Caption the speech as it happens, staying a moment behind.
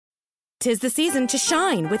'Tis the season to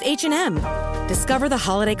shine with H&M. Discover the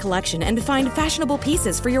holiday collection and find fashionable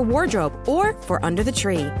pieces for your wardrobe or for under the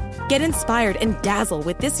tree. Get inspired and dazzle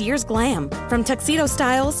with this year's glam. From tuxedo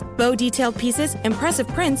styles, bow detailed pieces, impressive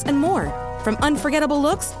prints, and more. From unforgettable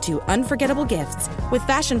looks to unforgettable gifts. With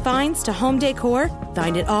fashion finds to home decor,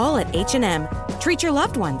 find it all at H&M. Treat your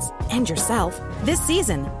loved ones and yourself this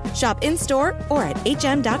season. Shop in-store or at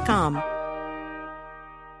hm.com.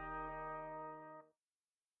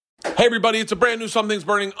 Hey everybody, it's a brand new Something's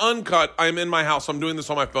Burning Uncut. I'm in my house. I'm doing this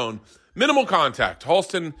on my phone. Minimal contact.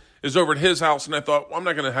 Halston is over at his house, and I thought, well, I'm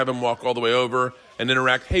not going to have him walk all the way over and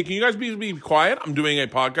interact. Hey, can you guys be quiet? I'm doing a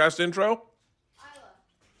podcast intro.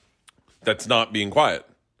 That's not being quiet.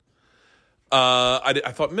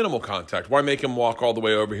 I thought minimal contact. Why make him walk all the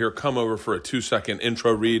way over here, come over for a 2-second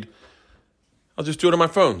intro read? I'll just do it on my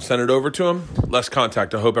phone, send it over to him. Less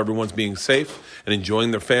contact. I hope everyone's being safe and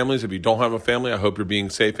enjoying their families. If you don't have a family, I hope you're being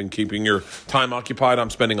safe and keeping your time occupied. I'm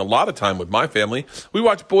spending a lot of time with my family. We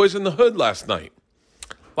watched Boys in the Hood last night.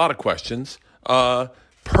 A lot of questions.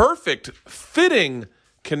 Perfect, fitting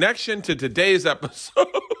connection to today's episode.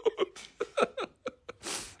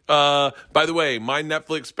 By the way, my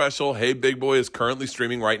Netflix special, Hey Big Boy, is currently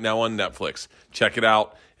streaming right now on Netflix. Check it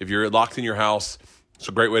out. If you're locked in your house, it's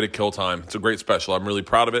a great way to kill time. It's a great special. I'm really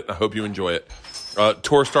proud of it, and I hope you enjoy it.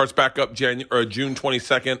 Tour starts back up June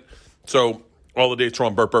 22nd, so all the dates are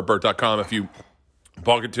on burtburtburt.com. If you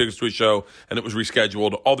bought tickets to a show and it was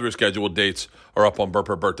rescheduled, all the rescheduled dates are up on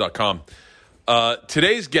burtburtburt.com.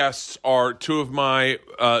 Today's guests are two of my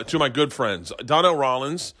good friends, Donnell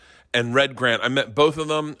Rawlings and Red Grant. I met both of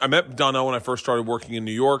them. I met Donnell when I first started working in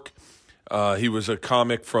New York. He was a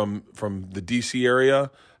comic from the D.C. area.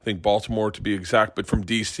 I think Baltimore to be exact, but from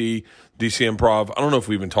DC Improv. I don't know if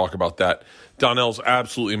we even talk about that. Donnell's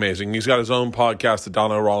absolutely amazing. He's got his own podcast, the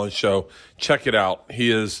Donnell Rawlings Show. Check it out. He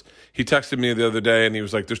texted me the other day and he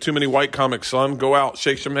was like, "There's too many white comics, son. Go out,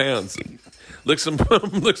 shake some hands, lick some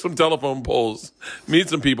telephone poles, meet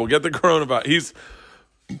some people, get the coronavirus." He's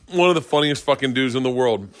one of the funniest fucking dudes in the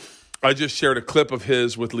world. I just shared a clip of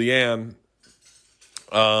his with Leanne,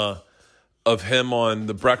 of him on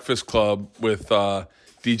The Breakfast Club with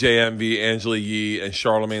DJ Envy, Angela Yee, and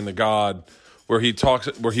Charlemagne the God, where he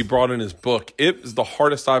brought in his book. It is the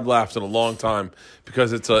hardest I've laughed in a long time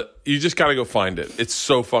because you just got to go find it. It's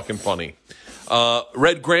so fucking funny.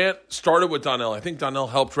 Red Grant started with Donnell. I think Donnell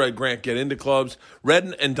helped Red Grant get into clubs.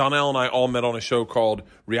 Red and Donnell and I all met on a show called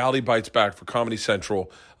Reality Bites Back for Comedy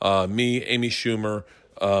Central. Me, Amy Schumer,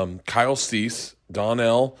 Kyle Cease,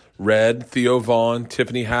 Donnell, Red, Theo Vaughn,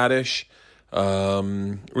 Tiffany Haddish.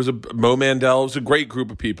 It was Mo Mandel. It was a great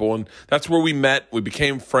group of people, and that's where we met. We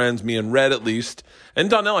became friends, me and Red at least. And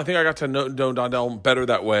Donnell, I think I got to know Donnell better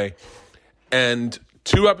that way. And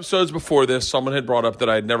 2 episodes before this, someone had brought up that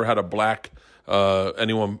I had never had a person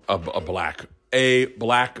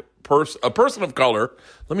of color.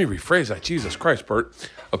 Let me rephrase that. Jesus Christ, Bert.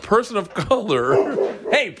 A person of color.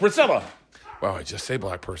 Hey, Priscilla. Wow, I just say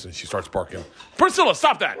black person. She starts barking. Priscilla,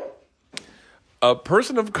 stop that. A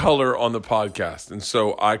person of color on the podcast. And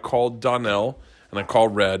so I called Donnell and I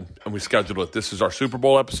called Red and we scheduled it. This is our Super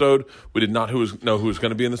Bowl episode. We did not know who was going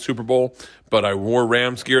to be in the Super Bowl, but I wore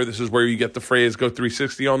Rams gear. This is where you get the phrase, go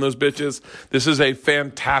 360 on those bitches. This is a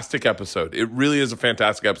fantastic episode. It really is a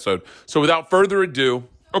fantastic episode. So without further ado,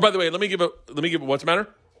 by the way, let me give what's the matter?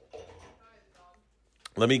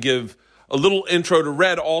 Let me give a little intro to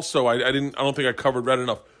Red also. I don't think I covered Red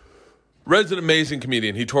enough. Red's an amazing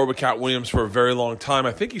comedian. He toured with Cat Williams for a very long time.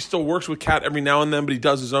 I think he still works with Cat every now and then, but he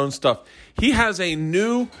does his own stuff. He has a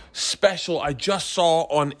new special I just saw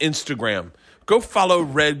on Instagram. Go follow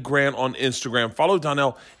Red Grant on Instagram. Follow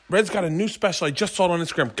Donnell. Red's got a new special. I just saw it on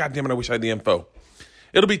Instagram. God damn it, I wish I had the info.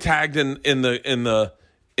 It'll be tagged in the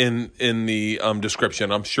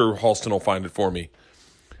description. I'm sure Halston will find it for me.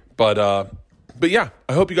 But yeah,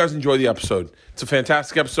 I hope you guys enjoy the episode. It's a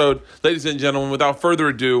fantastic episode. Ladies and gentlemen, without further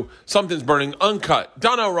ado, Something's Burning Uncut,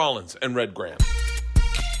 Donnell Rawlings and Red Grant.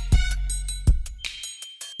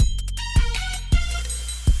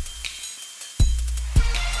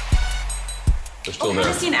 They're still there.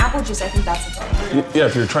 Hennessy and apple juice, I think that's a thing. Yeah,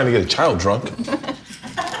 if you're trying to get a child drunk.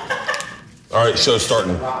 All right, show's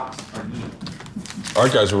starting. All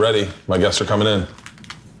right, guys, we're ready. My guests are coming in.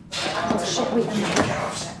 Oh, shit, wait.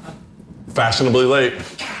 Fashionably late.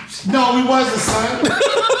 No, we wasn't, son.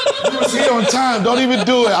 We was here on time. Don't even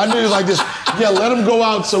do it. I knew it was like this. Yeah, let them go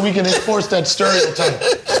out so we can enforce that stereotype.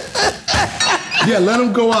 Yeah, let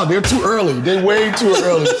them go out. They're too early. They're way too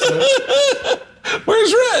early, son.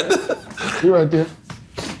 Where's Red? You're right there.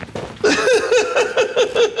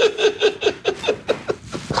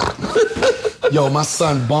 Yo, my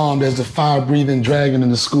son bombed as the fire-breathing dragon in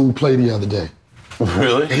the school play the other day.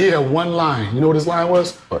 Really? He had one line. You know what his line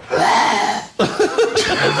was?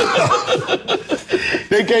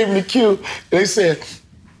 They gave him the cue. They said,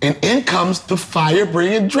 and in comes the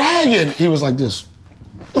fire-breathing dragon. He was like this.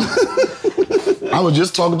 I was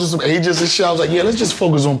just talking to some agents and shit. I was like, yeah, let's just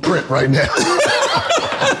focus on print right now.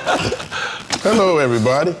 Hello,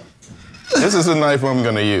 everybody. This is the knife I'm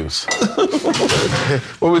gonna use.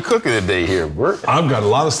 What we cooking today here, Bert? I've got a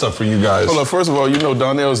lot of stuff for you guys. Hold on, first of all, you know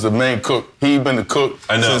Donnell's the main cook. He been the cook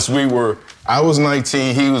since I was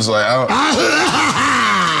 19, he was like,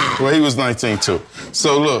 well, he was 19 too.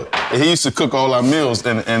 So look, he used to cook all our meals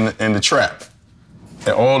in the trap.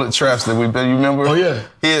 And all the traps that we've been, you remember? Oh yeah.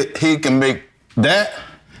 He can make that.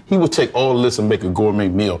 He would take all this and make a gourmet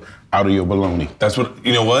meal out of your bologna. That's what,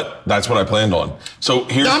 you know what? That's what I planned on. So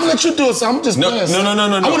here's... No, I'm gonna let you do it, so I'm just playing. No.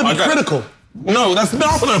 I wanna be critical. No, that's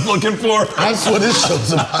not what I'm looking for. That's what this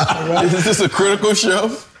show's about, right? Is this a critical show?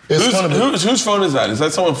 Whose phone is that? Is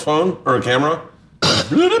that someone's phone or a camera?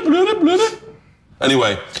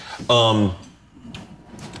 Anyway, no,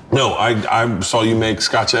 I saw you make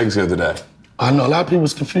Scotch eggs the other day. I know, a lot of people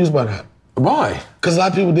was confused by that. Why? Because a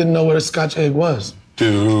lot of people didn't know what a Scotch egg was.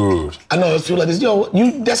 Dude. I know, it's people like this,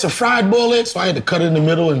 that's a fried boiled egg, so I had to cut it in the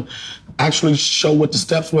middle and actually show what the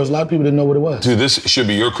steps was. A lot of people didn't know what it was. Dude, this should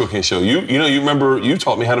be your cooking show. You remember you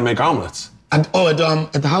taught me how to make omelets. At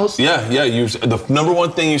the house? Yeah. The number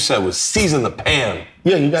one thing you said was season the pan.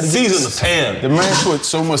 Yeah, you got to season the pan. The man put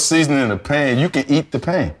so much seasoning in the pan, you can eat the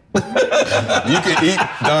pan. You can eat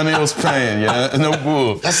Donnell's pan, yeah? No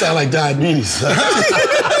bull. That sounds like diabetes.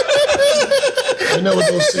 You know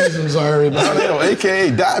what those seasons are, everybody. Donnell,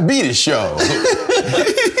 AKA Diabetes Show.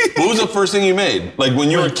 What was the first thing you made? Like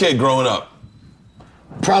when you were a kid growing up?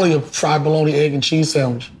 Probably a fried bologna, egg, and cheese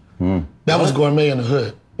sandwich. That was gourmet in the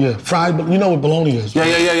hood. Yeah, fried, you know what bologna is.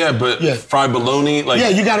 Yeah, but fried bologna, like... Yeah,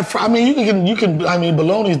 you gotta fry, bologna,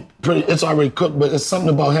 it's already cooked, but it's something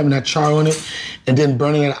about having that char on it and then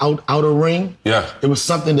burning that outer ring. Yeah. It was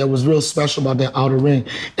something that was real special about that outer ring.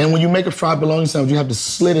 And when you make a fried bologna sandwich, you have to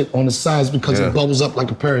slit it on the sides because it bubbles up like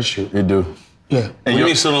a parachute. You do. Yeah. What do you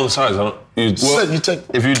mean slit on the sides?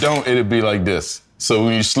 If you don't, it'll be like this. So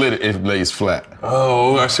when you slit it, it lays flat.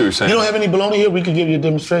 Oh, I see what you're saying. You don't have any bologna here? We could give you a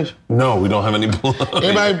demonstration. No, we don't have any bologna.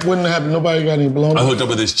 Nobody got any bologna? I hooked up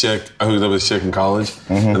with this chick in college,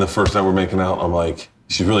 and the first time we're making out, I'm like,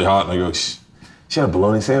 she's really hot, and I go, she had a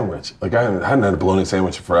bologna sandwich. Like, I hadn't had a bologna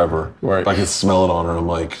sandwich in forever. Right. But I could smell it on her, and I'm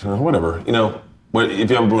like, whatever, if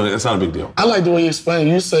you have a bologna, it's not a big deal. I like the way you explain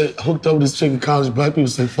it. You say, hooked up with this chick in college, black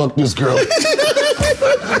people say, fuck this girl.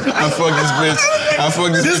 I fuck this bitch. I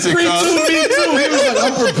fuck this bitch in college. Me too. He was like,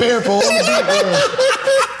 I'm prepared for all the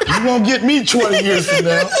big. You won't get me 20 years from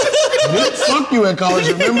now. Fuck you in college.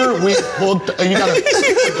 Remember, we hooked. And you gotta.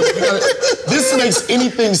 This makes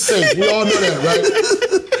anything safe. We all know that, right?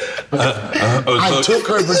 I took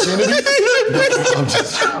her virginity.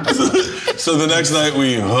 So the next night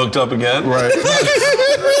we hooked up again. Right.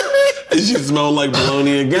 And she smelled like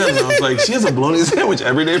bologna again. And I was like, she has a bologna sandwich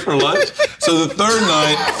every day for lunch? So the third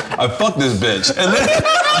night, I fucked this bitch. And then...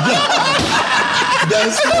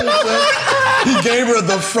 That's what he gave her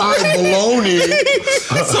the fried bologna.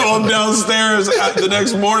 So I'm downstairs the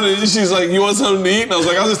next morning, and she's like, you want something to eat? And I was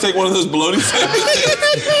like, I'll just take one of those bologna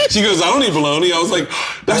sandwiches. She goes, I don't eat bologna. I was like,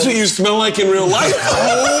 that's what you smell like in real life.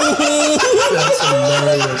 That's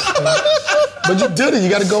hilarious. But you did it. You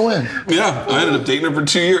got to go in. Yeah, I ended up dating her for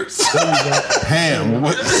 2 years. Ham.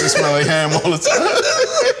 You smell like ham all the time.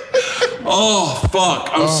 Oh,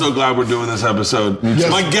 fuck. I'm so glad we're doing this episode.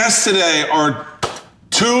 My guests today are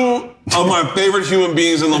two of my favorite human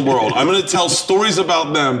beings in the world. I'm going to tell stories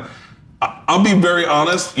about them. I'll be very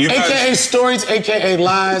honest. You guys... AKA stories, AKA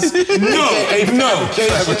lies. AKA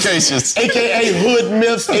fabrications. AKA hood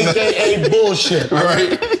myths, AKA bullshit.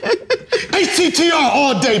 Right. HTTR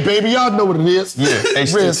all day, baby. Y'all know what it is. Yeah,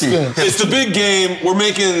 HTTR. It's the big game. We're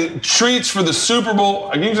making treats for the Super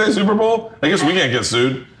Bowl. Can you say Super Bowl? I guess we can't get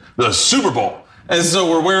sued. The Super Bowl. And so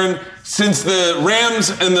we're wearing, since the Rams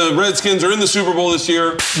and the Redskins are in the Super Bowl this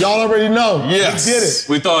year. Y'all already know. Yes. We did it.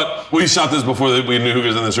 We thought, we shot this before we knew who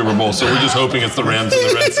was in the Super Bowl, so we're just hoping it's the Rams and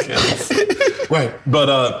the Redskins. Right. But,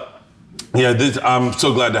 I'm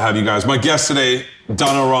so glad to have you guys. My guest today,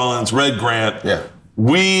 Donnell Rawlings, Red Grant. Yeah.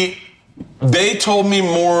 They told me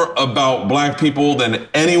more about black people than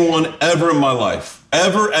anyone ever in my life.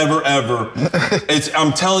 Ever.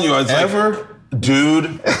 I'm telling you, I was ever? like...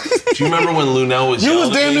 Dude, do you remember when Lunel was You was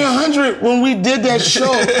yelling at damn me? near 100 when we did that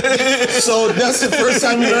show. So that's the first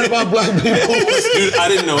time you heard about black people. Dude, I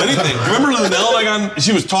didn't know anything. Remember Lunel?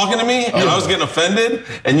 She was talking to me, and I was getting offended,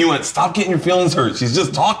 and you went, "Stop getting your feelings hurt. She's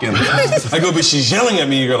just talking." I go, "But she's yelling at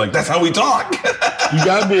me." You're like, "That's how we talk." You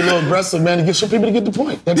gotta be a little aggressive, man, to get some people to get the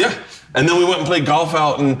point. That's Yeah. And then we went and played golf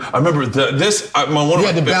out, and I remember You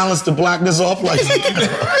had to balance the blackness off like.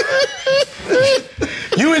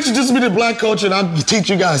 You introduced me to black culture, and I'll teach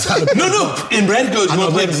you guys how to play golf. And Brad goes, "You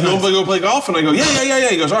want to go play golf?" And I go, yeah.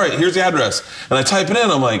 He goes, "All right, here's the address." And I type it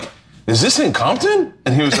in. I'm like, "Is this in Compton?"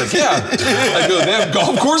 And he was like, "Yeah." I go, "They have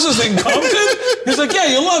golf courses in Compton?" He's like, "Yeah,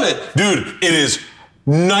 you'll love it." Dude, it is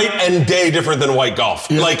night and day different than white golf.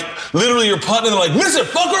 Yeah. Like, literally, you're putting and they're like, "Miss it,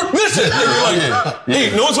 fucker, miss it." And you're like,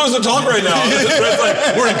 "Hey, no one's supposed to talk right now." It's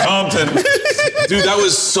like, we're in Compton. Dude, that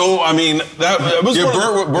was so, that was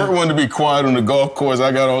Bert wanted to be quiet on the golf course.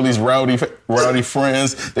 I got all these rowdy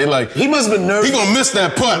friends. They like, he must have been nervous. He gonna miss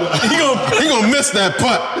that putt. He gonna miss that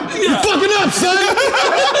putt. You fucking up, son.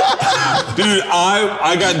 Dude,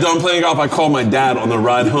 I got done playing golf. I called my dad on the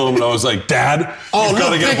ride home, and I was like, "Dad, you've got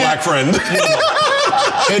to get a black friend."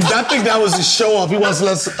 And I think that was his show off. He wants to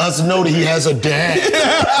let us know that he has a dad.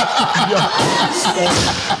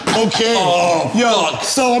 Okay. Fuck.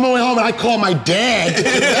 So I'm on my way home and I call my dad.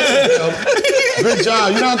 Good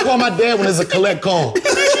job. You know, I call my dad when there's a collect call.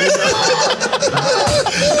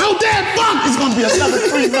 Oh, Dad, fuck! It's gonna be another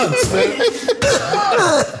 3 months, man.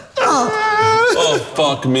 Oh,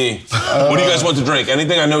 fuck me. What do you guys want to drink?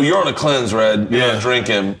 Anything? I know you're on a cleanse, Red. You're not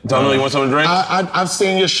drinking. Donnell, you want something to drink? I've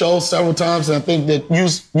seen your show several times, and I think that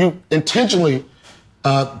you intentionally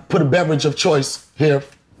put a beverage of choice here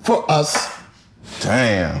for us.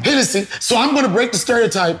 Damn. Hennessy. So I'm going to break the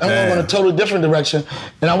stereotype. I'm going to go in a totally different direction,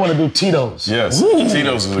 and I want to do Tito's. Yes. Ooh.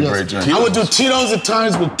 Tito's is a great drink. I would do Tito's at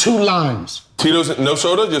times with 2 limes. Tito's, no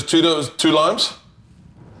soda? Just Tito's, 2 limes?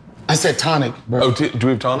 I said tonic, bro. Oh, do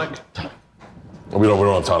we have tonic? We don't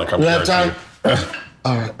have tonic. We have tonic?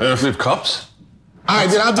 All right. We have cups? All right,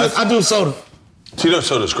 then I'll do soda. Tito's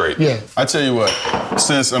soda's great. Yeah. I tell you what,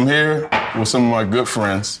 since I'm here with some of my good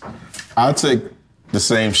friends, I'll take the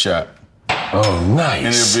same shot. Oh, nice.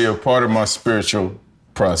 And it'll be a part of my spiritual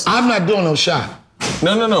process. I'm not doing no shot.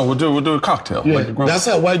 No. We'll do a cocktail. Yeah, that's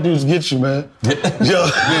how white dudes get you, man. Yo,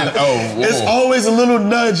 it's whoa. always a little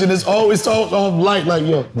nudge, and it's always all light, like,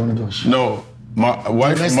 yo, wanna do a shot? No, my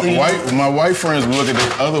white friends look at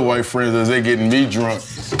their other white friends as they getting me drunk,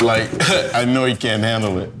 like, I know he can't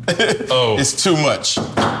handle it. Oh. It's too much.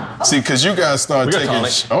 See, because you guys start taking...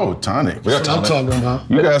 tonic. That's what I'm talking about.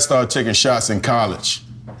 You guys start taking shots in college.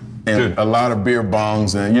 And a lot of beer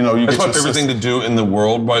bongs, and you That's get my favorite thing to do in the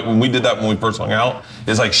world. Right? When we did that when we first hung out,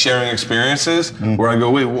 is like sharing experiences. Where I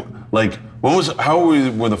go, wait, how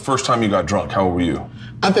were the first time you got drunk? How old were you?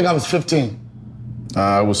 I think I was 15.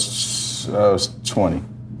 I was 20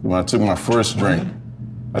 when I took my first drink.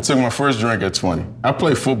 I took my first drink at 20. I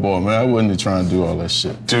played football, man. I wasn't trying to do all that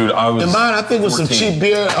shit. Dude, I was. And mine, I think, was 14. some cheap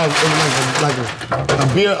beer, a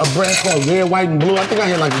brand called Red, White, and Blue. I think I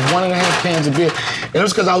had like 1.5 cans of beer. And it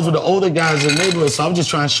was because I was with the older guys in the neighborhood, so I was just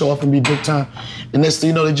trying to show off and be big time. And next thing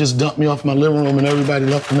you know, they just dumped me off my living room and everybody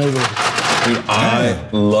left the neighborhood. Dude, I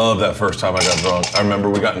love that first time I got drunk. I remember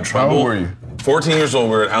we got in trouble. How old were you? 14 years old.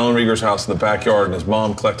 We were at Alan Rieger's house in the backyard, and his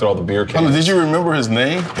mom collected all the beer cans. Oh, did you remember his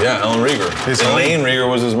name? Yeah, Alan Rieger. Elaine Rieger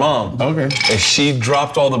was his mom. Okay. And she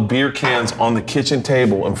dropped all the beer cans on the kitchen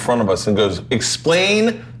table in front of us and goes,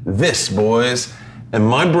 "Explain this, boys." And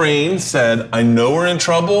my brain said, "I know we're in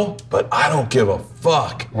trouble, but I don't give a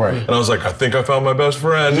fuck." Right. And I was like, "I think I found my best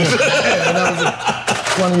friend." And that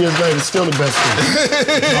was 20 years later, still the best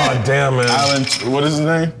thing. God damn, man. Alan, what is his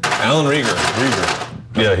name? Alan Rieger.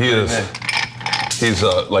 Yeah, he is. He's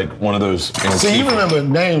like one of those. See, you remember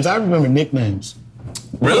names. I remember nicknames.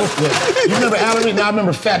 Really? Yeah. You remember Alan Reed? Now I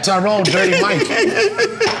remember Fat Tyrone, Dirty Mike.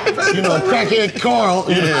 You know, Crackhead Carl.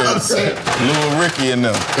 You know what I'm saying? Little Ricky and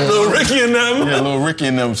them. Little Ricky and them? Yeah, Little Ricky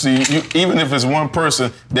and them. See, even if it's one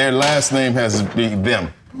person, their last name has to be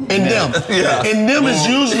them. And them. Yeah. And them is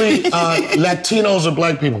usually Latinos or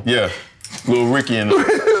black people. Yeah. Little Ricky and them.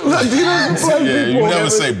 Latinos and black people. Yeah, you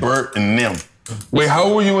never say Bert and them. Wait, how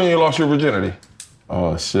old were you when you lost your virginity?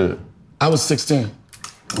 Oh, shit. I was 16.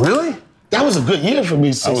 Really? That was a good year for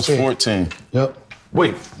me, 16. I was 14. Yep.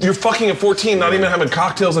 Wait, you're fucking at 14, not even having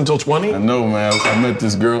cocktails until 20? I know, man. I met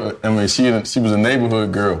this girl. I mean, she was a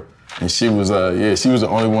neighborhood girl. And she was the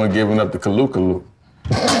only one giving up the kalu-kalu.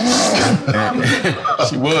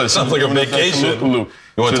 She was. Sounds like a vacation. You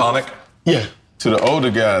want tonic? Yeah. To the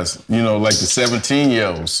older guys, you know, like the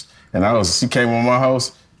 17-year-olds. And she came on my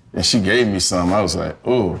house and she gave me some. I was like,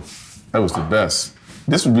 oh. That was the best.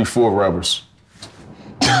 This was before rubbers.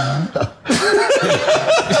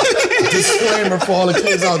 Disclaimer for all the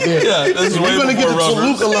kids out there. Yeah, this is if way you're gonna get before the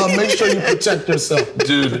Toluca love, make sure you protect yourself.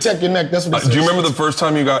 Dude. Protect your neck. That's what Do you remember the first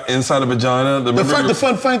time you got inside a vagina? The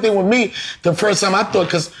funny thing with me, the first time I thought,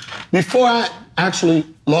 because before I actually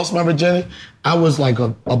lost my virginity, I was like a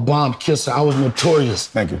bomb kisser. I was notorious.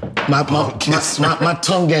 Thank you. My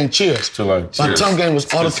tongue game, cheers. To like, my cheers. tongue game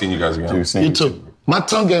was out of Seeing you guys again. You too. My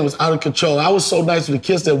tongue game was out of control. I was so nice with the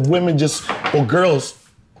kids that women or girls,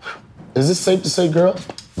 is it safe to say girls?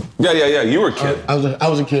 Yeah. You were a kid. I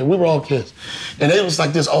was a kid. We were all kids. And it was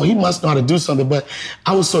like this, oh, he must know how to do something. But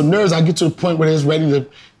I was so nervous, I get to the point where they was ready to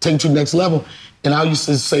take it to the next level. And I used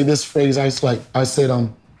to say this phrase, I said, I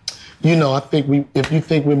think if you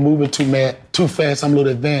think we're moving too fast, I'm a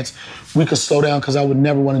little advanced, we could slow down because I would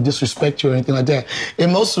never want to disrespect you or anything like that.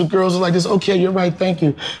 And most of the girls are like this, okay, you're right, thank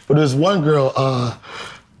you. But there's one girl,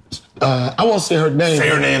 I won't say her name. Say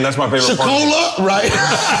her name, that's my favorite part. Shakola, right?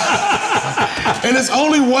 And it's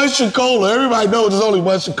only one Shakola. Everybody knows there's only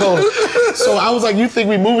one Shakola. So I was like, you think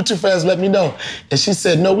we moving too fast, let me know. And she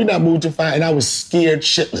said, no, we're not moving too fast. And I was scared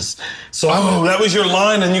shitless. So that was your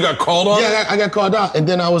line and you got called on? Yeah, I got called out. And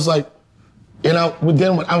then I was like,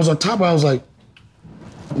 then when I was on top, I was like,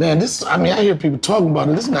 man, I hear people talking about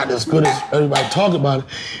it. This is not as good as everybody talking about it.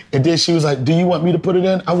 And then she was like, do you want me to put it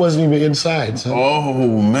in? I wasn't even inside. So.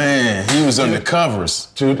 Oh, man. He was under covers.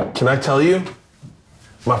 Dude, can I tell you?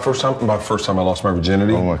 My first time I lost my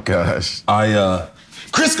virginity. Oh, my gosh.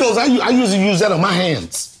 Crisco's, I usually use that on my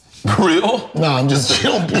hands. Real? No, I'm just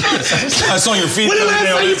joking. I saw your feet. When the last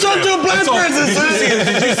time you talked to a black person?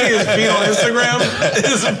 Did you see his feet on Instagram?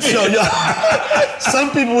 Yo,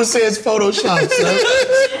 some people would say it's Photoshop, son.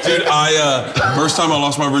 Dude, first time I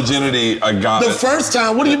lost my virginity, I got The first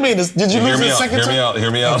time? What do you mean? Did you lose it the second time?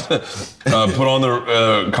 Hear me out. Put on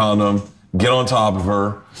the condom, get on top of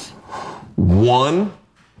her. One,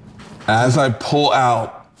 as I pull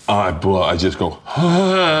out, I just go,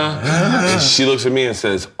 and she looks at me and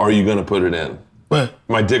says, are you gonna put it in? What?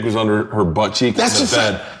 My dick was under her butt cheek on the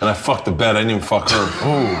bed, and I fucked the bed. I didn't even fuck her.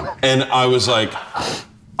 Oh. And I was like,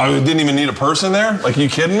 I didn't even need a person there? Like, are you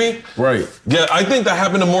kidding me? Right. Yeah, I think that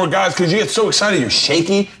happened to more guys because you get so excited, you're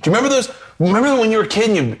shaky. Do you remember those? Remember when you were a kid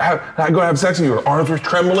and you go have sex and your arms were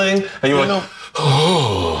trembling and you were like,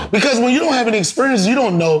 oh. Because when you don't have any experience, you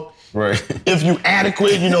don't know. Right. If you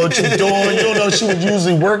adequate, you know what you're doing. You don't know what she was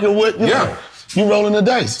usually working with. You know, you rolling the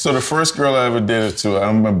dice. So the first girl I ever did it to,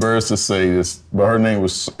 I'm embarrassed to say this, but her name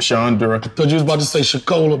was Chandra. I thought you was about to say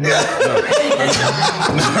Shakola, man.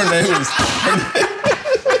 Her name was...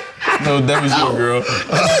 No, that was your girl.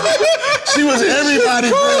 She was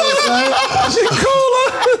everybody's girl, son.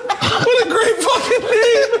 Shakola! What a great fucking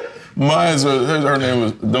name. Her name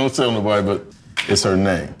was, don't tell nobody, but it's her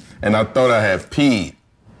name. And I thought I had peed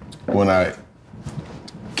when I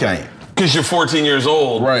came. Because you're 14 years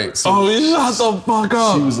old. Right. So shut the fuck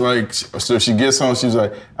up. She was like, so she gets home, she was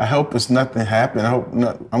like, I hope it's nothing happened. I hope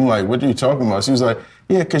not. I'm like, what are you talking about? She was like,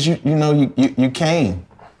 yeah, because you came.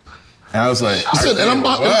 And I was like, I said, and I'm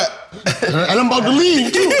about to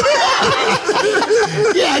leave, too.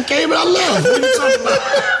 Yeah, I came and I left. What are you talking about?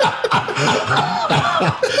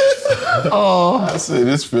 I said,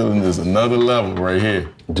 this feeling is another level right here.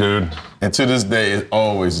 Dude. And to this day, it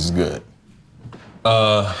always is good.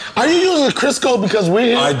 Are you using Crisco because we're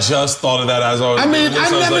here? I just thought of that as I was I mean,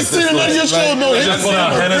 I've never seen it on your show, no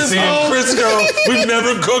Hennessy and Crisco. We've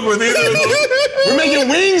never cooked with either of them. We're making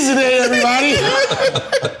wings today, everybody.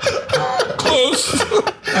 Close.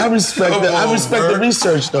 I respect that. I respect the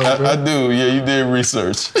research, though. I do. Yeah, you did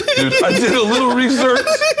research. Dude, I did a little research.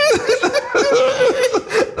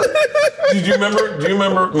 Do you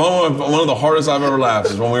remember one of the hardest I've ever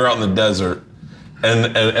laughed is when we were out in the desert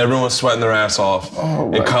and everyone was sweating their ass off.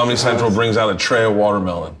 And Comedy Central brings out a tray of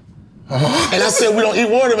watermelon. And I said, we don't eat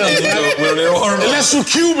watermelon. We don't eat watermelon. Unless you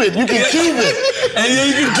cube it. You can cube it. And yeah,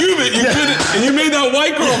 you can cube it. You couldn't, and you made that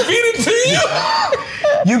white girl feed it to you.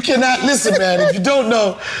 You cannot, listen, man, if you don't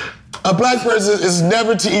know, a black person is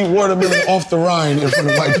never to eat watermelon off the rind in front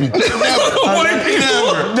of white people.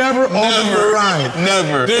 Never off the rind.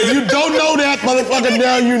 Never. If you don't know that, motherfucker,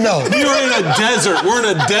 now you know. You're in a desert. We're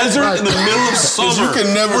in a desert in the middle of summer. You can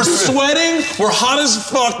never We're sweating. We're hot as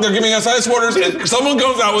fuck. They're giving us ice waters. And someone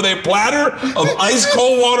comes out with a platter of ice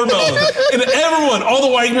cold watermelon. And everyone, all the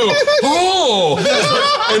white people, oh!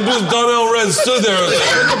 And just Donnell Red stood there and was like,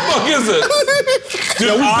 what the fuck is it?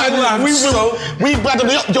 Dude, we about to,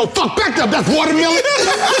 yo, fuck, back up. That's watermelon?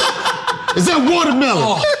 Is that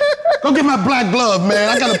watermelon? Go get my black glove, man.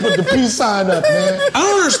 I gotta put the peace sign up, man. I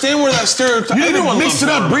don't understand where that stereotype. You need to mix it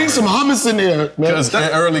up. Bring some hummus in there, man.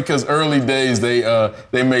 Because early days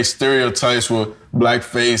they made stereotypes with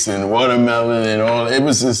blackface and watermelon and all. It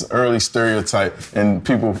was this early stereotype, and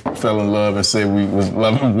people fell in love and said we was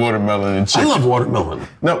loving watermelon and chicken. I love watermelon.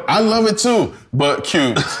 No, I love it too, but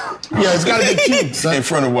cute. Yeah, it's gotta be cute, son. In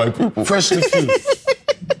front of white people. Freshly cute.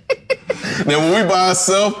 Now, when we by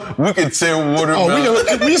ourselves, we can tear watermelon.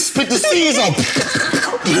 Oh, we spit the seeds off.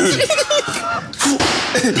 Dude.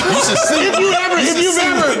 If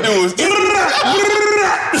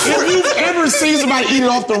you've ever seen somebody eat it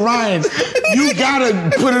off the rind, you gotta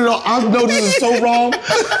put it on. I know this is so wrong.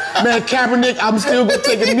 Man, Kaepernick, I'm still gonna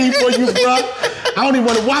take a knee for you, bro. I don't even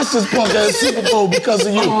want to watch this punk at the Super Bowl because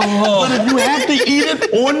of you. But if you have to eat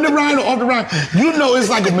it on the rind or off the rind, you know it's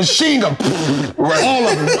like a machine gun. Right. All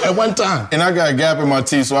of them at one time. And I got a gap in my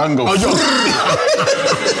teeth, so I can go.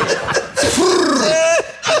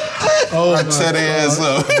 I tear their ass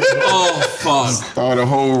up. Oh, fuck. Start a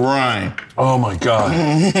whole rhyme. Oh, my God.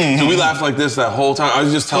 Dude, we laughed like this that whole time. I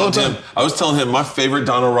was just telling him my favorite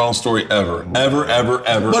Donnell Rawlings story ever. Ever.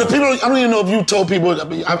 But people, I don't even know if you told people,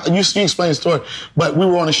 you explained the story, but we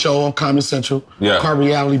were on a show on Comedy Central called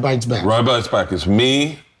Reality Bites Back. Reality Bites Back. It's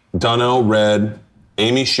me, Donnell, Red,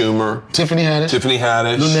 Amy Schumer. Tiffany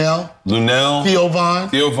Haddish. Lunell.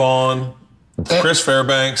 Theo Vaughn. Chris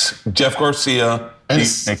Fairbanks. Jeff Garcia.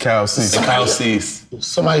 And Kyle Cease.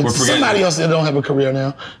 Somebody else that don't have a career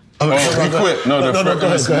now. He quit. No, go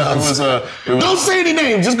ahead. Don't say any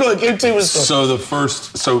names. Just go ahead. Tell me the story.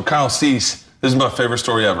 So Kyle Cease, this is my favorite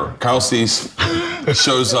story ever. Kyle Cease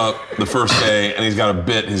shows up the first day and he's got a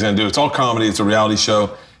bit he's gonna do. It's all comedy, it's a reality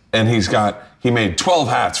show, and he made 12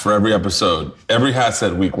 hats for every episode. Every hat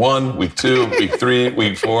said week 1, week 2, week 3,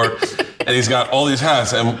 week 4. And he's got all these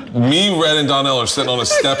hats. And me, Red, and Donnell are sitting on a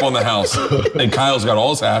step on the house. And Kyle's got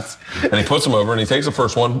all his hats. And he puts them over and he takes the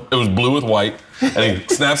first one. It was blue with white. And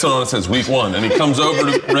he snaps it on and says week 1. And he comes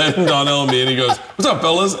over to Red and Donnell and me and he goes, "What's up,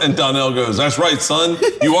 fellas?" And Donnell goes, "That's right, son.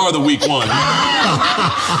 You are the week 1. And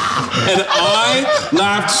I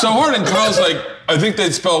laughed so hard. And Kyle's like, "I think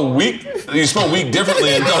they'd spell week. You spell week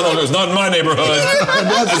differently." And Donnell goes, "Not in my neighborhood.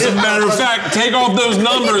 As a matter of fact, take off those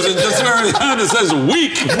numbers and just where it says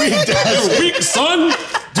week. You're weak, son."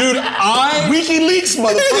 Dude, WikiLeaks,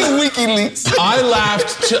 motherfucker. WikiLeaks. I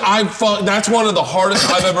laughed. That's one of the hardest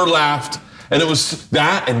I've ever laughed. And it was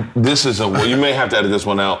that, and this is you may have to edit this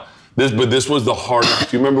one out. But this was the hardest.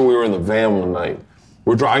 Do you remember we were in the van one night?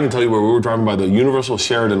 I can tell you where we were driving by the Universal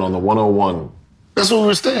Sheridan on the 101. That's where we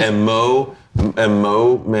were staying. And Mo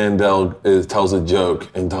Mandel tells a joke,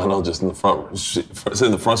 and Donnell just in the front seat of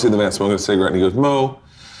the van smoking a cigarette, and he goes, "Mo,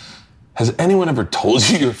 has anyone ever told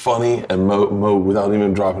you you're funny?" And Mo, without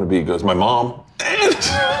even dropping a beat, goes, "My mom." And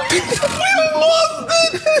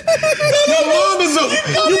Your mom is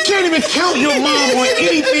you can't even count your mom on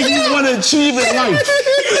anything you want to achieve in life.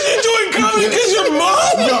 You're doing comedy because your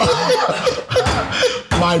mom? No.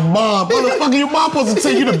 My mom. Motherfucker, your mom supposed to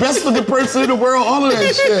tell you the best looking person in the world, all of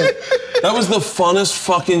that shit. That was the funnest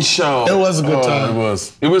fucking show. It was a good time.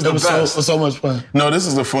 It was the best. So much fun. No, this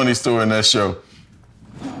is a funny story in that show.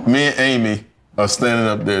 Me and Amy are standing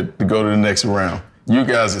up there to go to the next round. You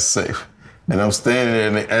guys are safe. And I'm standing there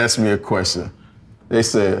and they asked me a question. They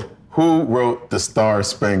said, "Who wrote the Star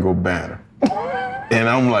Spangled Banner?" And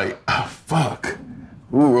I'm like, "Oh, fuck.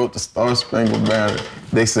 Who wrote the Star Spangled Banner?"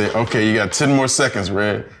 They said, "Okay, you got 10 more seconds,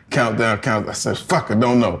 Red. Countdown. I said, "Fuck, I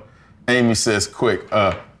don't know." Amy says, "Quick,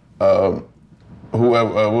 whoever,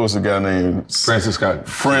 what was the guy named?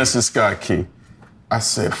 Francis Scott Key. I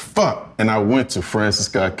said, "Fuck," and I went to Francis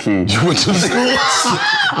Scott Key. You went to school?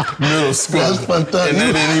 Middle school. That's fucked up. And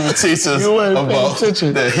they didn't even teach us about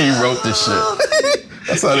that he wrote this shit.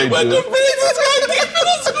 That's how they do it.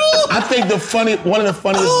 I think one of the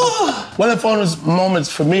funniest moments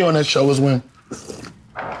for me on that show was when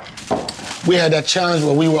we had that challenge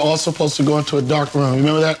where we were all supposed to go into a dark room. You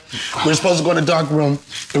remember that? We were supposed to go in a dark room,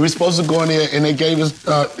 and we were supposed to go in there, and they gave us,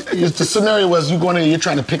 the scenario was you go in there, you're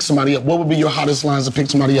trying to pick somebody up. What would be your hottest lines to pick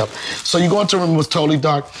somebody up? So you go into a room, it was totally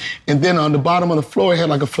dark, and then on the bottom of the floor, it had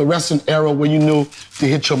like a fluorescent arrow where you knew to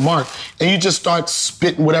hit your mark, and you just start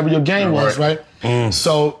spitting whatever your game was, right?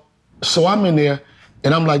 So I'm in there,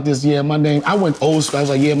 and I'm like this, I went old school. I was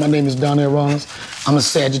like, my name is Donnell Rawlings. I'm a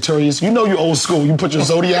Sagittarius. You know you're old school. You put your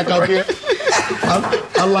zodiac out there.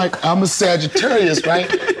 I'm a Sagittarius, right?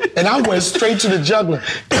 And I went straight to the juggler.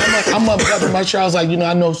 I'm up in my chair. I was like,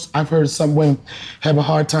 I know I've heard some women have a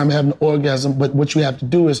hard time having an orgasm, but what you have to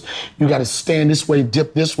do is you got to stand this way,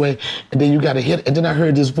 dip this way, and then you got to hit. And then I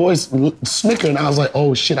heard this voice snicker, and I was like,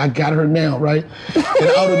 oh shit, I got her now, right? And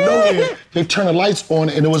out of nowhere, they turned the lights on,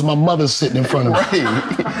 and it was my mother sitting in front of me.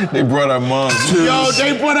 Right. They brought our mom too.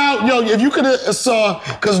 They brought out, if you could have saw,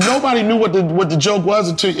 because nobody knew what the joke was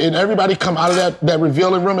until, and everybody come out of that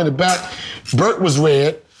revealing room in the back. Bert was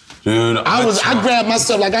red. Dude, I grabbed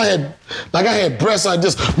myself like I had breasts like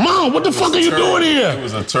this. Mom, what the fuck are you doing here? It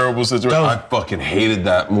was a terrible situation. I fucking hated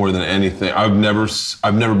that more than anything. I've never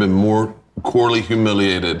been more corely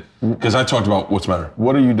humiliated because I talked about what's the matter.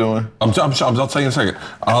 What are you doing? I'll tell you in a second.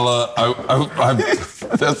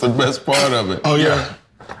 That's the best part of it. Oh yeah.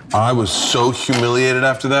 I was so humiliated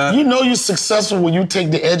after that. You know you're successful when you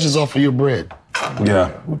take the edges off of your bread. Yeah.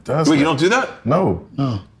 Who does Wait, that? you don't do that? No.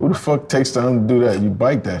 Who the fuck takes time to do that? You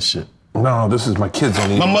bite that shit. No, this is my kids don't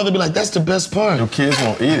eat My it. mother be like, that's the best part. Your kids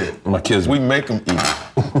won't eat it. My kids. We make them eat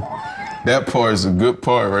it. That part is a good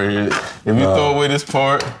part right here. If you throw away this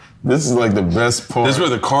part, this is like the best part. This is where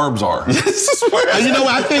the carbs are. This is where. You know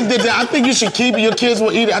what? I think you should keep it. Your kids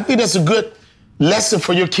will eat it. I think that's a good lesson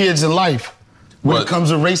for your kids in life. When it comes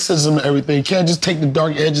to racism and everything, you can't just take the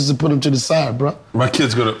dark edges and put them to the side, bro. My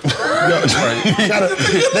kids go to.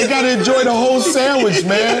 They gotta enjoy the whole sandwich,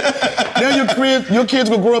 man. Now your kids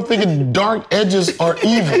gonna grow up thinking dark edges are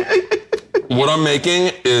evil. What I'm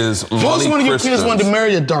making is Suppose one of your kids wanted to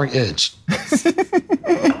marry a dark edge.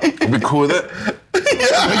 Be cool with it?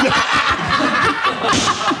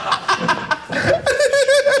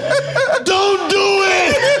 Don't do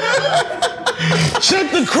it!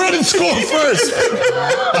 Check the credit score first.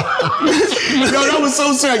 That was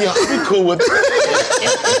so sad. I'll be cool with it.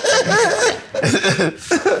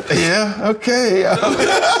 Yeah, okay.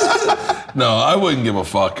 No, I wouldn't give a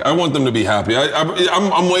fuck. I want them to be happy.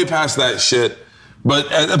 I'm way past that shit.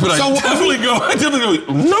 But I definitely go, no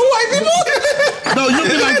white people? No, you'll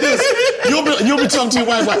be like this. You'll be talking to your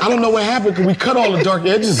wife like, I don't know what happened because we cut all the dark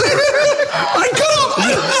edges. I cut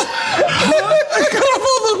off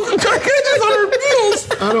all the dark edges on her meals.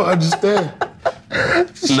 I don't understand.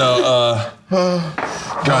 No,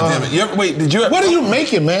 God damn it. Wait, did you... What are you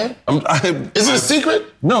making, man? Is it a secret?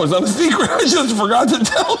 No, it's not a secret. I just forgot to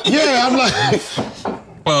tell you. Yeah, I'm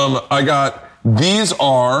like... These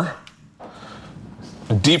are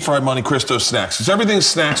deep fried Monte Cristo snacks. It's everything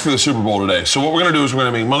snacks for the Super Bowl today. So what we're gonna do is we're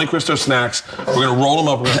gonna make Monte Cristo snacks. We're gonna roll them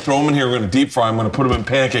up. We're gonna throw them in here. We're gonna deep fry them. We're gonna put them in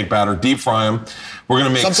pancake batter, deep fry them. We're gonna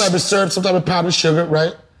make... Some type of syrup, some type of powdered sugar,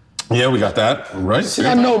 right? Yeah, we got that. Right. See,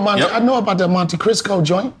 I know about that Monte Cristo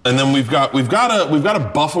joint. And then we've got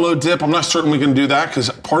a buffalo dip. I'm not certain we can do that because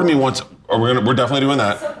part of me wants. We're definitely doing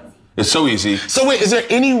that. It's so easy. So wait, is there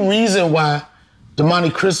any reason why the Monte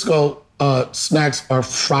Cristo snacks are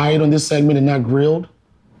fried on this segment and not grilled?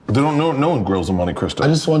 They don't know. No one grills a Monte Cristo. I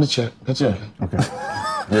just wanted to check. That's okay. Okay.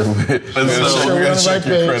 We're gonna check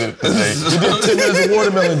your credit today. We did 10 minutes of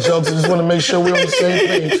watermelon jokes. I just want to make sure we're on the same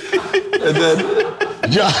page.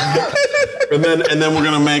 And then we're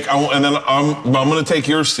gonna make. I'm gonna take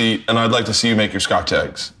your seat, and I'd like to see you make your Scotch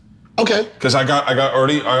eggs. Okay. Because I got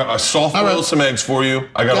already a soft boiled some eggs for you.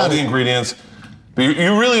 I got all the ingredients. But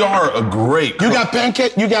you really are a great cook. You got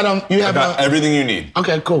pancake. You got You have I got everything you need.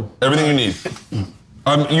 Okay, cool. Everything you need.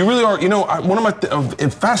 You really are. You know, one of my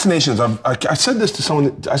fascinations. I said this to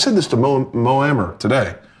someone. I said this to Mo Amer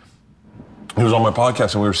today. He was on my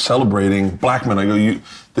podcast and we were celebrating black men. I go,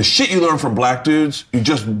 the shit you learn from black dudes, you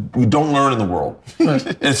don't learn in the world. Right.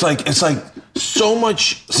 It's like so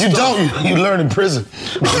much stuff. You don't. You learn in prison.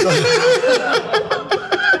 You can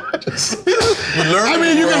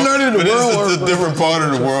learn it in the world. It's a different part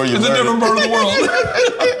of the world. It's a different part of the world.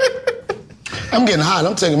 I'm getting hot.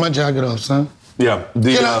 I'm taking my jacket off, son. Yeah.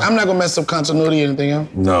 I'm not gonna mess up continuity or anything else.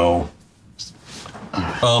 No.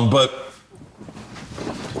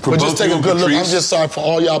 But just take a good look. I'm just sorry for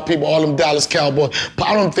all y'all people, all them Dallas Cowboys. But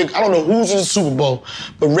I don't know who's in the Super Bowl,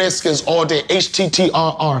 but Redskins all day,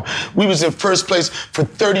 HTTRR. We was in first place for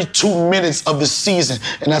 32 minutes of the season,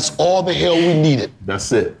 and that's all the hell we needed.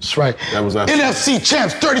 That's it. That's right. That was our NFC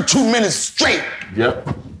champs, 32 minutes straight. Yep.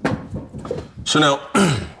 So now,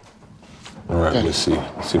 all right, let's see.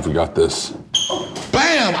 Let's see if we got this.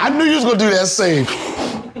 Bam! I knew you was gonna do that save.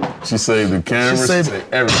 She saved the cameras, she saved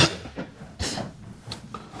everything.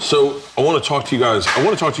 So I want to talk to you guys.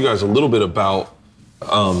 A little bit about.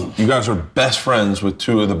 You guys are best friends with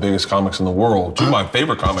two of the biggest comics in the world, two of my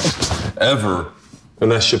favorite comics ever,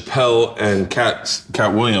 and that's Chappelle and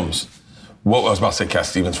Cat Williams. I was about to say Cat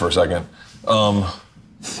Stevens for a second.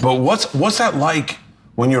 But what's that like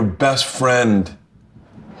when your best friend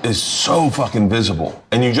is so fucking visible,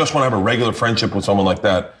 and you just want to have a regular friendship with someone like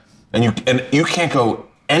that, and you can't go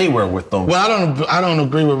anywhere with them. Well, I don't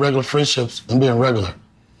agree with regular friendships and being regular.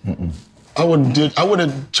 Mm-mm. I would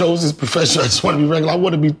have chose this profession. I just want to be regular. I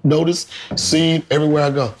want to be noticed, seen everywhere I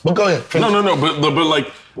go. But go ahead. Finish. No.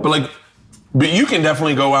 But you can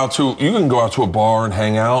definitely go out to a bar and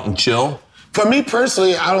hang out and chill. For me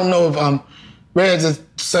personally, I don't know if Ray has the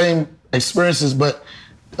same experiences, but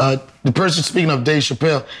the person speaking of Dave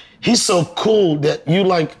Chappelle, he's so cool that you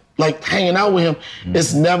like hanging out with him. Mm-hmm.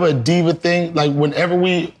 It's never a diva thing. Like whenever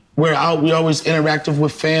we're out, we always interactive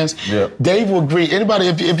with fans. Yeah. Dave will agree. Anybody,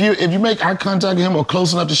 if you make eye contact with him or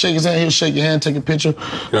close enough to shake his hand, he'll shake your hand, take a picture,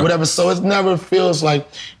 whatever. So it never feels like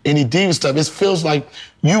any diva stuff. It feels like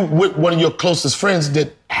you with one of your closest friends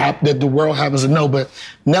that the world happens to know, but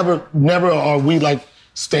never are we like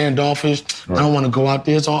standoffish. Right. I don't want to go out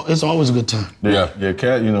there. It's always a good time. Yeah,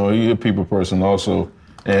 Cat, he's a people person also.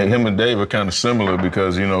 And him and Dave are kind of similar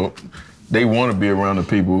because, they want to be around the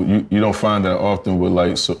people. You don't find that often with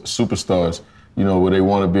like superstars, where they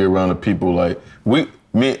want to be around the people. Like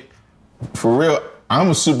for real, I'm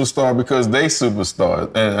a superstar because they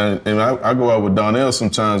superstars. And I go out with Donnell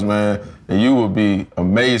sometimes, man, and you will be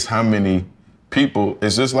amazed how many people,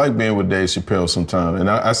 it's just like being with Dave Chappelle sometimes. And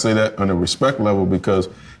I say that on a respect level because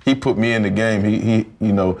he put me in the game.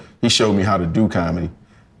 He showed me how to do comedy.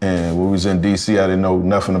 And when we was in DC, I didn't know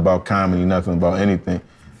nothing about comedy, nothing about anything.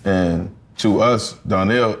 And to us,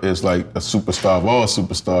 Donnell is like a superstar of all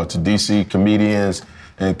superstars to DC comedians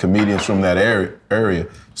and comedians from that area.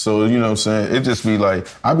 So, you know what I'm saying? It just be like,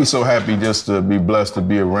 I'd be so happy just to be blessed to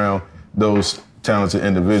be around those talented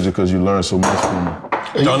individuals because you learn so much from them.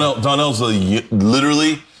 Donnell's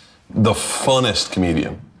literally the funnest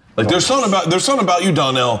comedian. Like there's something about you,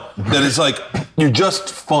 Donnell, that is like you're just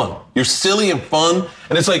fun. You're silly and fun,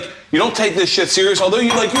 and it's like you don't take this shit serious. Although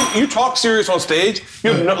you talk serious on stage.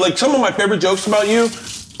 Like some of my favorite jokes about you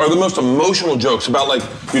are the most emotional jokes about like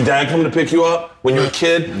your dad coming to pick you up when you're a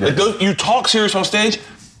kid. Yeah. Like you talk serious on stage,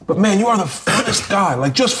 but man, you are the funnest guy.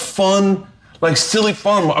 Like just fun, like silly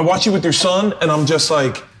fun. I watch you with your son, and I'm just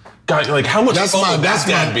like, God, like how much fun would that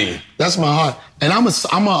dad be? That's my heart, and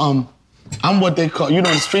I'm what they call, in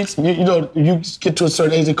the streets, you get to a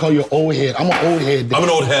certain age, they call you an old head. I'm an old head. I'm an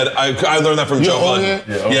old head. I learned that from Joe Budden.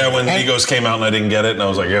 Yeah, when Migos came out and I didn't get it, and I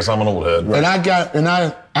was like, yes, I'm an old head. Right. And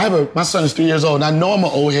my son is 3 years old, and I know I'm an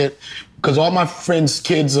old head because all my friends'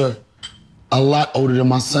 kids are a lot older than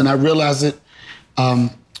my son. I realized it. I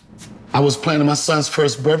was planning my son's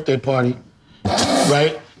first birthday party,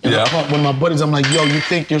 right? And when my buddies, I'm like, yo, you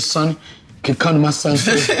think your son can come to my son's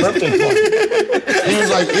first birthday party? He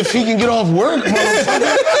was like, if he can get off work,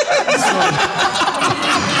 motherfucker.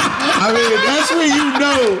 I mean, that's when you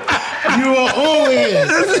know you're an old head.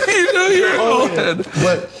 That's when you know you're an old head.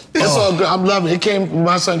 But it's all good. I'm loving it.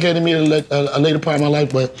 My son came to me at a later part of my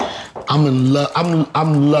life, but I'm in love.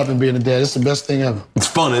 I'm loving being a dad. It's the best thing ever. It's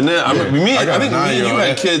fun, isn't it? I think me and you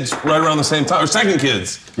had kids right around the same time, or second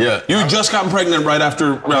kids. Yeah. You just gotten pregnant right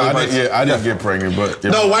after Rally Bites. I didn't get pregnant, but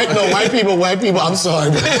no, white people. I'm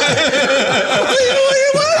sorry.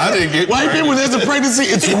 I didn't get white people. There's a pregnancy.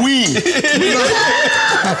 It's we.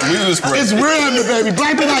 We was pregnant. It's we're having a baby.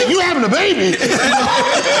 Black people like you having a baby.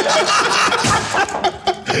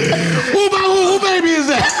 Who baby is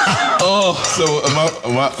that? Oh, so my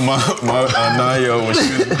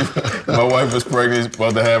 9-year-old, my wife was pregnant,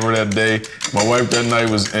 about to have her that day. My wife that night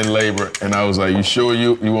was in labor, and I was like, "You sure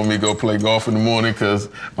you want me to go play golf in the morning? Cause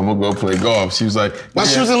I'm gonna go play golf." She was like, "Why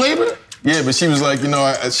she was in labor?" Yeah, but she was like,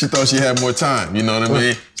 she thought she had more time. You know what I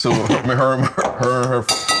mean? So me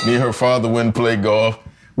and her father went and played golf.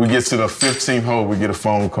 We get to the 15th hole, we get a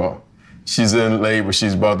phone call. She's in labor.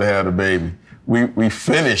 She's about to have a baby. We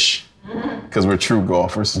finish, because we're true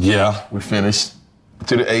golfers. Yeah. We finished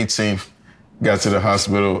to the 18th, got to the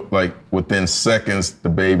hospital, like within seconds, the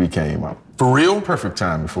baby came out. For real? Perfect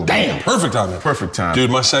timing for me. Damn, perfect timing. Perfect timing.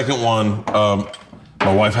 Dude, my second one,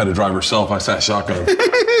 my wife had to drive herself. I sat shotgun.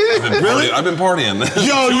 I've been partying.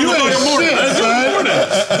 Yo, you ain't shit, son.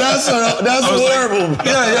 That's horrible. Like,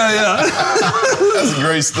 yeah. That's a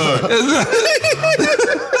great story.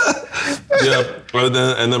 Yeah,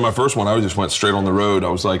 and then my first one, I just went straight on the road. I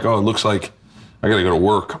was like, oh, it looks like I gotta go to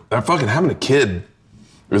work. That fucking having a kid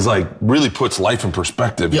is like really puts life in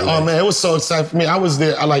perspective. Yeah, oh man, it was so exciting for me. I was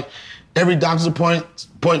there. I like every doctor's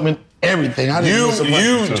appointment, everything. I was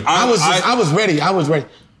ready. I was ready.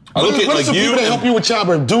 What are some people that help you with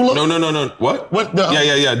childbirth? Doula? No. What?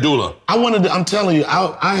 Yeah, doula. I'm telling you,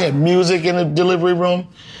 I had music in the delivery room.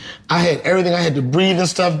 I had everything. I had to breathe and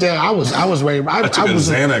stuff down. I was ready. I took a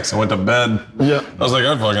Xanax. I went to bed. Yeah. I was like,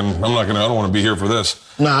 I don't want to be here for this.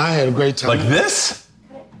 Nah, I had a great time. Like this?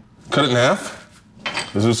 Cut it in half?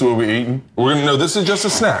 Is this what we're eating? This is just a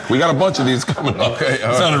snack. We got a bunch of these coming up. Okay,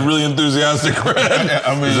 Sounded really enthusiastic, Greg.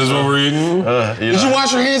 Is this what we're eating? Did you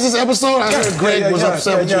wash your hands this episode? I heard Greg was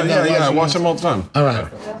upset with you. Yeah, I wash them all the time. All right.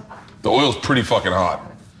 The oil's pretty fucking hot.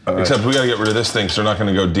 Except we gotta get rid of this thing, so they're not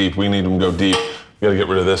gonna go deep. We need them to go deep. We gotta get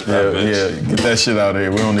rid of this bad bitch. Get that shit out of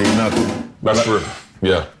here. We don't need nothing. That's for,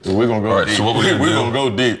 yeah. We're gonna go all right, deep. So what we're gonna go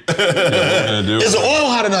deep. What we're gonna do. Is the oil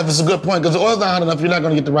hot enough? It's a good point, because the oil's not hot enough, you're not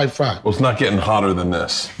gonna get the right fry. Well, it's not getting hotter than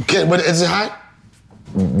this. Okay, but is it hot?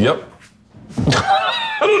 Yep.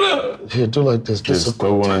 I don't know. Here, do like this. Just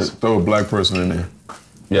throw a black person in there.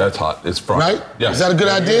 Yeah, it's hot. It's fried. Right? Yeah. Is that a good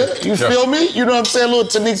idea? You feel me? You know what I'm saying? Little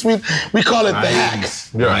techniques, we call it the hack.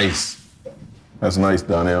 Yeah. Nice. That's nice,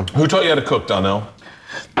 Donnell. Who taught you how to cook, Donnell?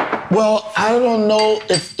 Well, I don't know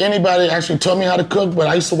if anybody actually taught me how to cook, but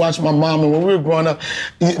I used to watch my mom, and when we were growing up,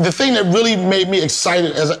 the thing that really made me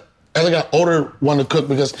excited as I got older, wanted to cook,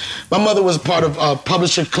 because my mother was part of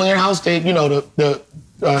Publisher Clearinghouse. They, you know,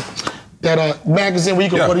 that magazine where you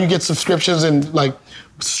can order, you get subscriptions and like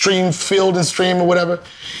Field and Stream or whatever.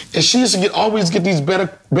 And she used to always get these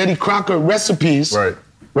Betty Crocker recipes.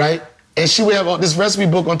 Right? And she would have this recipe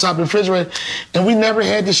book on top of the refrigerator, and we never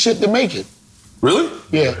had the shit to make it. Really?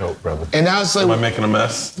 Yeah. Your help, brother. And I was like, am I making a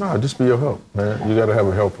mess? No, just be your help, man. You gotta have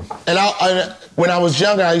a helper. And when I was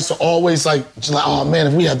younger, I used to always oh man,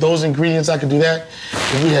 if we had those ingredients, I could do that.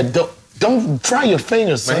 If we had, don't try your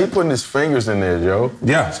fingers, son. Man, he putting his fingers in there, Joe.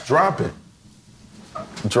 Yeah. Just drop it.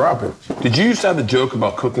 Drop it. Did you used to have the joke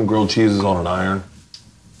about cooking grilled cheeses on an iron?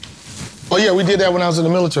 Oh yeah, we did that when I was in the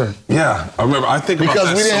military. Yeah, I remember. I think about because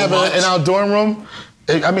that we didn't so have in our dorm room.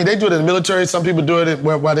 I mean, they do it in the military. Some people do it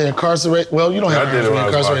while they're incarcerated. Well, you don't have to be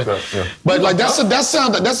incarcerated. But like that's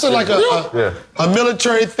like a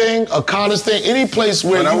military thing, a college thing, any place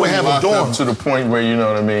where you would have a dorm. Up to the point where, you know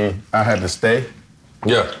what I mean, I had to stay.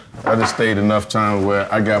 Yeah. I just stayed enough time where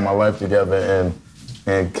I got my life together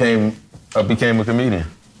and became a comedian.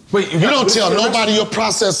 Wait, you don't tell nobody your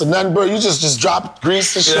process or nothing, bro. You just drop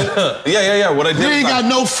grease and shit. Yeah. What I did. You ain't got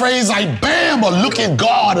no phrase like "bam" or "look at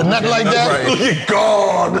God" or nothing like that. Right. Look at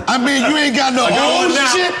God. I mean, you ain't got no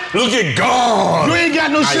shit. Look at God. You ain't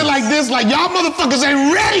got no shit like this. Like y'all motherfuckers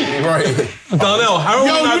ain't ready. Right. Donnell, how are we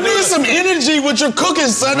not you need some energy with your cooking,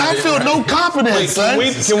 son. I feel no confidence, son.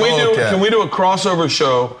 Can we do a crossover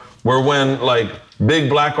show where when like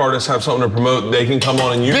big black artists have something to promote, they can come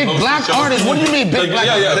on and you big black artists? What do you mean big black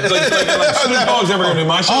artists? Like Snoop Dogg's never gonna do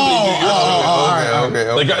my show.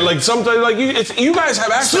 Okay. Like sometimes like you guys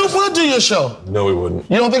have access. Snoop would do your show. No, he wouldn't.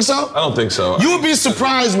 You don't think so? I don't think so. You would be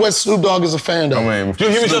surprised what Snoop Dogg is a fan of. I mean,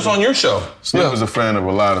 dude, he was just on your show. Snoop is a fan of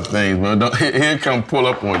a lot of things, man. He'll come pull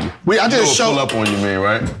up on you. I did a show. Pull up on you, man,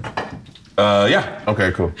 right? Yeah.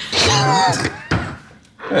 Okay, cool.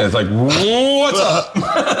 Yeah, it's like, what's up?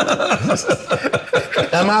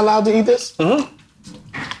 Am I allowed to eat this? I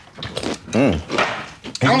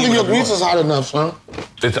don't think your grease is hot enough, son.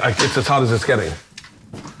 It's as hot as it's getting.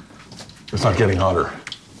 It's not getting hotter.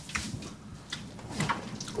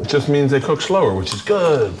 It just means they cook slower, which is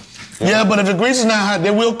good. Yeah, but if the grease is not hot,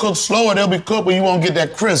 they will cook slower. They'll be cooked, but you won't get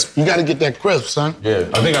that crisp. You got to get that crisp, son. Yeah,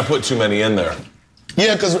 I think I put too many in there.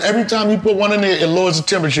 Yeah, because every time you put one in there, it lowers the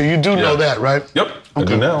temperature. You do know that, right? Yep, okay. I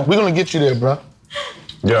do now. We're going to get you there, bro.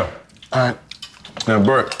 Yeah. All right. Now,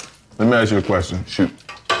 Bert, let me ask you a question. Shoot.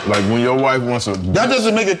 Like, when your wife wants a... That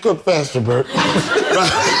doesn't make it cook faster, Bert.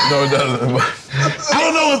 No, it doesn't. I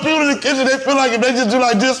don't know, when people in the kitchen, they feel like if they just do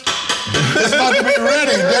like this, it's about to be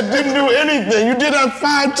ready. That didn't do anything. You did that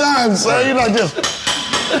 5 times, son. You're like this.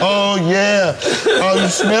 Oh, yeah. Oh, you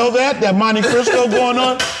smell that? That Monte Cristo going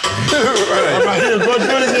on? Right. All right, here, go do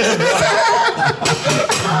it again, bro.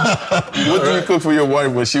 What do you cook for your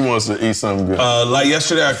wife when she wants to eat something good? Like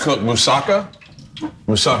yesterday, I cooked moussaka.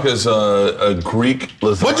 Moussaka is a Greek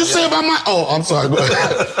lasagna. What'd you say about my... Oh, I'm sorry. Go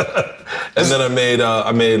ahead. And then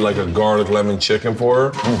I made like a garlic lemon chicken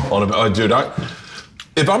for her. Dude,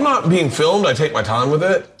 if I'm not being filmed, I take my time with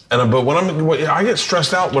it. But I get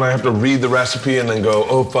stressed out when I have to read the recipe and then go,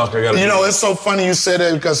 oh fuck, I gotta. You know, it's so funny you said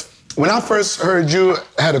that because when I first heard you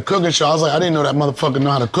had a cooking show, I was like, I didn't know that motherfucker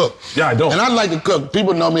know how to cook. Yeah, I don't. And I like to cook.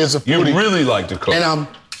 People know me as a foodie. You really like to cook. And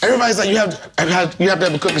everybody's like, you have to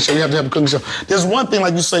have a cooking show. You have to have a cooking show. There's one thing,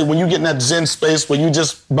 like you say, when you get in that zen space where you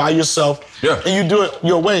just by yourself, and you do it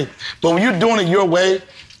your way. But when you're doing it your way,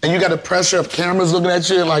 and you got the pressure of cameras looking at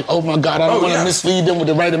you, and like, oh my God, I don't want to mislead them with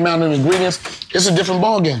the right amount of ingredients. It's a different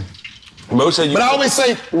ballgame. But I always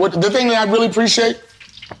say, the thing that I really appreciate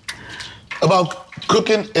about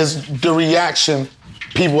cooking is the reaction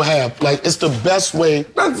people have. Like, it's the best way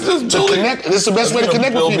to connect. It's the best way to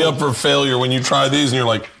connect with people. Build me up for failure when you try these and you're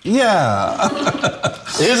like, yeah.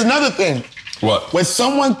 Here's another thing. What? When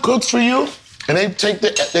someone cooks for you and they take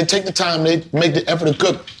the time, they make the effort to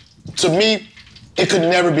cook, to me, it could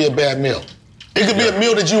never be a bad meal. It could be a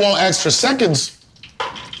meal that you won't ask for seconds,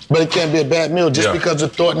 but it can't be a bad meal just because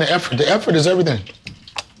of thought and the effort. The effort is everything.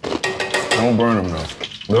 Don't burn them, though.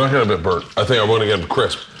 They're not gonna get burnt. I think I'm gonna get them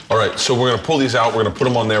crisp. All right, so we're gonna pull these out. We're gonna put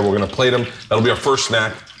them on there. We're gonna plate them. That'll be our first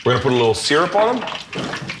snack. We're gonna put a little syrup on them.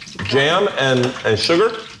 Jam and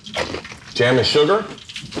sugar. Jam and sugar.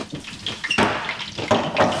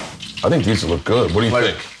 I think these look good. What do you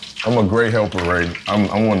think? I'm a great helper, right? I'm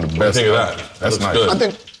one of the best. What do you think of that? That's nice. Good. I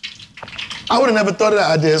think I would have never thought of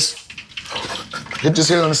that idea. Hit this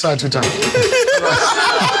here on the side 2 times.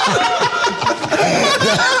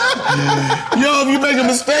 Yo, if you make a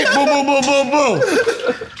mistake, boom, boom, boom, boom, boom.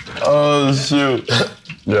 Oh, shoot.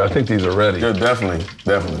 Yeah, I think these are ready. Yeah, definitely.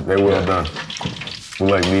 They're well done. We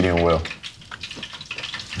like medium well.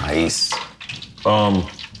 Nice.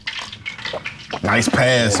 Nice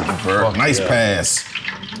pass, Bert. Nice pass.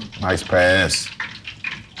 Nice pass.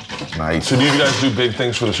 Nice. So do you guys do big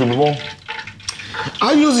things for the Super Bowl?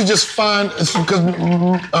 I usually just find, because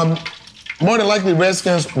more than likely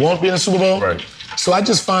Redskins won't be in the Super Bowl. Right. So I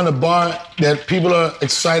just find a bar that people are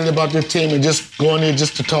excited about their team and just going there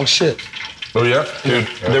just to talk shit. Oh yeah? Dude,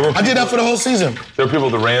 I did that for the whole season. There were people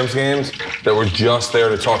at the Rams games that were just there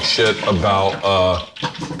to talk shit about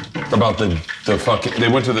the fucking...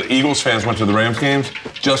 The Eagles fans went to the Rams games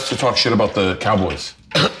just to talk shit about the Cowboys.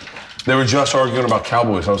 They were just arguing about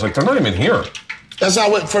Cowboys. I was like, they're not even here. That's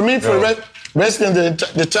how it, for me, for the Redskins,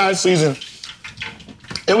 the entire season,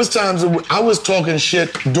 it was times I was talking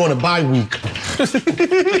shit during a bye week.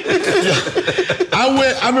 I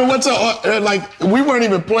went to, we weren't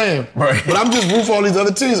even playing. Right. But I'm just rooting for all these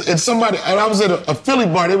other teams. And I was at a Philly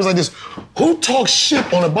bar, it was like this, who talks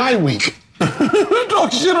shit on a bye week? Who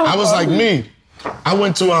talks shit on a bye week? I was like, me. I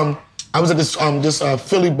went to, I was at this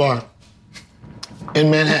Philly bar in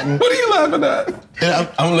Manhattan. What are you laughing at?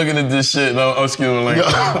 I'm looking at this shit, and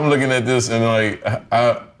I'm looking at this, and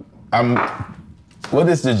I'm what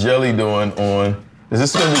is the jelly doing on? Is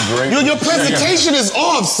this gonna be great? Your presentation is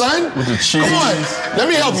off, son. With the cheese. Come on. Let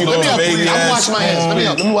me help you. I'm wash my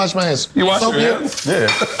hands. Let me wash my hands. You wash your hands? Yeah.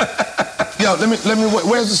 Yo, let me.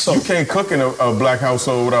 Where's the soap? You can't cook in a black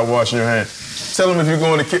household without washing your hands. Tell them if you're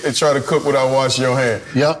going to try to cook without washing your hands.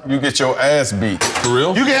 Yep. You get your ass beat. For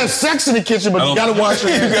real? You can have sex in the kitchen, but you gotta wash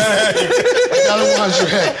your hands. You gotta wash your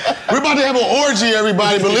hands. We're about to have an orgy,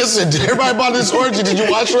 everybody, but listen, everybody about this orgy, did you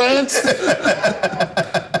wash your hands?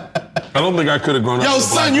 I don't think I could have grown up. Yo,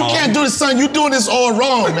 son, you can't do this, son. You doing this all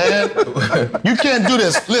wrong, man. You can't do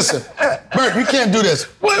this. Listen, Bert, you can't do this.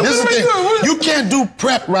 This is the thing. You can't do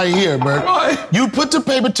prep right here, Bert. Why? You put the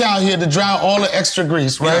paper towel here to dry all the extra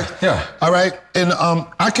grease, right? Yeah. All right? And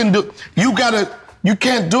I can do, you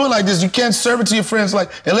can't do it like this. You can't serve it to your friends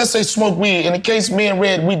like, unless they smoke weed. In the case me and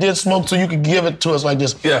Red, we did smoke, so you could give it to us like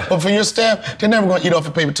this. Yeah. But for your staff, they're never gonna eat off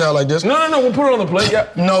a paper towel like this. No, we'll put it on the plate, yeah.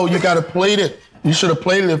 No, you gotta plate it. You should have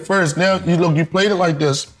plated it first. Now, you plate it like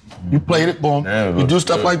this. You plate it, boom. Yeah, you do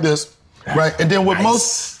stuff like this, right? And then with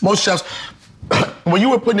most chefs, when you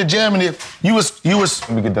were putting the jam in it, you was. Let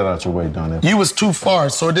me get that out your way, Donnell. You was too far,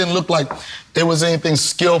 so it didn't look like there was anything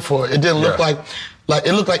skillful. It didn't look like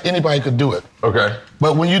it looked like anybody could do it. Okay.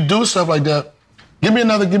 But when you do stuff like that, give me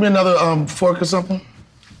another fork or something.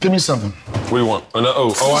 Give me something. What do you want? I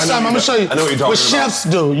know. I'm gonna show you. I know what you're talking what chefs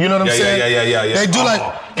do, you know what I'm saying? Yeah. They do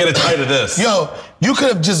get a tight of this. Yo, you could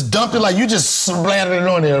have just dumped it like you just splattered it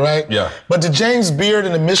on there, right? Yeah. But the James Beard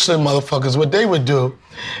and the Michelin motherfuckers, what they would do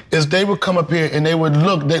is they would come up here and they would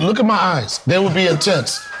look at my eyes. They would be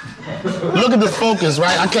intense. Look at the focus,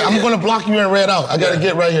 right? I'm gonna block you and red out. I gotta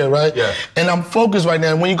get right here, right? Yeah. And I'm focused right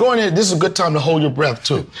now. And when you go in here, this is a good time to hold your breath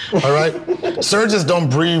too. All right? Surgeons don't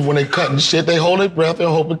breathe when they cut and shit. They hold their breath and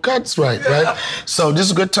hope it cuts right? So this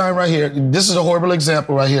is a good time right here. This is a horrible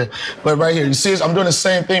example right here. But right here, you see this? I'm doing the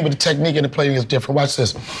same thing, but the technique and the plating is different. Watch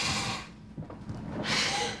this.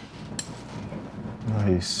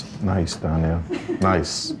 Nice, Donnell.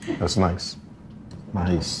 Nice. That's nice.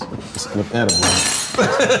 Nice. Look at it, bro.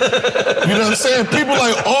 You know what I'm saying? People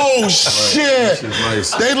like, oh shit.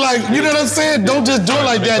 Nice. They like, you know what I'm saying? Don't just do it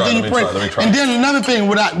like that. Then you pray. And then another thing,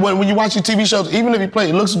 when you watch your TV shows, even if you play,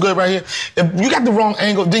 it looks good right here. If you got the wrong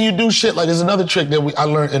angle, then you do shit like, there's another trick that I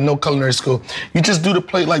learned in no culinary school. You just do the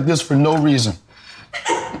plate like this for no reason.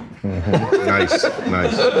 Nice.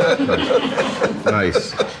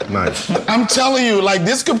 I'm telling you, like,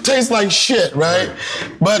 this could taste like shit, right?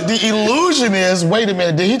 But the illusion is, wait a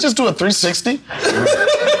minute, did he just do a 360? He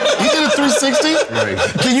did a 360? Right.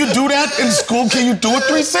 Can you do that in school? Can you do a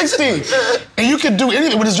 360? And you can do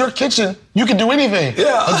anything. When it's your kitchen, you can do anything.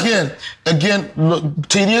 Yeah. Again, look,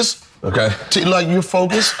 tedious. Okay. Like, you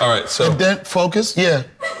focus. All right, so. And then focus, yeah.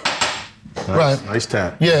 Right. Nice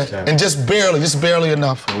tap. Yeah, Nice tap. and just barely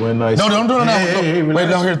enough. Went nice. No, don't do it now. Hey, Wait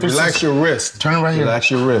down here. Relax your wrist. Turn it right here. Relax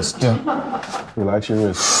your wrist. Yeah. Relax your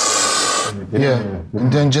wrist. Yeah. And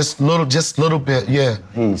then just little bit. Yeah.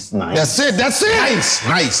 He's nice. That's it.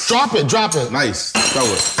 Nice. Drop it. Nice. Throw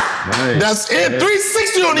it. Nice. That's it.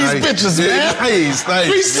 360 on these bitches, man. Nice.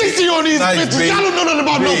 360 on these bitches. B. Y'all don't know nothing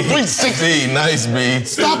about no 360. B. Nice, B.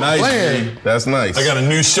 Stop playing. B. That's nice. I got a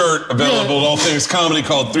new shirt available at All Things Comedy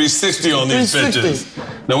called 360 on these 360.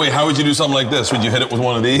 bitches. No, wait, how would you do something like this? Would you hit it with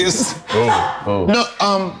one of these? Oh. No,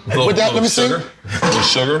 with that, let me see. With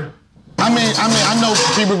sugar? I mean, I know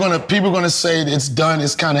people gonna say it's done.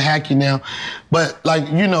 It's kind of hacky now, but like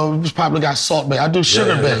it's probably got Salt Bay. I do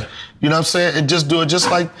Sugar Bay. You know what I'm saying? And just do it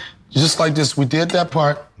just like this. We did that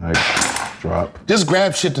part. Nice. Drop. Just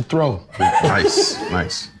grab shit to throw. Nice.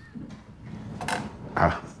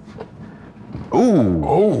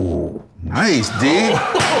 Ooh. Nice, D.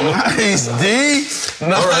 Nice, D.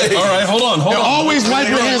 All right, hold on. Always wipe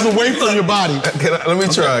your hands away from your body. Let me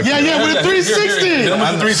try. Yeah, with a 360. Hit 'em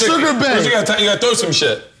with the 360. Sugar Bay. First you gotta throw some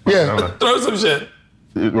shit. Yeah. Throw some shit.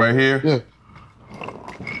 Right here?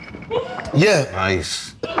 Yeah.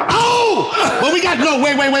 Nice. Oh! But we got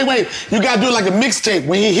wait. You gotta do it like a mixtape.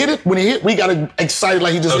 When he hit, we gotta excite it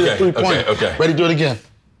like he just hit a 3-pointer. Okay. Ready, do it again.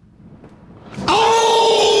 Oh!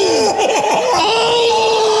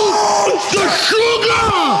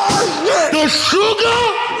 The sugar!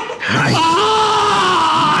 Nice.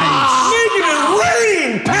 Making it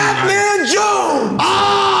rain! Pac-Man Jones!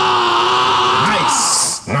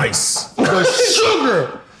 Nice. The sugar!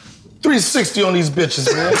 360 on these bitches,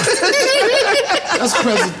 man. That's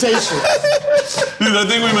presentation. Dude, I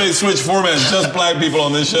think we may switch formats. Just black people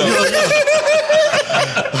on this show.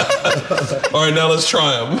 All right, now let's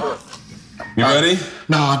try them. You ready?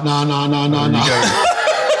 No. Come on, Donnell.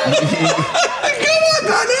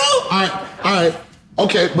 All right.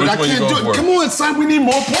 Okay, but I can't do it. Come on, son. We need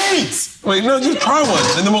more plates. Wait, no, just try one,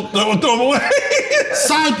 and then we'll throw them away.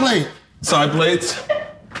 Side plate. Side plates.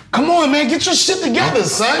 Come on, man. Get your shit together,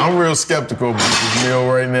 son. I'm real skeptical about this meal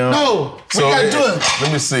right now. No, we gotta do it.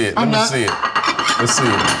 Let me see it. Let's see it.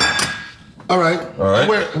 All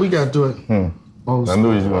right. We gotta do it. I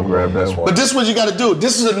knew you were gonna grab that one. But this is what you gotta do.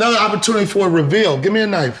 This is another opportunity for a reveal. Give me a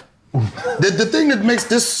knife. The thing that makes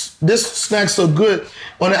this snack so good,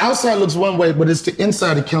 on the outside looks one way, but it's the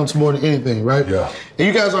inside that counts more than anything, right? Yeah. And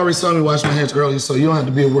you guys already saw me wash my hands earlier, so you don't have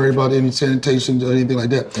to be worried about any sanitation or anything like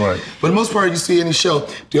that. Right. But the most part, you see any show,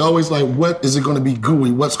 they're always like, what is it gonna be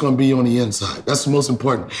gooey? What's gonna be on the inside? That's the most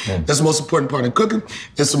important. That's the most important part in cooking.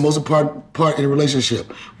 It's the most important part in a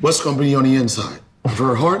relationship. What's gonna be on the inside of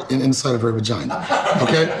her heart and inside of her vagina,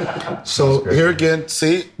 okay? So here again,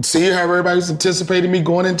 see how everybody's anticipating me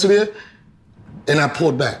going into there? And I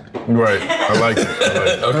pulled back. Right, I like it.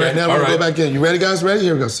 Okay, All right, now we're gonna go back in. You ready, guys? Ready?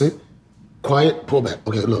 Here we go, see? Quiet, pull back.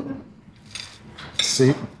 Okay, look.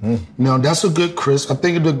 See? Now that's a good crisp. I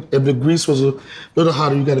think if the grease was a little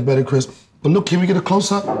hotter, you got a better crisp. But look, can we get a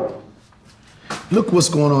close-up? Look what's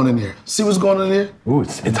going on in there. See what's going on in there? Ooh,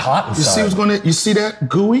 it's hot inside. You see what's going on? You see that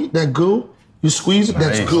gooey? That goo? You squeeze it,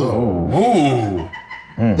 that's goo. Ooh.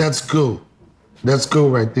 That's goo. That's goo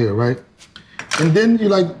right there, right? And then you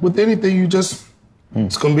with anything, you just,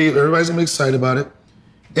 it's gonna be, everybody's gonna be excited about it.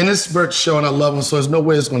 And it's Bert's show and I love him, so there's no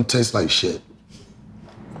way it's gonna taste like shit.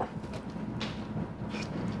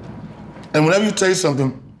 And whenever you taste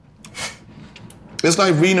something, it's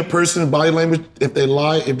like reading a person's body language. If they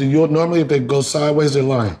lie, if they go sideways, they're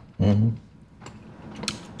lying.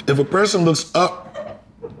 If a person looks up,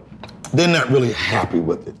 they're not really happy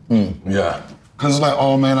with it. Yeah. Because it's like,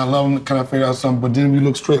 oh man, I love him, can I figure out something? But then we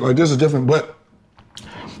look straight, like this is different. But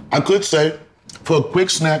I could say, for a quick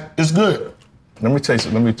snack, it's good. Let me taste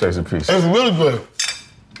it. Let me taste a piece. It's really good.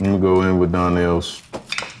 Let me go in with Donnell's.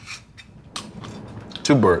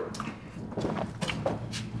 To Bert.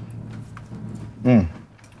 All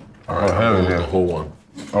right, hell yeah. The whole one.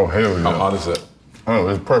 Oh, hell yeah. How hot is it? Oh,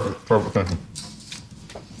 it's perfect. Perfect temperature.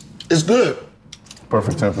 It's good.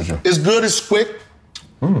 Perfect temperature. It's good, it's quick.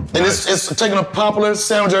 And nice. it's taking a popular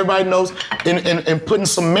sandwich everybody knows and putting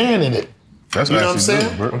some man in it. That's you know what I'm actually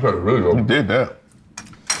saying? good, Bert. Okay, really good. You did that.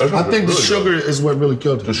 I think the sugar is what really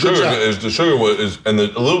killed it. The sugar is, and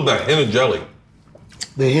a little bit of hint of jelly.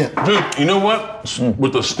 the hint. Dude, you know what?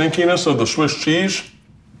 With the stinkiness of the Swiss cheese,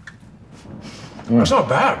 it's not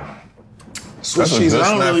bad. Swiss cheese.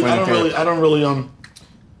 I don't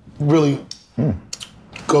really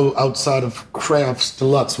go outside of Kraft's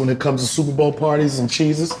Deluxe when it comes to Super Bowl parties and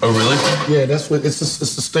cheeses. Oh, really? Yeah, that's what it's a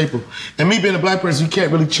staple. And me being a black person, you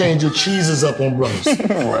can't really change your cheeses up on brothers.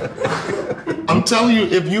 Right. I'm telling you,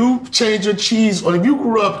 if you change your cheese, or if you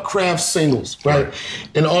grew up Kraft singles, right,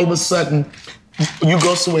 and all of a sudden you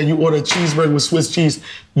go somewhere and you order a cheeseburger with Swiss cheese,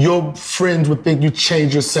 your friends would think you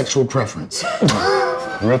changed your sexual preference.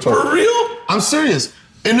 Real talk. For real? I'm serious.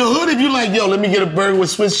 In the hood, if you like, yo, let me get a burger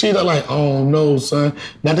with Swiss cheese, I'm like, oh no, son.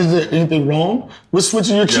 Not that there's anything wrong with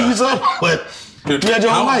switching your cheese up, but Dude, you had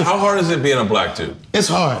your own life. How hard is it being a black dude? It's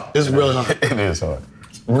hard. It's really hard. It is hard.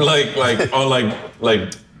 Like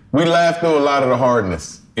We laugh through a lot of the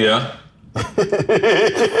hardness. Yeah?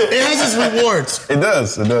 It has its rewards. It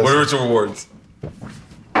does. What are its rewards?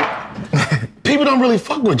 People don't really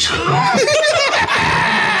fuck with you.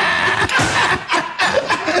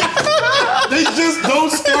 They just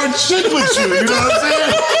don't start shit with you, you know what I'm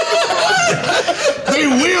saying? They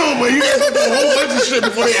will, but you gotta do a whole bunch of shit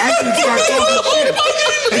before they actually start talking shit.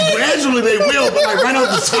 And gradually they will, but like right off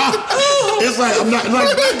the top, it's like, I'm not,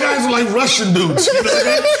 like, black guys are like Russian dudes, you know what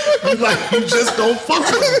I mean? Like, you just don't fuck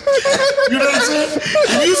with them. You know what I'm saying?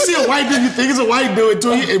 If you see a white dude, you think it's a white dude,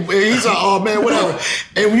 and he's like, oh man, whatever.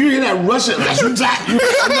 And when you hear that Russian, I'm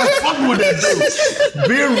not fucking with that dude.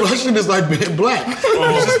 Being Russian is like being black. You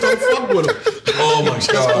just don't fuck with him. Oh my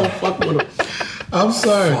Just don't fuck with him. I'm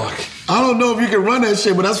sorry. Fuck. I don't know if you can run that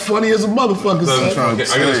shit, but that's funny as a motherfucker, son. Okay,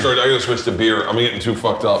 I gotta switch to beer. I'm getting too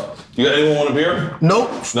fucked up. You got anyone want a beer? Nope.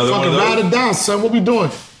 Another one Fucking of those? ride it down, son. What we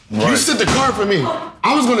doing? Right. You sit the car for me.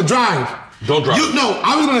 I was gonna drive. Don't drive.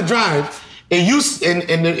 I was gonna drive, and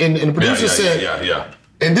the producer said. Yeah.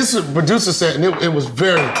 And this is producer said, and it was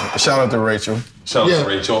very. Shout out to Rachel. Shout out to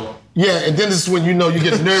Rachel. Yeah, and then this is when you know you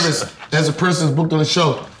get nervous as a person's booked on the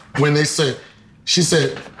show when they say, she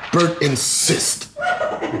said, Bert insist.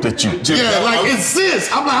 That you. Yeah, like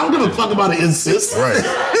insist. I'm like, I don't give a fuck about an insist. Right.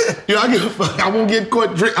 You know, I give a fuck. I won't get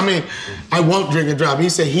caught drink. I mean, I won't drink and drive. He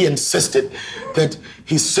said he insisted that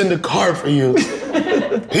he send a car for you.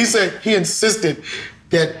 He said he insisted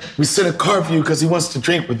that we send a car for you because he wants to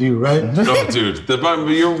drink with you, right? No, dude,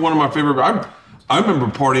 you're one of my favorite. I remember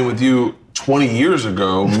partying with you 20 years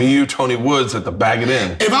ago, me, you, Tony Woods at the Bag It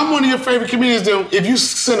In. If I'm one of your favorite comedians, then if you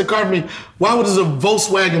send a car for me, why was it a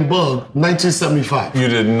Volkswagen Bug, 1975? You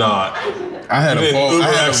did not. I had a Volvo.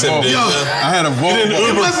 I had a Volvo.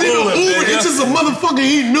 It wasn't even Uber. It's just a motherfucker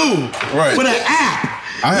he knew. Right. With an app.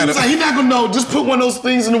 He's like, he's not gonna know. Just put one of those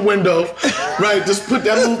things in the window, right? Just put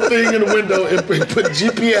that little thing in the window and put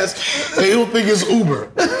GPS, and he'll think it's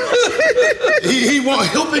Uber.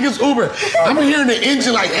 He'll think it's Uber. I'm hearing the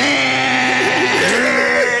engine like,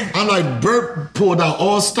 I'm like, Bert pulled out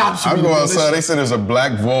all stops. I go outside. They said there's a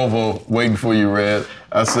black Volvo waiting for you, Red.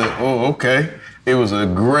 I said, oh, okay. It was a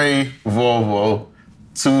gray Volvo,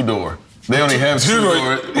 2-door. They only have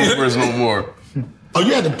 2-door Ubers no more. Oh,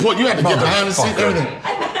 you had to get behind the seat, everything.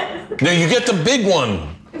 No, you get the big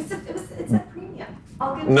one. It's a premium.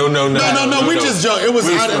 No. We just joke. It was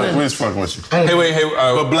We out of there. just fucking with you. Hey,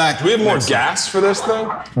 but black. Do we have more gas for this thing?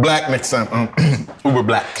 Black next time. Uber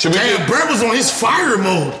black. Should we Damn, Brett was on his fire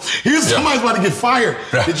mode. Somebody's about to get fired.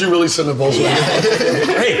 Did you really send a Volkswagen?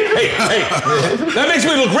 Hey. That makes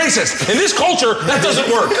me look racist. In this culture, that doesn't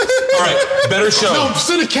work. All right, better show. No,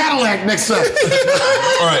 send a Cadillac next time.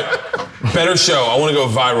 All right, better show. I want to go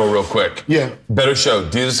viral real quick. Yeah. Better show,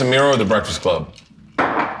 Jesus and Miro or The Breakfast Club?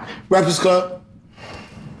 Breakfast Club?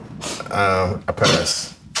 I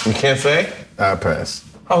pass. You can't say? I pass.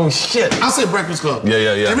 Oh, shit. I say Breakfast Club.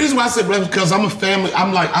 Yeah. The reason why I say Breakfast because I'm a family.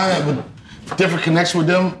 I have a different connection with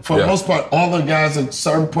them. For the most part, all the guys at a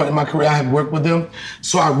certain point in my career, I have worked with them.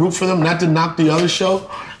 So I root for them, not to knock the other show.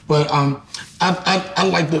 But I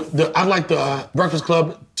like the Breakfast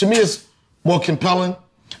Club. To me, it's more compelling.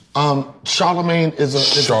 Charlemagne is a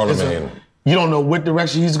you don't know what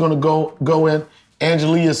direction he's going to go in.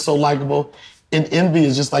 Angelique is so likable. And Envy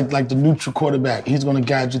is just like the neutral quarterback. He's going to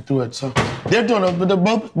guide you through it. So they're doing it, but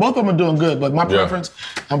both of them are doing good. But my preference,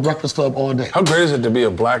 I'm Breakfast Club all day. How great is it to be a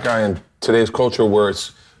black guy in today's culture where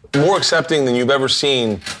it's more accepting than you've ever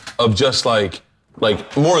seen of just like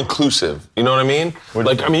more inclusive? You know what I mean?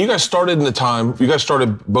 You guys started in the time, you guys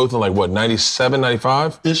started both in 97,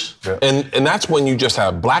 95? Ish. Yeah. And that's when you just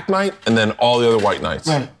have Black Night and then all the other white nights.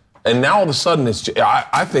 Right. And now all of a sudden,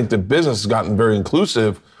 I think the business has gotten very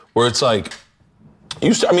inclusive where it's like,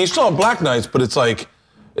 you still have Black Nights, but it's like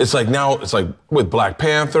now it's like with Black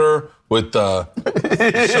Panther, with shut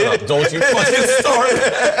up, don't you fucking start.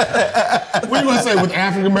 What are you gonna say with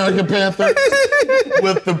African American Panther?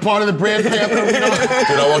 With the part of the Red Panther? You know?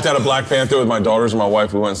 Dude, I walked out of Black Panther with my daughters and my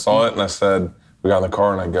wife. We went and saw it, and I said, we got in the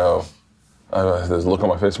car, and I go, there's a look on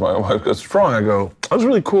my face. My wife goes, "What's wrong?" I go, "It was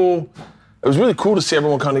really cool. It was really cool to see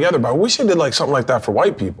everyone come together, but I wish I did like something like that for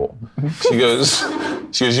white people." She goes,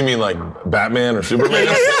 "You mean like Batman or Superman?"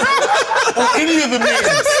 Or any of the men.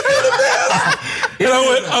 And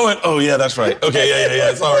I went, "Oh yeah, that's right. Okay,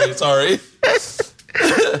 yeah. Sorry."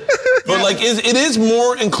 But like, it is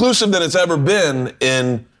more inclusive than it's ever been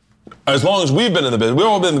in, as long as we've been in the business. We've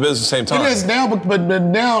all been in the business at the same time. It is now, but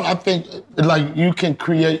now I think like you can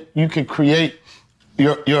create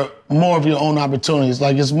your more of your own opportunities.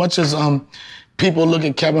 Like as much as people look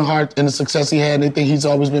at Kevin Hart and the success he had, and they think he's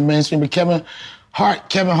always been mainstream. But Kevin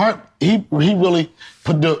Hart, he really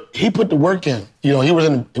put the work in. You know, he was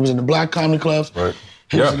in the black comedy clubs. Right.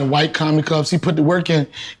 He was in the white comedy clubs. He put the work in,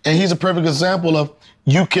 and he's a perfect example of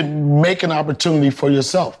you can make an opportunity for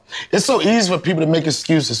yourself. It's so easy for people to make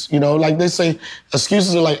excuses. You know, like they say,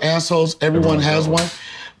 excuses are like assholes. Everyone has one.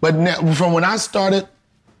 But now, from when I started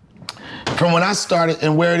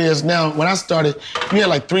and where it is now, when I started, you had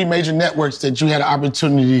like 3 major networks that you had an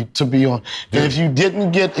opportunity to be on. And if you didn't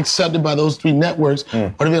get accepted by those 3 networks, or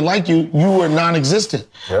if they didn't like you, you were non-existent.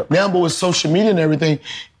 Yep. Now, but with social media and everything,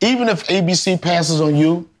 even if ABC passes on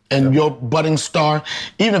you and your budding star,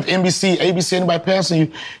 even if NBC, ABC, anybody passes on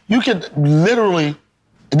you, you can literally,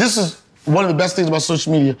 this is one of the best things about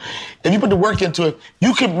social media, if you put the work into it,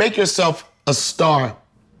 you can make yourself a star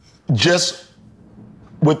just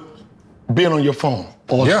with being on your phone.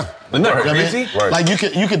 Yeah, isn't that crazy? Right. Like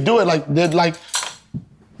you could do it. Like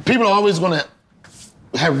people are always gonna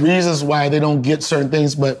have reasons why they don't get certain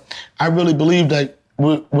things, but I really believe that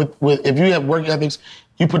with if you have work ethics,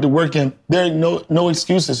 you put the work in. There are no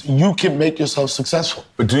excuses. You can make yourself successful.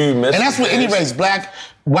 But do you miss? And that's what any race, black,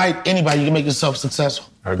 white, anybody, you can make yourself successful.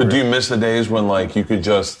 But do you miss the days when like you could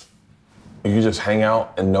just hang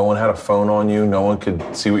out and no one had a phone on you, no one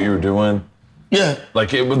could see what you were doing? Yeah.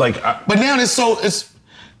 Like it would like. But now it's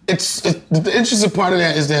the interesting part of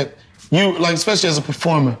that is that you, like, especially as a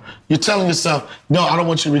performer, you're telling yourself, no, I don't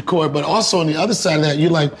want you to record. But also on the other side of that, you're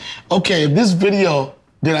like, okay, if this video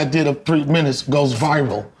that I did of 3 minutes goes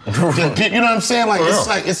viral, then, you know what I'm saying? Like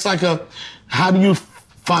it's like a, how do you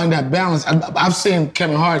find that balance? I've seen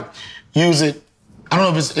Kevin Hart use it. I don't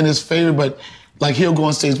know if it's in his favor, but like he'll go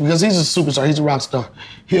on stage because he's a superstar, he's a rock star.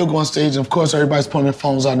 He'll go on stage and of course everybody's putting their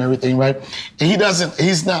phones out and everything, right? And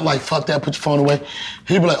he's not like, fuck that, put your phone away.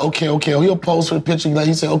 He'll be like, okay. He'll pose for the picture. Like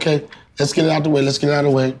he said, okay, let's get it out the way.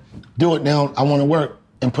 Do it now, I wanna work,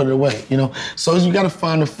 and put it away, you know? So you gotta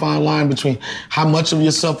find a fine line between how much of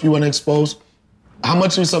yourself you wanna expose,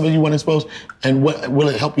 and what will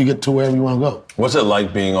it help you get to wherever you wanna go. What's it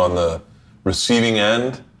like being on the receiving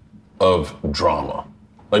end of drama?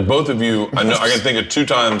 Like both of you, I can think of 2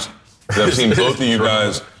 times that I've seen both of you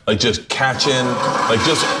guys like just catching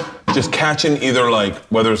either like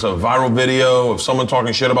whether it's a viral video of someone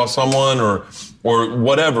talking shit about someone or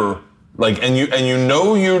whatever. Like and you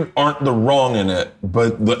know you aren't the wrong in it,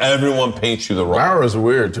 but everyone paints you the wrong. Viral is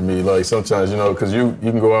weird to me. Like sometimes, you know, because you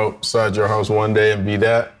can go outside your house one day and be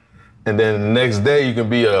that, and then the next day you can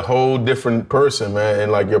be a whole different person, man. And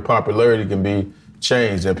like your popularity can be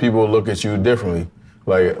changed, and people look at you differently.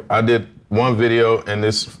 Like I did one video, and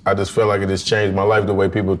I just felt like it just changed my life. The way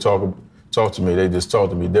people talk to me, they just talk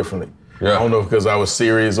to me differently. Yeah. I don't know because I was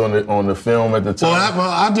serious on the film at the time. Well,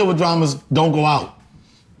 I deal with dramas. Don't go out.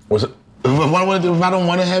 What's it? If I don't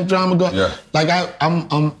want to have drama, go. Yeah. Like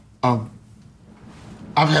I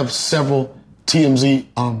have several TMZ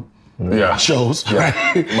shows.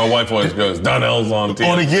 Yeah. Right? My wife always goes, Donnell's on TMZ.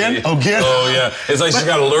 On again? Oh yeah. It's like she's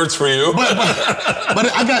got alerts for you. But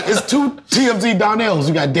it's 2 TMZ Donnells.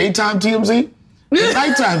 You got daytime TMZ and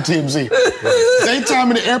nighttime TMZ. Daytime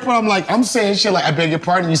in the airport, I'm saying shit like, I beg your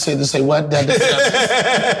pardon. You said to say what?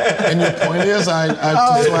 And your point is,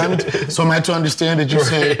 so I'm to understand that you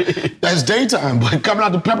say that's daytime, but coming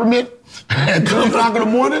out the peppermint at 2 o'clock in the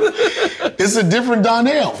morning, it's a different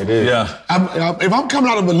Donnell. It is. Yeah. If I'm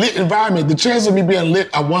coming out of a lit environment, the chances of me being lit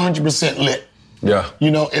are 100% lit. Yeah.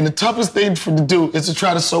 You know, and the toughest thing to do is to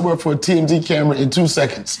try to sober up for a TMZ camera in 2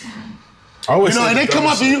 seconds. And they come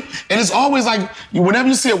up to you, and it's always like, whenever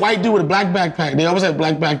you see a white dude with a black backpack, they always have a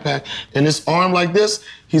black backpack, and this arm like this,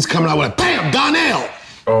 he's coming out with a bam, Donnell.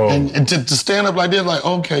 Oh. And to stand up like this, like,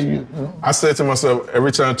 okay. You know. I said to myself,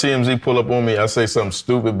 every time TMZ pull up on me, I say something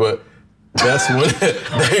stupid, but that's when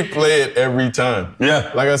they play it every time.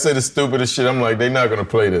 Yeah. Like I said, the stupidest shit, I'm like, they're not gonna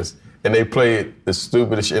play this. And they play it the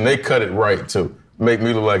stupidest shit, and they cut it right, too. make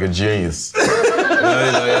me look like a genius. They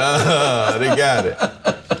got it.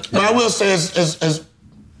 But I will say, as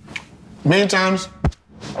many times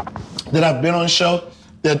that I've been on a show,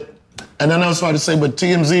 and I know it's hard to say, but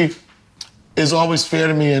TMZ is always fair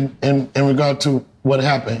to me in regard to what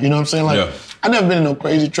happened. You know what I'm saying? Like, I've never been in no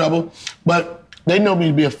crazy trouble, but they know me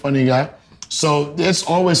to be a funny guy. So there's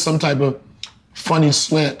always some type of funny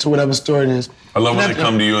slant to whatever story it is. I love when they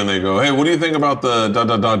come to you and they go, "Hey, what do you think about the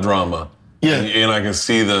drama?" Yeah. And I can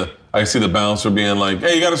see the bouncer being like,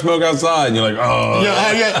 "Hey, you got to smoke outside." And you're like, "Oh." Yeah,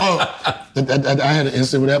 I had an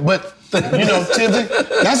incident with that. But, you know, TMZ,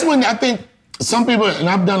 that's when I think some people, and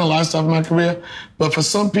I've done a lot of stuff in my career, but for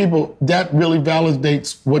some people, that really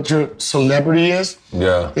validates what your celebrity is.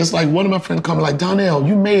 Yeah. It's like one of my friends come like, "Donnell,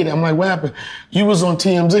 you made it." I'm like, "What happened?" "You was on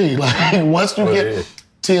TMZ." Like, once you get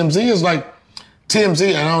TMZ is like, TMZ,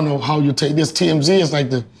 and I don't know how you take this, TMZ is like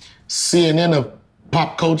the CNN of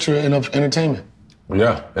pop culture and of entertainment.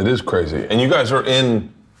 Yeah, it is crazy. And you guys are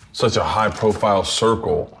in such a high profile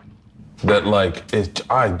circle that like,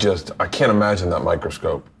 I can't imagine that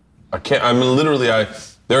microscope.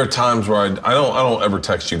 There are times where I don't ever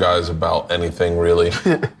text you guys about anything really.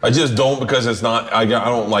 I just don't, because it's not,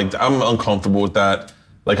 I'm uncomfortable with that.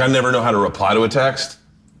 Like, I never know how to reply to a text.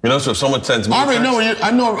 You know, so if someone sends me I already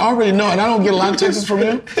know, and I don't get a lot of texts from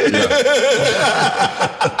you. Yeah.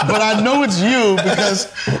 But I know it's you because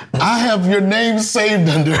I have your name saved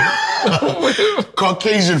under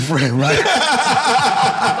Caucasian friend, right?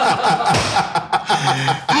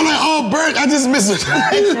 I'm like, "Oh, Bert, I just missed it."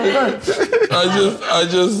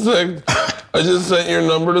 I just sent your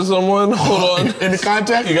number to someone. Hold on. In the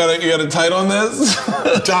contact? You got a tight on this?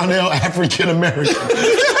 Donnell, African American.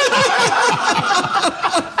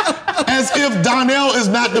 As if Donnell is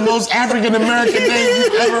not the most African American name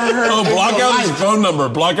you've ever heard. Oh, block out his phone number.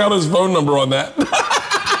 Block out his phone number on that.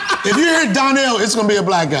 If you hear Donnell, it's gonna be a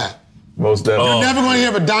black guy. Most definitely. You're never gonna hear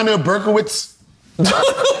of a Donnell Berkowitz.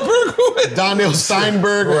 Donnell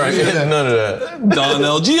Steinberg. Right, none of that.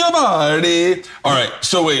 Donnell Giovanni. All right,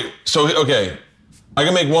 okay. I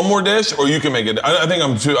can make one more dish, or you can make it. I think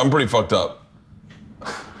I'm pretty fucked up.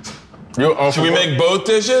 Should we make both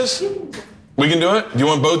dishes? We can do it? Do you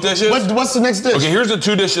want both dishes? What's the next dish? Okay, here's the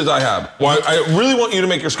two dishes I have. Well, I really want you to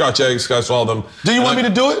make your Scotch eggs, because I saw them. Do you want me to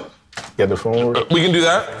do it? Get the phone. We can do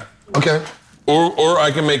that. Okay. Or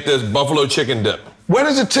I can make this buffalo chicken dip. What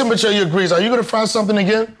is the temperature of your grease? Are you gonna fry something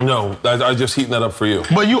again? No, I'm just heating that up for you.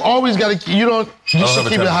 But you always gotta, you should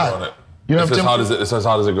keep it hot. On it. You It's as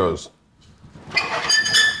hot as it goes.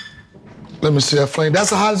 Let me see that flame.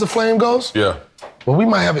 That's as hot as the flame goes? Yeah. Well, we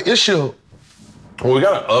might have an issue. Well, we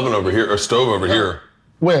got an oven over here, or stove over here.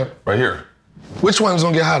 Where? Right here. Which one's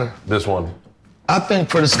gonna get hotter? This one. I think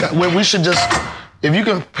for the Scotch, we should just, if you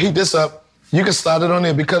can heat this up, you can slide it on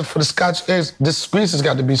there, because for the Scotch eggs, this grease has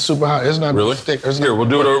got to be super hot. It's not really thick. Here, we'll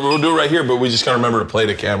do it right here, but we just gotta remember to play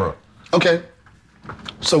the camera. Okay.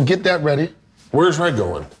 So get that ready. Where's Red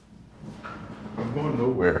going? I'm going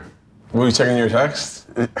nowhere. Were you checking your text?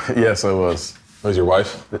 Yes, I was. Was your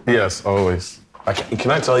wife? Yes, always. Can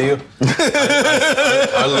I tell you?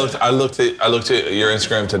 I looked at your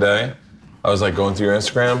Instagram today. I was like going through your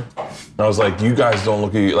Instagram, and I was like, you guys don't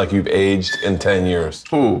look like you've aged in 10 years.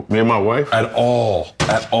 Who? Me and my wife? At all.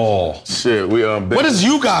 Shit, we What does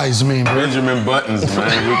you guys mean, bro? Benjamin Buttons,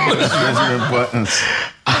 man. We call it Benjamin Buttons.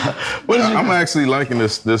 I'm actually liking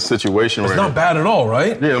this situation right now. It's not bad at all,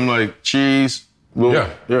 right? Yeah, I'm like, cheese. Yeah.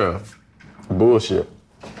 Bullshit.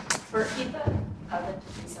 For heat the oven to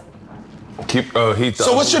 375. Heat the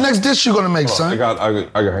So what's your next dish you're gonna make, son? I got,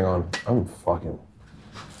 hang on. I'm fucking.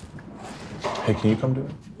 Hey, can you come do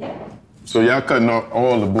it? Yeah. So y'all cutting off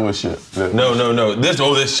all the bullshit. No.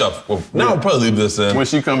 This stuff. Well, we'll probably leave this in. When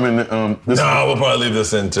she come in, we'll probably leave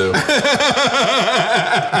this in too.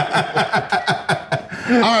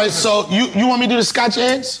 All right, so you want me to do the Scotch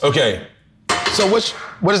eggs? Okay. So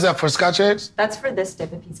what is that for, Scotch eggs? That's for this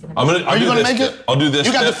dip if he's gonna. Are you gonna make it? I'll do this.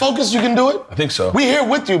 You got the focus? You can do it? I think so. We here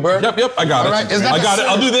with you, Bert. Yep. I got it. All right, I got it.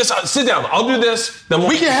 I'll do this. Sit down. I'll do this. Then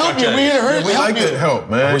we can help you. We here to help you. We like to help,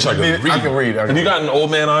 man. I wish I could read. I can read. Have you gotten old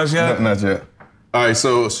man eyes yet? Not yet. All right,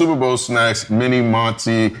 so Super Bowl snacks, mini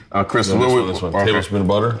Monty, Crystal. This one. Tablespoon of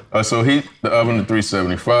butter. So heat the oven to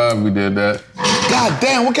 375. We did that. God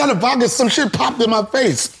damn, what kind of vodka? Some shit popped in my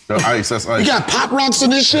face. The ice, that's ice. You got Pop Rocks in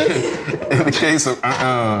this shit? In the case of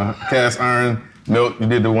cast iron milk, you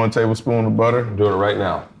did the 1 tablespoon of butter. I'm doing it right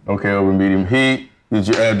now. Okay, over medium heat. Did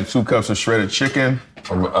you add the 2 cups of shredded chicken?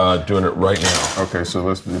 I'm doing it right now. Okay, so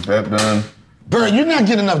let's get that done. Bert, you're not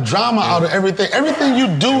getting enough drama out of everything. Everything you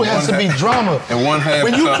do has to be drama. And 1/2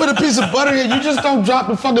 When you put a piece of butter here, you just don't drop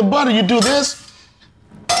the fucking butter. You do this.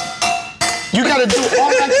 You gotta do all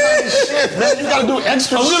that kind of shit, man. You gotta do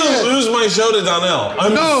extra shit. I'm gonna lose my show to Donnell.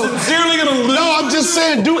 I'm sincerely gonna lose. No, I'm just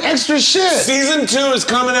saying, do extra shit. Season 2 is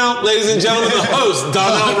coming out, ladies and gentlemen. The host,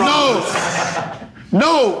 Donnell Rawlings.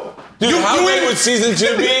 No. Dude, how great would season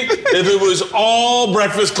 2 be if it was all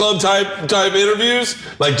Breakfast Club type interviews?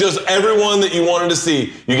 Like just everyone that you wanted to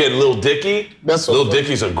see. You get Lil Dicky. Lil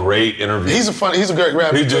Dicky's a great interview. He's a great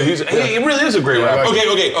rapper. He really is a great rapper.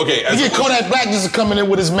 Okay. You get Kodak Black just coming in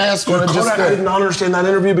with his mask on. I did not understand that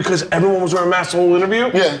interview because everyone was wearing masks the whole interview.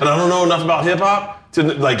 Yeah. And I don't know enough about hip hop to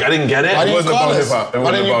I didn't get it. It wasn't about hip hop. It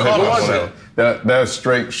wasn't about hip hop. That's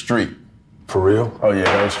straight street. For real? Oh yeah,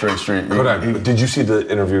 that was straight street. Did you see the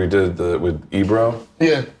interview he did with Ebro?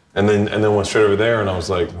 Yeah. And then went straight over there, and I was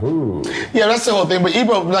like, ooh. Yeah, that's the whole thing. But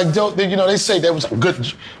Ebro, they say that was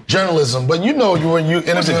good journalism. But when you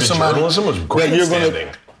interview somebody, journalism was great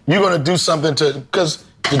you're gonna do something to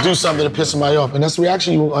do something to piss somebody off, and that's the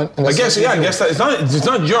reaction you want. I guess that it's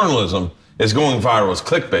not journalism. It's going viral. It's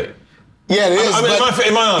clickbait. Yeah, it is. Am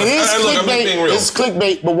I honest? It is clickbait. I'm being real. It's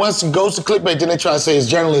clickbait, but once it goes to clickbait, then they try to say it's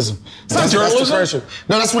journalism. That's journalism?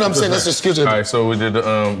 No, that's what I'm saying. That's excuse me. All right, so we did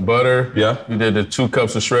the butter. Yeah. We did the 2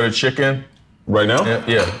 cups of shredded chicken. Right now?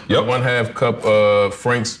 Yeah. Yep. 1/2 cup of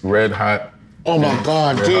Frank's Red Hot. Oh my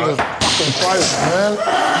God, Jesus fucking Christ, man.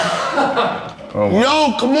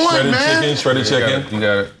 Yo, come on, man. Shredded chicken. You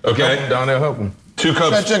got it. Okay. Donnell, help him. 2 cups.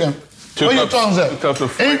 Shredded chicken. Where your tongues at? 2 cups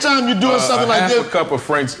of Anytime you're doing something like this. 1/2 cup of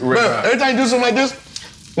Frank's Red Hot. Every time you do something like this,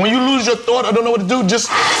 when you lose your thought or don't know what to do, just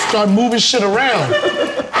start moving shit around.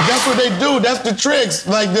 That's what they do. That's the tricks.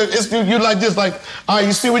 Like you like this. Like, all right,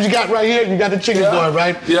 you see what you got right here? You got the chicken going,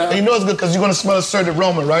 right? Yeah. And you know it's good because you're gonna smell a certain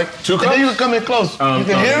aroma, right? 2 cups. And then you can come in close. You can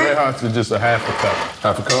hear Red it. Hot is just a 1/2 cup.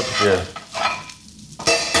 1/2 cup? Yeah.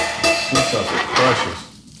 2 cups of crushes.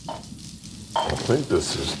 I think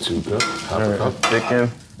this is 2 cups. 1/2 cup.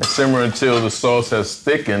 Thicken and simmer until the sauce has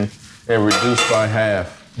thickened and reduced by half.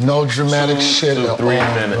 No dramatic shit. 2 to 3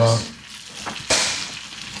 minutes.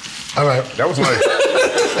 All right. That was like.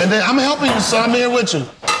 And then I'm helping you, son. I'm here with you.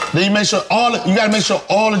 Then you gotta make sure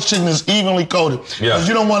all the chicken is evenly coated. Yeah. Because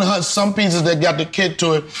you don't want to hunt some pieces that got the kick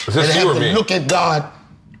to it. Is this and you have or to me? look at God.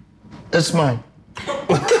 It's mine.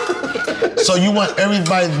 So you want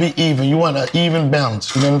everybody to be even. You want an even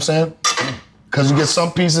balance. You know what I'm saying? Because you get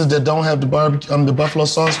some pieces that don't have the buffalo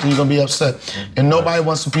sauce, then you're gonna be upset. And nobody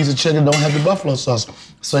wants a piece of chicken that don't have the buffalo sauce.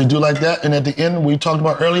 So you do like that, and at the end, we talked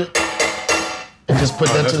about earlier, and just put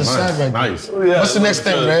that to the side right there. Nice. What's the next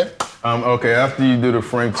thing, Red? Okay, after you do the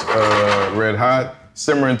Frank's Red Hot,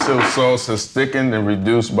 simmer until sauce has thickened and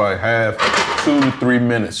reduced by half. 2 to 3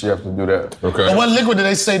 minutes, you have to do that. Okay. And what liquid did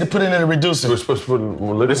they say to put in there to reduce We're it? supposed to put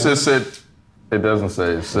more liquid. This is it. It doesn't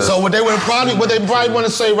say. It says So what they probably want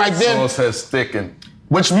to say right then, sauce has thickened.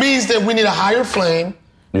 which means that we need a higher flame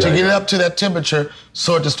to get it up to that temperature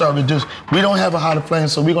so it to start reducing. We don't have a hotter flame,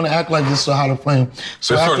 so we're gonna act like this is a hotter flame.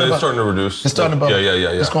 So It's starting to reduce. It's starting to bubble. Yeah.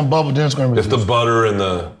 It's gonna bubble, then it's gonna reduce. It's the butter and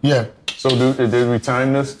the... Yeah. So did we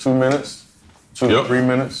time this? 2 minutes? 2 to 3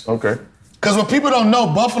 minutes? Okay. Because what people don't know,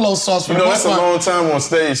 buffalo sauce for the most That's a part. long time on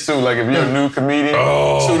stage too. Like if you're a new comedian,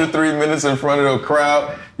 2 to 3 minutes in front of the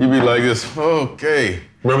crowd, you'd be like this, okay.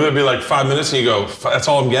 Remember there'd be like 5 minutes and you go, that's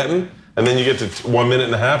all I'm getting? And then you get to 1 minute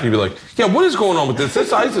and a half, you'd be like, yeah, what is going on with this?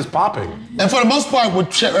 This ice is popping. And for the most part,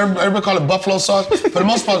 everybody call it buffalo sauce. For the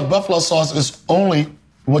most part, buffalo sauce is only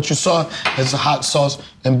what you saw as a hot sauce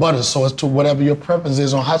and butter. So as to whatever your preference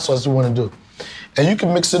is on hot sauce you want to do. And you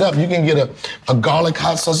can mix it up. You can get a garlic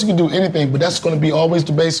hot sauce. You can do anything, but that's going to be always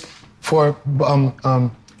the base for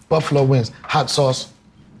buffalo wings. Hot sauce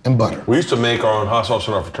and butter. We used to make our own hot sauce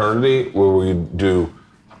in our fraternity where we do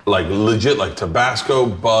like legit like Tabasco,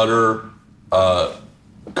 butter,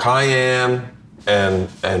 cayenne, and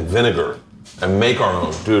vinegar and make our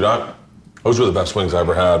own. Dude, those were the best wings I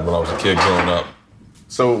ever had when I was a kid growing up.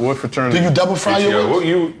 So what fraternity? Do you double fry your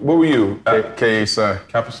wings? What were you? KA Psi.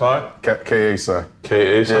 Kappa Psi? KA Psi.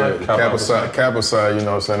 KA Psi? Yeah, Kappa Psi, you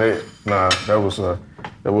know what I'm saying? That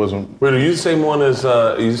wasn't. Wait, are you the same one as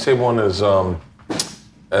the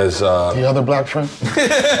other black friend?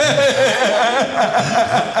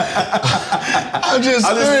 I'm just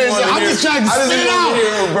serious. I'm just trying to spit it out.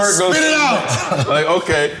 Spit it out. Like,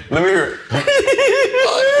 okay, let me hear it.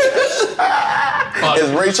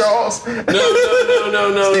 Is Ray Charles?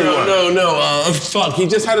 No. Fuck, he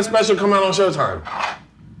just had a special come out on Showtime.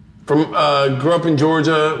 Grew up in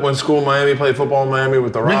Georgia, went to school in Miami, played football in Miami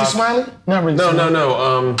with the Rock. Ricky Smiley? Not Ricky Smiley.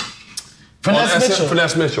 No. Finesse Mitchell.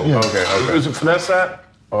 Finesse Mitchell. Yeah. Okay. Was it Finesse that?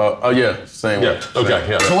 Yeah, same. Yeah, okay,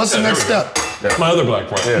 yeah. So what's the next step? That's my other black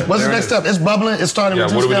friend. Yeah. What's the next step? It's bubbling, it's starting to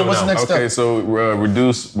reduce now. What's the next step? Okay, so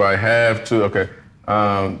reduce by half to,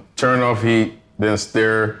 Turn off heat, then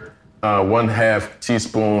stir 1/2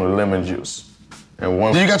 teaspoon of lemon juice. And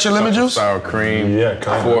one. Do you got your lemon juice? Sour cream. Yeah,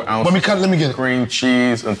 kind of. 4 ounces. Let me get it. Cream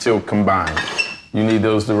cheese until combined. You need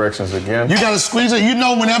those directions again. You gotta squeeze it. You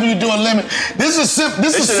know, whenever you do a lemon, this is simple.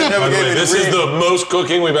 This is simple. By the way, this is the most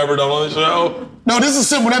cooking we've ever done on the show. No, this is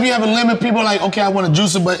simple. Whenever you have a lemon, people are like, okay, I want to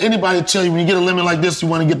juice it, but anybody tell you when you get a lemon like this, you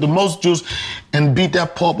want to get the most juice and beat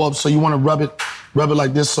that pulp up. So you want to rub it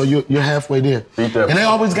like this, so you're halfway there. Beat that. And they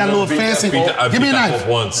always got a little fancy. Give me a knife.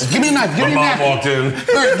 Once. Give me a knife. Give me a My napkin. mom walked in.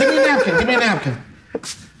 Bert, give me a napkin. Give me a napkin.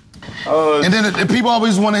 And then if people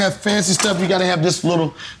always want to have fancy stuff, you got to have this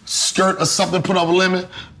little skirt or something put over lemon.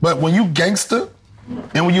 But when you gangster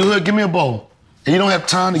and when you hood, give me a bowl. And you don't have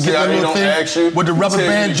time to get that little thing with the rubber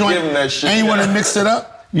band joint, and you want to mix it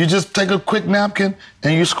up, you just take a quick napkin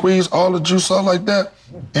and you squeeze all the juice out like that.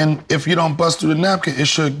 And if you don't bust through the napkin, it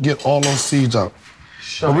should get all those seeds out.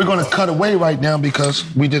 But we're going to cut away right now because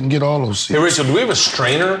we didn't get all those seeds. Hey, Rachel, do we have a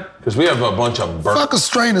strainer? Because we have a bunch of burnt. Fuck a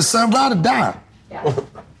strainer, son. Ride or die.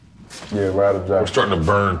 Yeah, right or die. We're starting to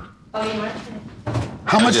burn. Oh, you want?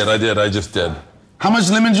 How much? I just did. How much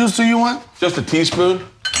lemon juice do you want? Just a teaspoon.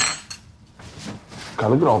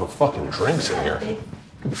 God, look at all the fucking drinks in here.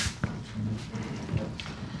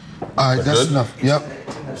 All right, that's good? enough. Yep.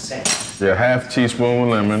 Yeah, 1/2 teaspoon of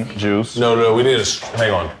lemon juice. No, we need a.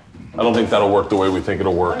 Hang on. I don't think that'll work the way we think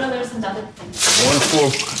it'll work. Oh, no, there's another thing.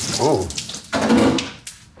 1/4.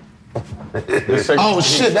 Oh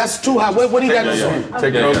shit, that's too hot. What do you got to do?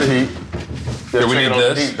 Take it off the heat. Yeah, we take need it off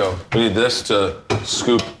the this. heat, though. We need this to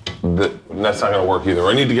scoop. That's not gonna work either.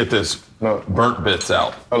 I need to get this burnt bits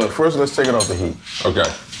out. Oh, look, first let's take it off the heat. Okay.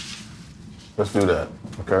 Let's do that,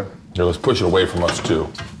 okay? Here, let's push it away from us too.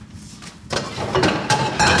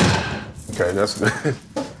 Okay, that's good.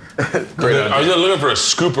 Great. I was looking for a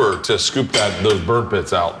scooper to scoop those burnt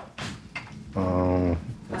bits out.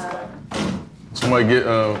 Somebody get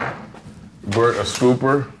Bert a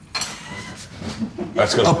scooper.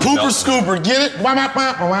 That's gonna A pooper melt. scooper, get it? Wah, wah,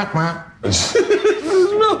 wah, wah, wah.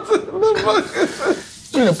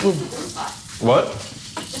 Get a pooper. What?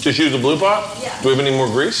 Just use the blue pot? Yeah. Do we have any more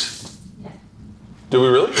grease? Yeah. Do we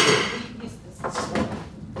really? Use this.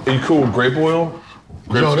 Are you cool with grape oil?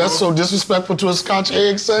 Yo, that's so disrespectful to a Scotch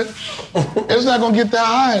egg, son. It's not gonna get that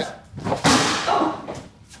high.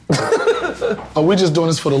 Are we just doing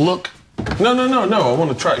this for the look? No. I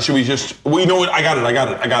want to try. Should we just? Well, you know what? I got it. I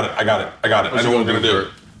know what we're gonna do.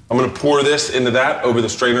 I'm gonna pour this into that over the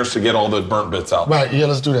strainers to get all the burnt bits out. Right, yeah,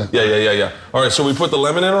 let's do that. Yeah. All right, so we put the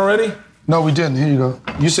lemon in already? No, we didn't. Here you go.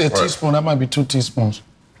 You said a Right. teaspoon, that might be 2 teaspoons.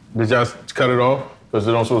 Did y'all cut it off? Because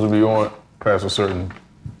they don't supposed to be on past a certain.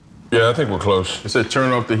 Yeah, I think we're close. It said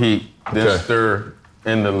turn off the heat, then Okay. stir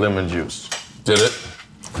in the lemon juice. Did it?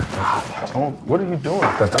 Oh, what are you doing?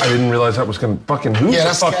 I didn't realize that was gonna fucking. Who Yeah, the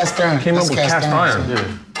that's fuck cast iron. Came That's up with cast cast iron.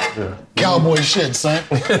 iron. Cowboy shit, son.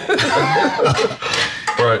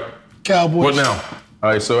 Right. Cowboy What shit. now?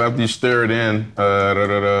 All right, so after you stir it in,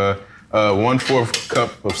 1/4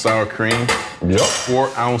 cup of sour cream, Yep. 4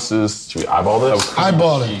 ounces. Should we eyeball this?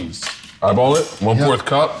 Eyeball it. Cheese. Eyeball it. 1/4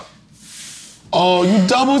 cup. Oh, you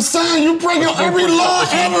double, son. You break your every law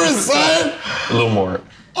ever, son. A little more.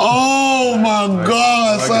 Oh, my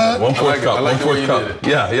God, son. 1/4 cup. I like the way 1/4 you cup. did it.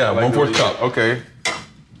 Yeah. I like the way 1/4 you cup. did it. Okay.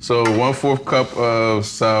 So 1/4 cup of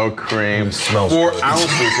sour cream, It smells 4 good.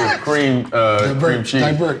 ounces of cream cheese.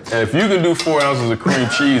 divert. And if you can do 4 ounces of cream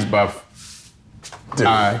cheese by,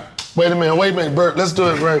 Wait a minute, Bert. Let's do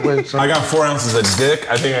it right. Wait, son. I got 4 ounces of dick.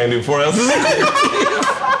 I think I can do 4 ounces of dick.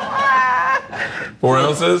 4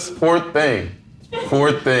 ounces? Fourth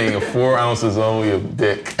thing, 4 ounces only of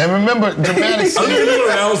dick. And remember, dramatic I was scene. gonna do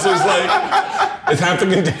an ounce. It's like, it's half the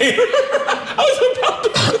container. I was about to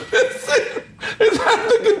put this in. It's half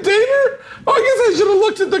the container? Oh, I guess I should have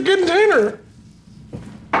looked at the container.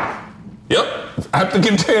 Yep, half the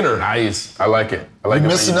container. Nice. I like it. I like it.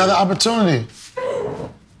 Missed another opportunity.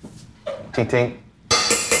 Tink tink.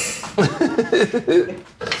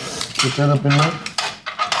 Put that up in there.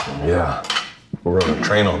 Yeah, we're on a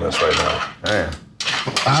train on this right now. Man.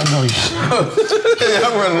 I know you should. Hey,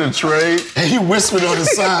 I'm running the trade. And he whispered on the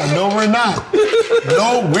side, no, we're not.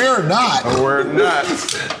 No, we're not. We're not.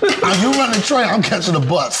 Are you running the train? I'm catching the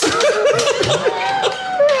bus.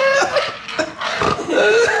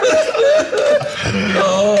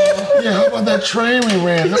 Yeah, how about that train we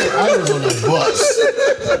ran? No, I was on the bus.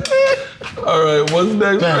 All right, what's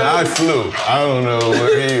next? I flew. I don't know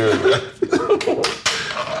where he was.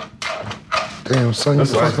 Damn, son, you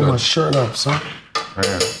That's fucking good. my shirt up, son.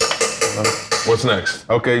 Man. What's next?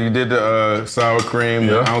 Okay, you did the sour cream,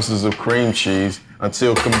 the ounces of cream cheese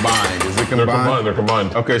until combined. Is it combined? They're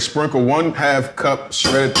combined. Okay, sprinkle 1/2 cup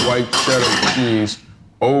shredded white cheddar cheese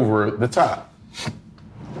over the top.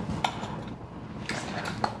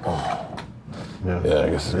 Yeah, I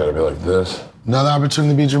guess it's gotta be like this. Another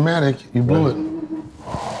opportunity to be dramatic. You blew it.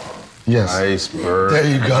 Yes. Nice, Bird. There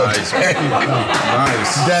you go. Nice. There you go.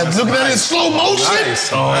 Nice. That, look at that in slow motion.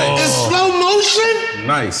 Nice. In slow motion.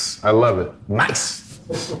 Nice. I love it. Nice.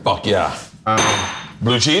 Fuck yeah.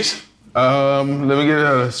 Blue cheese? Let me get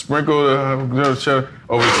a sprinkle the cheddar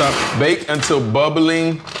over the top. Bake until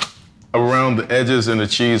bubbling around the edges and the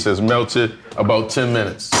cheese has melted, about 10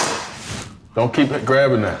 minutes. Don't keep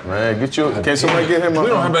grabbing that, man. Can somebody get him? We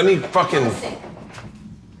don't have any fucking.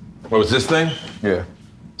 What was this thing? Yeah.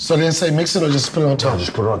 So they didn't say mix it or just put it on top?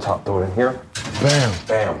 Just put it on top, throw it in here. Bam.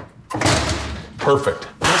 Bam. Perfect.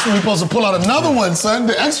 That's when you're supposed to pull out another one, son.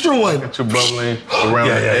 The extra one. Get your bubbling around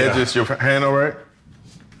the edges. Your hand all right?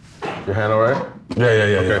 Your hand all right? Yeah.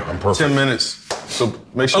 Okay. I'm perfect. 10 minutes. So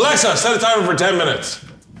make sure. Alexa, set a timer for 10 minutes.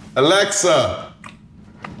 Alexa.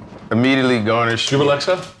 Immediately garnish. Do you have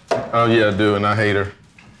Alexa? Oh, yeah, I do, and I hate her.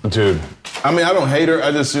 Dude. I mean, I don't hate her.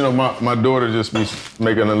 I just, my daughter just be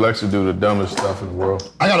making Alexa do the dumbest stuff in the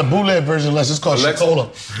world. I got a bootleg version of Alexa. It's called Alexa.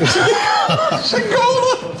 Shakola.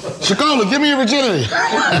 Shakola, give me your virginity.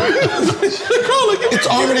 It's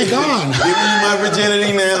already gone. Give me my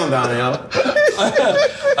virginity now, Donnell.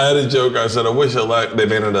 I had a joke. I said, I wish they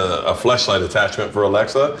made it a fleshlight attachment for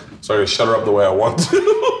Alexa so I could shut her up the way I want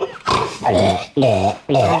to. All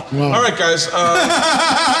right, guys.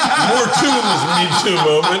 More two in this Me Too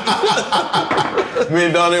moment. Me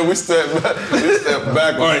and Donnell, we step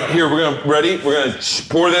back. All right, here, we're gonna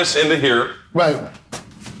pour this into here. Right.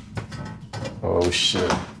 Oh,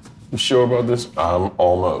 shit. You sure about this?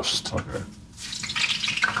 Almost.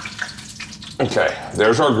 Okay,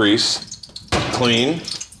 there's our grease. Clean.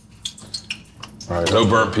 All right. No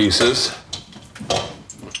burnt pieces.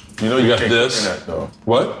 You know You got can't this. cook in that, though.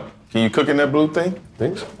 What? Can you cook in that blue thing?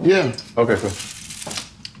 Think so? Yeah. Okay, cool.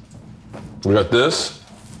 We got this.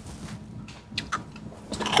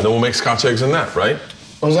 And then we'll make Scotch eggs in that, right?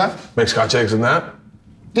 What was that? Make Scotch eggs in that?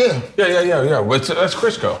 Yeah. Yeah. But that's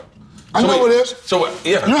Crisco. I know what it is. So,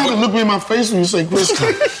 yeah. You don't have to look me in my face when you say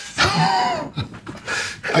Crisco.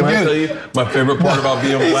 Can I tell you my favorite part about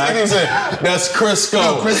being black? He said, that's Crisco.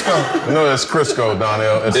 No, Crisco. No, that's Crisco,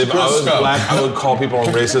 Donnell. It's If Crisco. I was black, I would call people on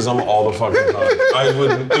racism all the fucking time.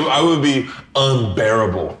 I would be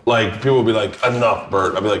unbearable. Like, people would be like, enough,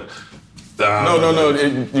 Bert. I'd be like, No.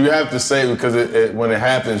 You have to say it because when it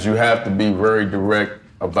happens, you have to be very direct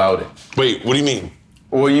about it. Wait, what do you mean?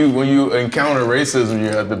 Well, when you encounter racism, you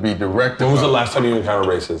have to be direct. When was the about last time you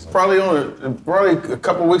encountered racism? Probably a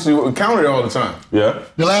couple of weeks. You encounter it all the time. Yeah?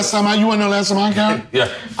 You want to know the last time I counted? Yeah.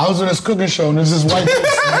 I was on this cooking show and there's this white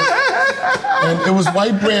place, right? And it was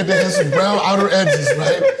white bread that had some brown outer edges,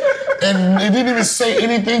 right? And it didn't even say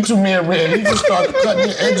anything to me in red. He just started cutting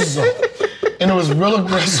the edges off. And it was real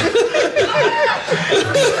aggressive.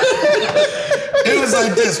 It was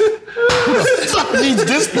like this. Who the fuck needs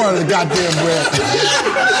this part of the goddamn bread?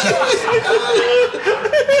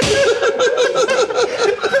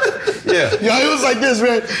 Yeah. Yo, it was like this,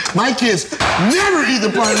 man. My kids never eat the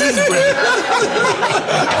part of this bread.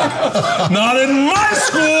 Not in my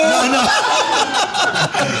school! No.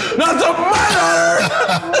 Not to my daughter!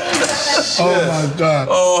 Oh, my God.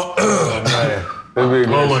 Oh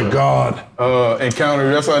my God.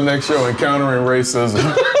 That's our next show, Encountering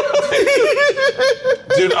Racism.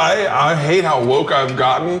 Dude, I hate how woke I've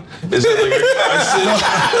gotten. Is it like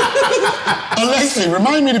Alexa,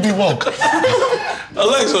 remind me to be woke.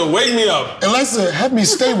 Alexa, wake me up. Alexa, have me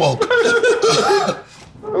stay woke.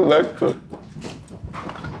 Alexa.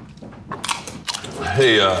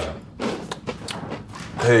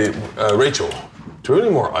 Hey, Rachel, do we have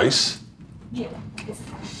any more ice? Yeah.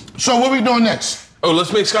 So what we doing next? Oh,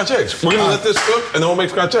 let's make Scotch eggs. We're gonna let this cook, and then we'll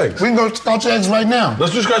make Scotch eggs. We can go Scotch eggs right now.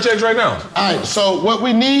 Let's do Scotch eggs right now. All right, so what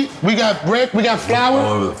we need, we got bread, we got All flour,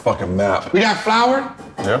 over the fucking map. we got flour.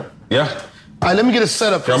 Yeah. Yeah. All right, let me get a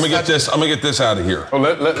setup. Here, I'm gonna get this out of here. Oh,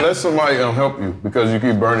 let somebody help you because you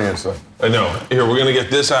keep burning and stuff. I know. Here, we're gonna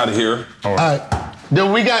get this out of here. All right.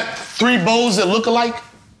 Then we got 3 bowls that look alike.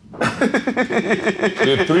 We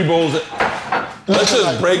have 3 bowls. Let's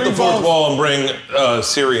just break the 4th wall and bring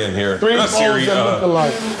Siri in here. 3 Not bowls Siri, that look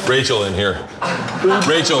alike. Rachel in here.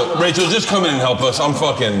 Rachel, just come in and help us. I'm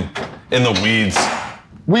fucking in the weeds.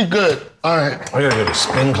 We good. All right. I gotta go to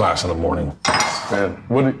spin class in the morning. Man,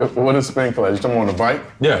 what is spin class? You talking on the bike?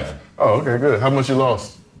 Yeah. Oh, okay, good. How much you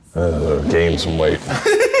lost? Gained some weight.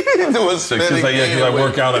 Because I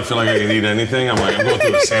work out, I feel like I can eat anything. I'm going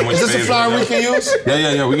through a sandwich phase. Is this a flour we can use?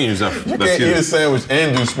 Yeah, we can use that. You can't eat a sandwich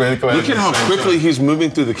and do spinach class. Look at how quickly he's moving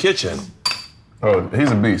through the kitchen. Oh, he's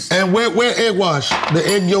a beast. And where egg wash? The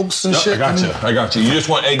egg yolks and shit? I got you. You just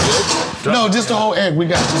want egg yolks? No, just the whole egg. We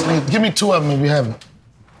got give me 2 of them if you haven't.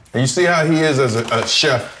 And you see how he is as a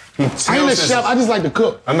chef. I ain't a chef, I just like to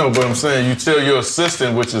cook. I know, but I'm saying you tell your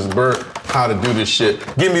assistant, which is Bert, how to do this shit.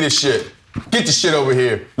 Give me the shit. Get the shit over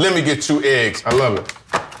here. Let me get 2 eggs. I love it.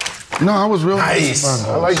 No, I was real nice.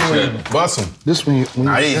 I like you when you bust them. This one,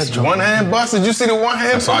 nice. One hand bust. Did you see the one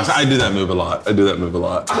hand bust? I do that move a lot. You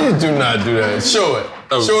do not do that. Show it.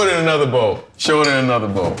 Oh. Show it in another bowl.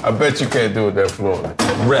 I bet you can't do it that floor.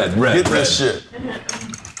 Red. Get this shit.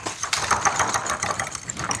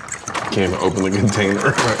 Can't even open the container.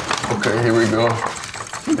 Right. Okay, here we go.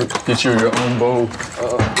 Get you your own bowl.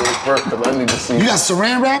 Because I need to see. You got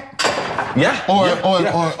saran wrap? Yeah. Or I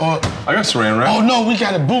got saran wrap. Oh no, we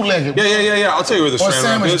got to bootleg it. Yeah. I'll tell you where the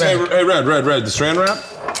saran wrap is. Hey, Red. The saran wrap?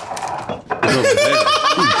 It's over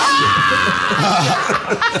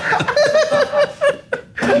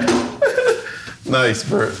there. Nice,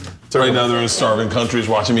 Bert. Right now they're in starving countries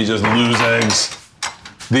watching me just lose eggs.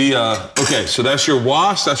 Okay, so that's your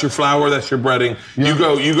wash, that's your flour, that's your breading. Yeah.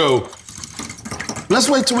 You go. Let's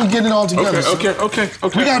wait till we get it all together. Okay.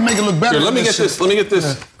 We gotta make it look better. Here, let me get this.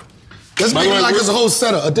 Yeah. Let's make it like it's a whole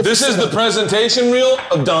setup. This is the presentation reel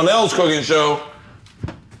of Donnell's cooking show.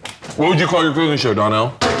 What would you call your cooking show,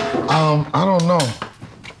 Donnell? I don't know.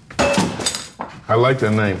 I like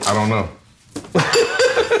that name. I don't know.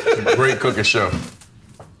 Great cooking show.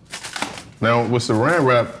 Now with saran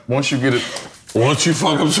wrap, once you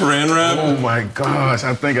fuck up saran wrap? Oh my gosh,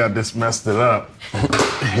 I think I just messed it up.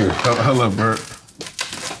 Here, hello, Bert.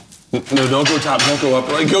 No, don't go top, don't go up.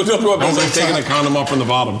 Don't go up. It's like taking a condom off from the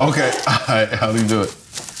bottom. Okay, all right, how do you do it?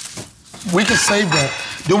 We can save that.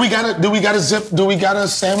 Do we got a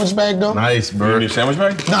sandwich bag though? Nice, Bert. You need a sandwich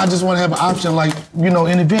bag? No, I just want to have an option like, in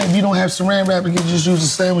event if you don't have saran wrap, you can just use a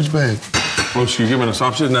sandwich bag. Oh, so you're giving us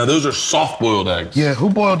options? Now those are soft boiled eggs. Yeah, who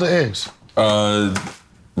boiled the eggs?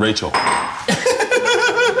 Rachel.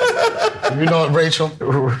 You know what, Rachel?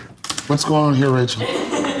 What's going on here, Rachel?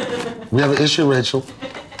 We have an issue, Rachel.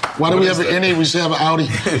 Why do we have an innie? We should have an outie.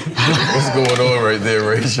 What's going on right there,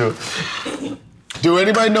 Rachel? Do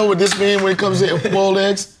anybody know what this means when it comes to boiled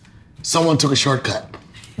eggs? Someone took a shortcut.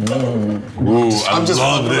 Ooh, I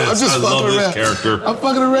love this. I love this character. I'm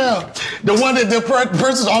fucking around. The one that the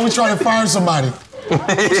person's always trying to fire somebody.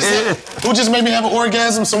 Who just made me have an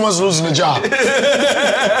orgasm? Someone's losing a job.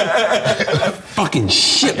 Fucking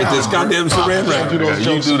shit with this goddamn saran wrap. You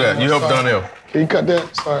do that. You help Donnell. Can you cut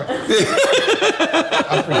that? Sorry.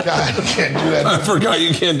 I forgot. You can't do that anymore. I forgot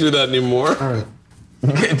you can't do that anymore. All right.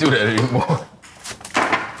 You can't do that anymore.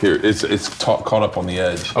 Here, it's caught up on the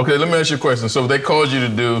edge. Okay, let me ask you a question. So they called you to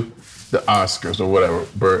do the Oscars or whatever,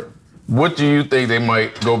 Bert. What do you think they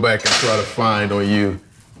might go back and try to find on you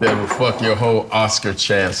that would fuck your whole Oscar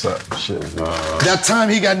chance up? Shit. That time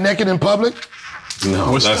he got naked in public?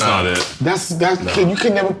 No, that's not it. You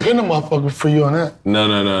can never pin a motherfucker for you on that.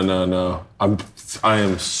 No. I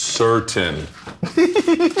am certain.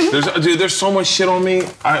 There's so much shit on me.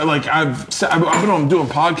 I've been on doing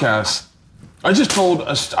podcasts. I told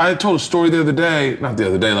a story the other day, not the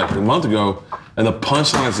other day, like a month ago, and the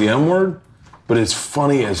punchline is the N-word, but it's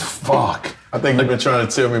funny as fuck. I think you've been trying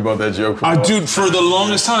to tell me about that joke. Dude, for the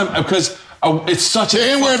longest time, because it's such the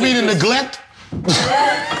N-word meaning neglect?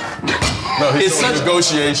 No, it's such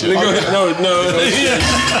negotiation.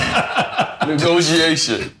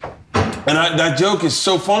 Negotiation. And that joke is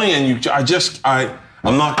so funny, and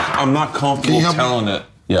I'm not comfortable telling it.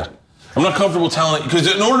 Yeah. I'm not comfortable telling it, because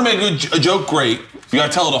in order to make a joke great, you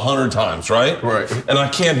gotta tell it 100 times, right? Right. And I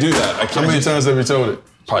can't do that. How many times have you told it?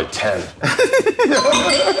 Probably 10.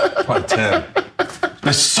 Probably 10.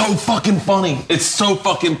 It's so fucking funny. It's so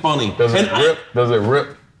fucking funny. Does it rip? Does it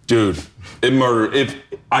rip? Dude, it murdered. If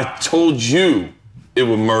I told you, it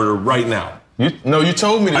would murder right now. You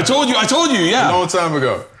told me that. I told you, yeah. A long time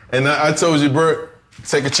ago. And I told you, Bert,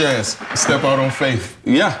 take a chance. Step out on faith.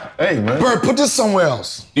 Yeah. Hey, man. Bert, put this somewhere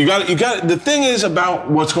else. You got. The thing is about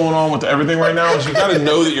what's going on with everything right now is you got to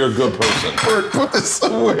know that you're a good person. Bert, put this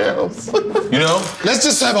somewhere else. You know? Let's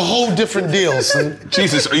just have a whole different deal, son.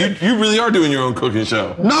 Jesus, you really are doing your own cooking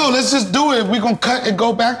show. No, let's just do it. We're going to cut and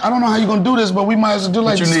go back. I don't know how you're going to do this, but we might as well do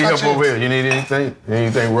like this. What you need help over here? You need anything?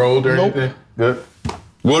 Anything rolled or anything? Good?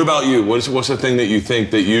 What about you? What's the thing that you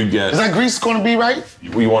think that you'd get? Is that grease going to be right?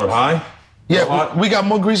 You want it high? Yeah, we got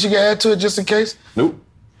more grease you can add to it just in case? Nope.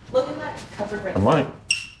 Look at that covered right. I might.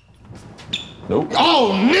 Nope.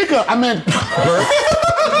 Oh, nigga! I meant...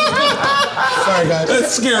 sorry, guys. That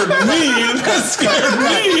scared me. That scared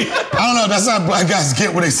me. I don't know. That's how black guys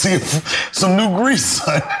get when they see some new grease,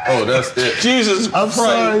 son. Oh, that's it. Jesus I'm Christ.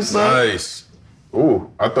 sorry, son. Nice.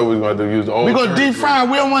 Ooh, I thought we was going to use all. We're going to deep fry.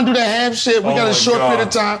 We don't want to do that half shit. We got a short God. period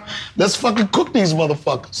of time. Let's fucking cook these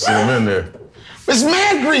motherfuckers. Get them in there. It's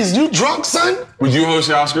mad grease. You drunk, son? Would you host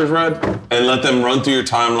the Oscars, Red? And let them run through your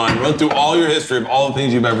timeline, run through all your history of all the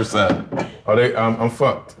things you've ever said. Oh, I'm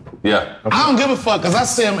fucked. Yeah. I don't give a fuck, because I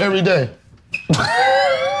say them every day.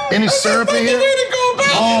 Any syrup in here?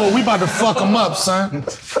 Oh, we about to fuck them up, son.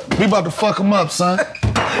 We about to fuck them up, son.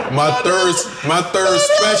 My third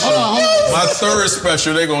special. Hold on. My third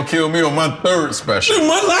special. They gonna kill me on my third special. Dude,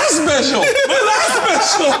 my last special.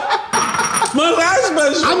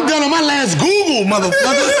 I'm done on my last Google,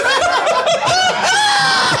 motherfucker.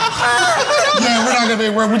 Yeah, we're not gonna be.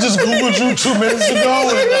 We just Googled you 2 minutes ago,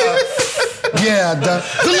 and yeah, done.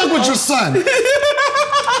 Good luck with your son. Dude.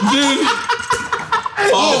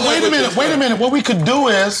 Oh, wait a minute. What we could do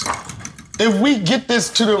is, if we get this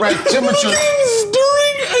to the right temperature.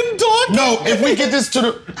 Stirring and talking. No, if we get this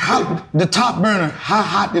to the top burner, how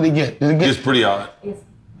hot did it get? It's pretty hot.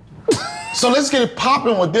 So let's get it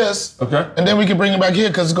popping with this. Okay. And then we can bring it back here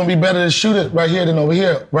because it's gonna be better to shoot it right here than over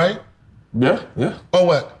here, right? Yeah. Or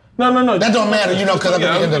what? No. That don't matter, you know, because I'm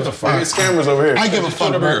at the end of the fuck. His camera's over here. I give a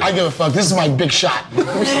fuck, bro. I give a fuck. This is my big shot.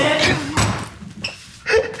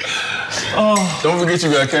 Don't forget you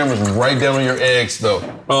got cameras right down on your eggs, though.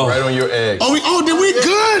 Oh. Right on your eggs. Did we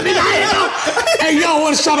good? Hey, yo, I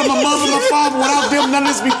want to shout out my mother and my father. Without them, none of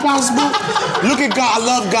this be possible. Look at God. I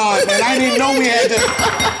love God, man. I didn't know we had to.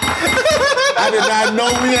 I did not know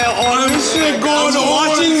we had all this shit going on.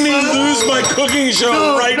 Watching me lose my cooking show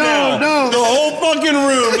now. No. The whole fucking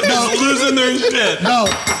room is losing their shit. No,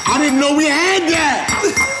 I didn't know we had that.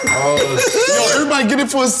 Yo, everybody get it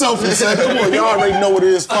for itself and say, come on, y'all already know what it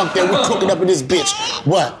is. Fuck that, we're cooking up in this bitch.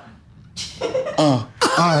 What? All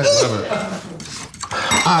right.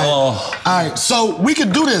 All right, so we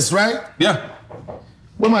could do this, right? Yeah.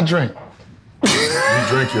 Where my drink? You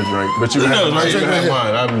drink your drink, but you have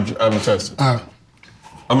mine. I haven't tested. I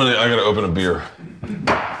gotta open a beer.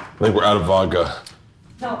 I think we're out of vodka.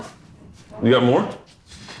 No. You got more?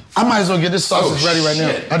 I might as well get this sausage ready right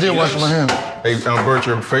now. I did wash my hands. Hey, Bert,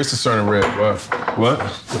 your face is turning red. What?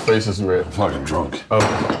 The face is red. I'm fucking drunk. Oh.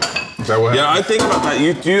 Is that what happened? Yeah, I think about that.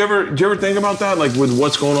 Do you ever think about that? Like with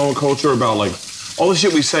what's going on with culture, about like all the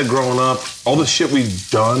shit we said growing up, all the shit we've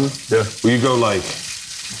done. Yeah. Where you go like,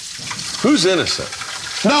 who's innocent?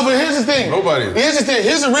 No, but here's the thing. Nobody. Here's the thing.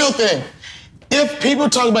 Here's the real thing. If people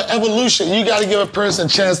talk about evolution, you got to give a person a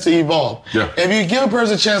chance to evolve. Yeah. If you give a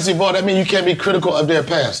person a chance to evolve, that means you can't be critical of their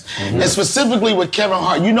past. And specifically with Kevin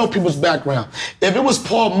Hart, you know people's background. If it was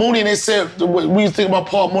Paul Mooney and they said, we think about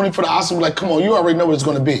Paul Mooney for the Oscar, we're like, come on, you already know what it's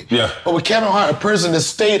going to be. Yeah. But with Kevin Hart, a person that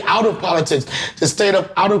stayed out of politics, that stayed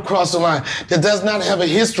out of cross the line, that does not have a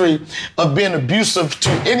history of being abusive to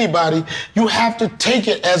anybody, you have to take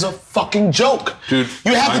it as a fucking joke. Dude,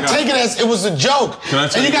 you have to take it as it was a joke. Can I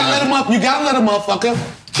tell and you you got to what let him up. You got to let a motherfucker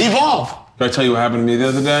evolve. Can I tell you what happened to me the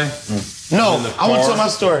other day? No, I want to tell my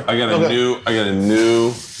story. I got a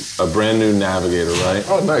brand new Navigator, right?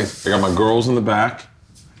 Oh, nice. I got my girls in the back,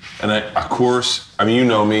 and of course, you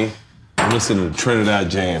know me, I'm listening to Trinidad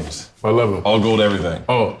James. I love it. All gold everything.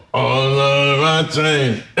 Oh, all of my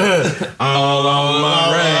chain, all of my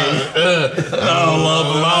ring, all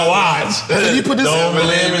of my watch. Can you put this Don't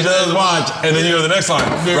believe me, just watch. And then you go to the next line,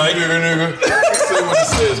 right? Nigga. Say what it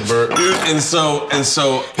says, Bert. Dude, and so.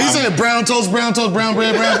 He said brown toast, brown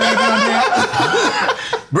bread.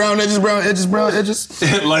 Brown edges.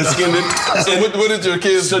 Light-skinned. So what did your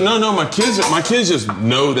kids? So no, my kids just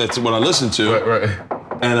know that's what I listen to. Right.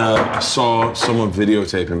 And I saw someone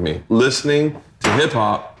videotaping me listening to hip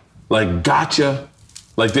hop, like Gotcha,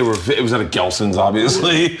 like it was at a Gelson's,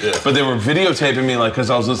 obviously, but they were videotaping me like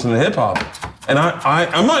because I was listening to hip hop. And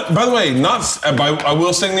I'm not. By the way, I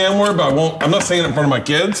will sing the N-word, but I won't. I'm not singing it in front of my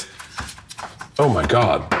kids. Oh my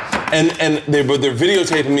God. And they're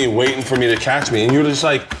videotaping me, waiting for me to catch me. And you're just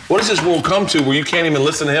like, what does this world come to where you can't even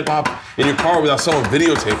listen to hip hop in your car without someone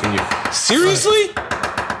videotaping you? Seriously?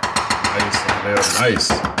 Nice.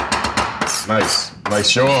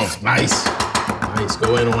 Show them. Nice.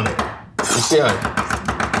 Go in on it. You see how?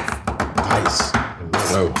 Nice.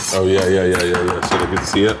 Oh yeah. So they can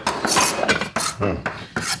see it.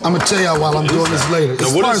 I'm gonna tell y'all while I'm doing this later.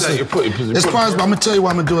 Now, what is that you're putting? I'm gonna tell you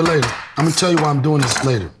why I'm gonna do it later. I'm gonna tell you why I'm doing this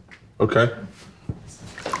later. Okay.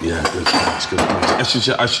 Yeah, good.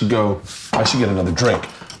 I should get another drink.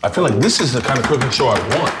 I feel like this is the kind of cooking show I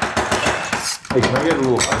want. Hey, can I get a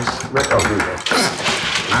little ice? Oh, here we go.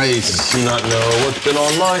 Nice. Do not know what's been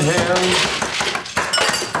on my hands.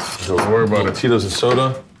 So don't worry about it. Tito's and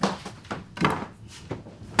soda.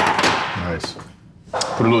 Nice.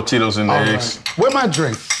 Put a little Tito's in the eggs. Right. Where my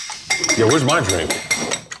drink? Yeah, where's my drink?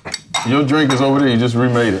 Your drink is over there. You just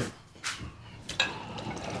remade it.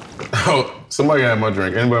 Oh, somebody had my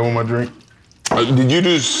drink. Anybody want my drink? Did you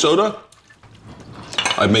do soda?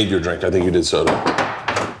 I made your drink. I think you did soda.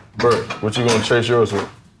 Bert, what you gonna chase yours with?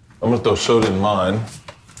 I'm gonna throw soda in mine.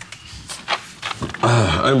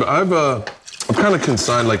 I'm kind of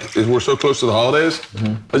consigned, like, we're so close to the holidays,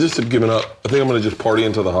 I just have given up. I think I'm gonna just party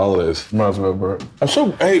into the holidays. Might as well, Bert.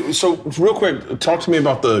 So real quick, talk to me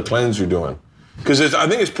about the cleanse you're doing. Because I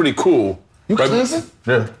think it's pretty cool. You cleansing?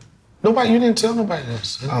 Yeah. You didn't tell nobody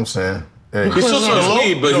this. I'm saying. Hey. He still smokes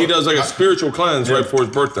weed, but he does like a spiritual cleanse right before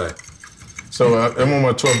his birthday. So I'm on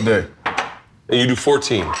my 12th day. And you do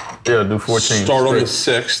 14. Yeah, I do 14. Start on the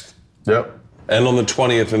 6th. Yep. And on the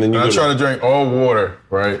 20th, and then I try to drink all water,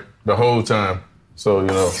 right, the whole time. So,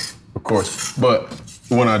 of course. But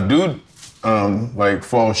when I do,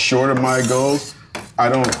 fall short of my goals, I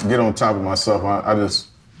don't get on top of myself. I just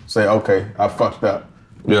say, okay, I fucked up.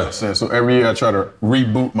 Yeah. So every year I try to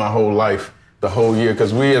reboot my whole life, the whole year.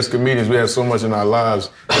 Because we as comedians, we have so much in our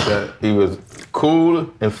lives that it was cool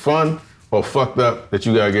and fun or fucked up that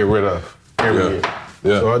you gotta get rid of every year.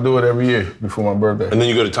 Yeah. So I do it every year before my birthday. And then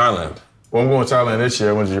you go to Thailand. Well, I'm going to Thailand this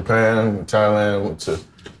year. I went to Japan, went to Thailand, went to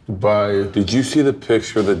Dubai. Did you see the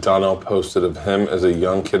picture that Donnell posted of him as a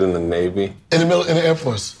young kid in the Navy? In the Air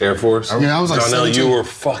Force. Air Force? Yeah, I was like Donnell, 17. you were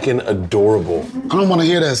fucking adorable. I don't want to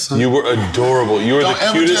hear that, son. You were adorable. You were the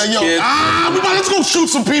cutest kid. Let's go shoot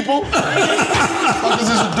some people. Fuck is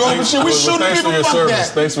this adorable shit? We shooting thanks people. For your Fuck service.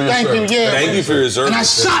 that. Thanks for your service. Thank you for your service. And I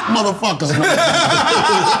shot motherfuckers.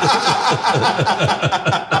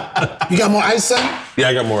 You got more ice, son? Yeah,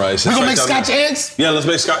 I got more ice. We gonna make scotch eggs? Yeah, let's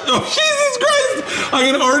make scotch. Oh, Jesus Christ! I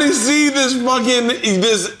can already see this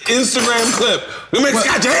Instagram clip. We make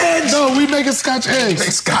scotch eggs. No, we making scotch eggs.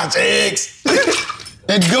 Make scotch eggs.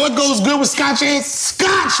 And what goes good with scotch eggs?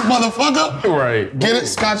 Scotch, motherfucker. Right. Get it?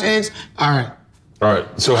 Scotch eggs? All right. All right,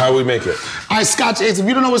 so how do we make it? All right, scotch eggs. If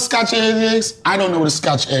you don't know what scotch egg is, I don't know what a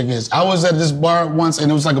scotch egg is. I was at this bar once,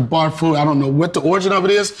 and it was like a bar food. I don't know what the origin of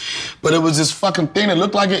it is, but it was this fucking thing that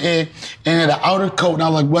looked like an egg and had an outer coat, and I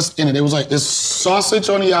was like, what's in it? It was like this sausage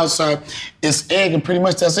on the outside, it's egg, and pretty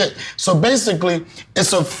much that's it. So basically,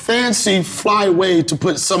 it's a fancy fly way to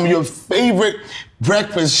put some of your favorite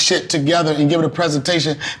breakfast shit together and give it a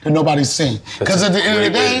presentation that nobody's seen. Because at the end of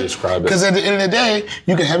the day,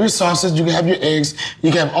 you can have your sausage, you can have your eggs,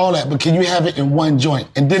 you can have all that, but can you have it in one joint?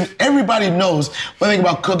 And then everybody knows one thing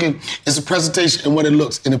about cooking is the presentation and what it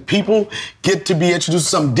looks. And if people get to be introduced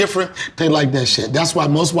to something different, they like that shit. That's why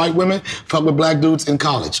most white women fuck with black dudes in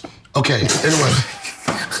college. Okay, anyway.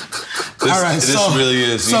 This really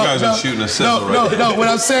is. You guys are shooting a sizzle right now. No, what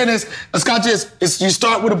I'm saying is, a scotch is you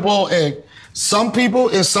start with a boiled egg. Some people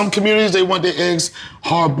in some communities, they want their eggs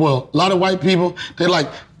hard-boiled. A lot of white people, they like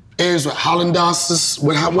eggs with Hollandaise.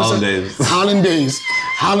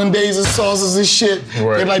 Hollandaise sauces and shit.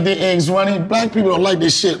 Right. They like their eggs runny. Black people don't like their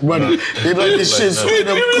shit runny. They like their shit sweet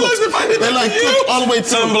and cooked. They like cooked all the way to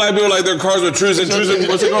some black people like their cars with Trues and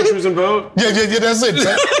what's it called? Trues and Vote? Yeah, that's it.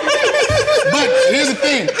 But here's the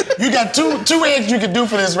thing. You got two eggs you can do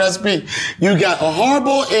for this recipe. You got a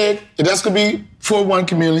hard-boiled egg, and that's gonna be for one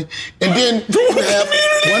community. And then you have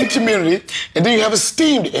one community, and then you have a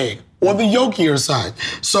steamed egg on the yolkier side.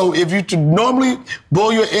 So if you normally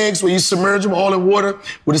boil your eggs where you submerge them all in water,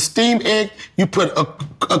 with a steamed egg, you put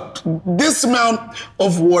this amount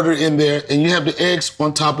of water in there, and you have the eggs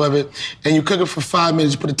on top of it, and you cook it for 5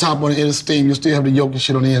 minutes, you put the top on it in the steam, you still have the yolk and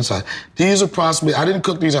shit on the inside. These are possibly, I didn't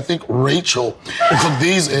cook these, I think Rachel cooked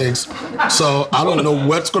these eggs. So I don't know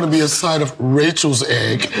what's gonna be a side of Rachel's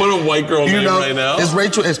egg. What a white girl name right now. It's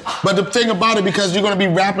Rachel eggs. But the thing about it, because you're gonna be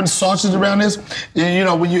wrapping sausage around this,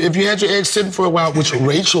 if you had your eggs sitting for a while, which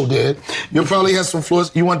Rachel did, you'll probably have some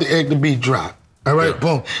fluids. You want the egg to be dry. All right,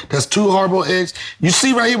 boom. That's 2 hard-boiled eggs. You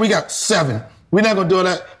see right here, we got 7. We're not gonna do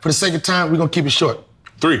that for the sake of time. We're gonna keep it short.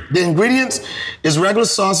 3. The ingredients is regular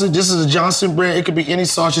sausage. This is a Johnson brand. It could be any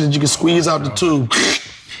sausage that you can squeeze out the tube.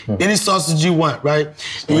 Any sausage you want, right?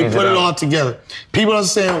 And you put it all together. People are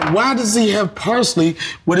saying, why does he have parsley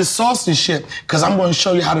with his sausage shit? Because I'm going to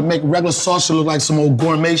show you how to make regular sausage look like some old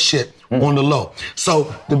gourmet shit on the low.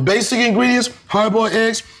 So the basic ingredients, hard-boiled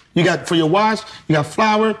eggs, you got, for your wash, you got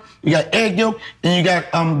flour, you got egg yolk, and you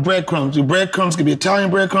got breadcrumbs. Your breadcrumbs could be Italian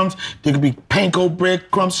breadcrumbs, they could be panko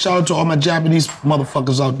breadcrumbs. Shout out to all my Japanese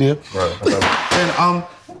motherfuckers out there. Right. And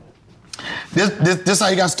This how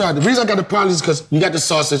you got started. The reason I got the parsley is because you got the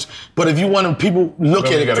sausage, but if you want them, people look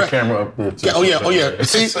at it. You got a camera up there, too. Oh, yeah.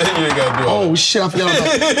 See? You ain't got to do all that. Shit, I forgot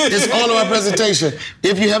about that. It's all in our presentation.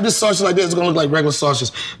 If you have this sausage like this, it's going to look like regular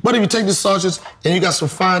sausage. But if you take the sausage and you got some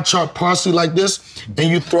fine chopped parsley like this, and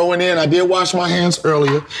you throw it in, I did wash my hands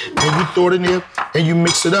earlier, and you throw it in there, and you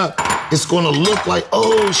mix it up, it's going to look like,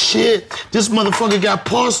 oh, shit, this motherfucker got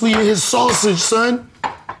parsley in his sausage, son.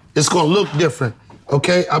 It's going to look different.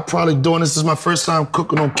 Okay, I'm probably doing this is my first time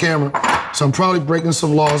cooking on camera, so I'm probably breaking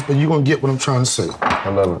some laws, but you're gonna get what I'm trying to say. I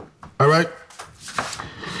love it. All right?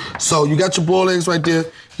 So you got your boiled eggs right there.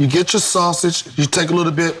 You get your sausage, you take a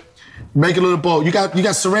little bit, make a little bowl. You got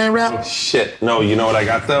saran wrap? Oh, shit, no, you know what I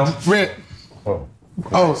got though? Red. Oh,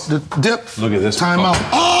 the dip. Look at this. Time out.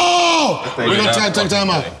 Oh! We're gonna take time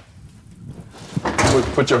out.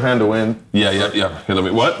 Put your handle in. Yeah. Here, let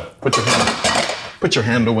me, what? Put your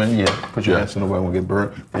handle in, Put your hands in the way, won't get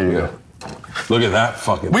burnt. There you go. Look at that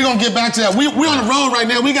fucking. We're gonna get back to that. We're on the road right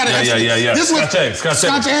now. We gotta Yeah. Scotch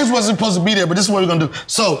eggs wasn't supposed to be there, but this is what we're gonna do.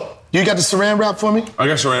 So, you got the saran wrap for me? I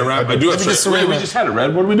got saran wrap. I do have saran wrap. We just had it,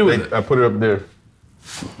 Red. What are we doing? I put it up there.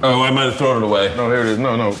 Oh, I might have thrown it away. No, here it is.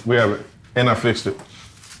 No, we have it. And I fixed it.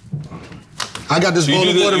 I got this bowl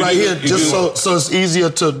of water right here, just so it's easier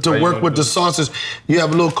to work with the sausage. You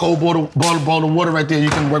have a little cold bowl of water right there. You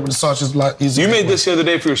can work with the sausage a lot easier. You made this the other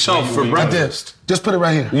day for yourself for breakfast. Just put it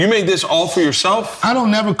right here. You made this all for yourself? I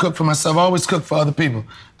don't never cook for myself. I always cook for other people.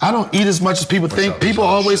 I don't eat as much as people think. People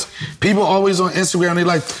always on Instagram, they're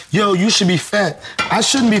like, yo, you should be fat. I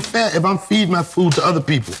shouldn't be fat if I'm feeding my food to other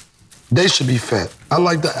people. They should be fat. I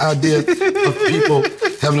like the idea of people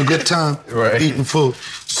having a good time eating food.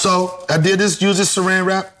 So I did this, use this saran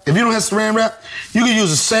wrap. If you don't have saran wrap, you can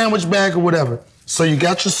use a sandwich bag or whatever. So you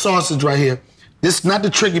got your sausage right here. This is not the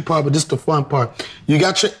tricky part, but this is the fun part. You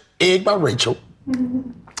got your egg by Rachel.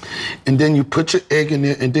 And then you put your egg in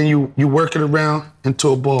there, and then you work it around into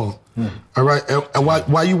a ball. All right? And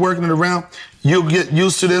while you're working it around, you'll get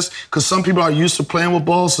used to this, because some people are used to playing with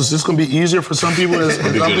balls, so this is going to be easier for some people.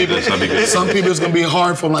 Some people it's going to be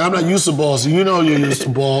hard for them. Like, I'm not used to balls, so you know you're used to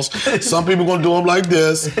balls. Some people going to do them like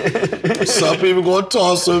this. Some people going to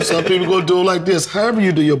toss them. Some people going to do them like this. However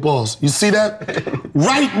you do your balls. You see that?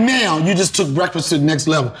 Right now, you just took breakfast to the next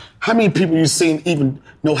level. How many people you seen even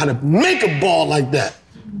know how to make a ball like that?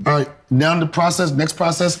 All right, now the process, next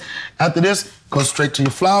process. After this, go straight to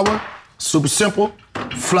your flour. Super simple.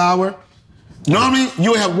 Flour. Normally,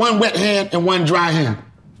 you have one wet hand and one dry hand.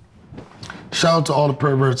 Shout out to all the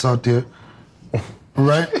perverts out there.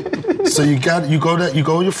 Right? So you go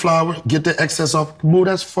with your flour, get the excess off. Move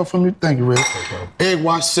that from you. Thank you, Red. Okay. Egg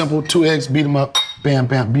wash, simple. 2 eggs, beat them up. Bam,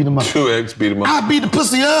 bam, beat them up. 2 eggs, beat them up. I beat the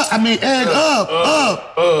pussy up. Egg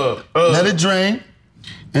up. Let it drain.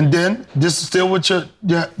 And then, this is still with your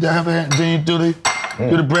then you do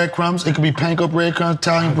the breadcrumbs. It could be panko breadcrumbs,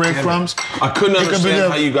 Italian breadcrumbs. I couldn't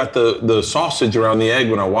understand how you got the sausage around the egg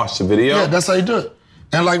when I watched the video. Yeah, that's how you do it.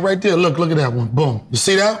 And like right there, look at that one. Boom. You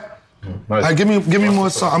see that? Nice. All right, give me more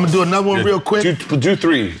sauce. I'm gonna do another one real quick. Do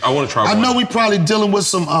 3. I want to try one. I know we probably dealing with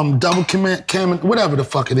some double cam, whatever the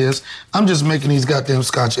fuck it is. I'm just making these goddamn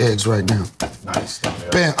Scotch eggs right now. Nice.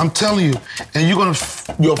 Bam, I'm telling you. And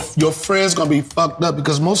your friends gonna be fucked up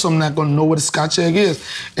because most of them not gonna know what a Scotch egg is.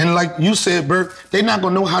 And like you said, Bert, they not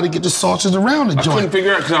gonna know how to get the sausage around the joint. I couldn't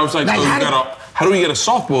figure out because I was like, how do we get a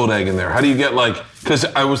soft-boiled egg in there? How do you get because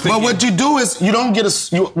I was thinking. But what you do is you don't get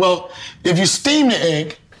if you steam the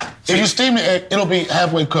egg, it'll be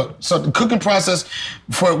halfway cooked. So the cooking process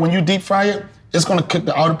for when you deep fry it, it's gonna cook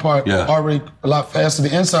the outer part already a lot faster.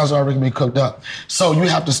 The inside's already gonna be cooked up. So you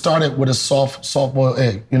have to start it with a soft-boiled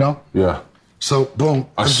egg, you know? Yeah. So, boom.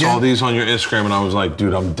 I saw these on your Instagram and I was like,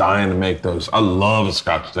 dude, I'm dying to make those. I love a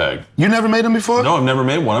Scotch egg. You never made them before? No, I've never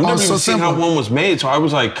made one. I've never even seen how one was made, so I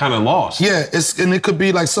was like kind of lost. Yeah, and it could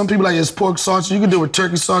be like some people like it's pork sausage. You can do it with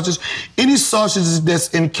turkey sausage. Any sausages that's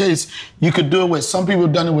in case, you could do it with. Some people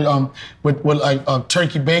have done it with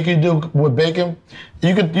turkey bacon. You do it with bacon.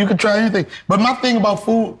 You could try anything. But my thing about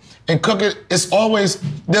food and cooking is always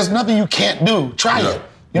there's nothing you can't do. Try it.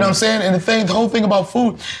 You know what I'm saying? And the whole thing about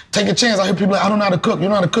food, take a chance. I hear people like, I don't know how to cook. You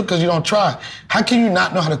don't know how to cook because you don't try. How can you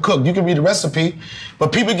not know how to cook? You can read the recipe,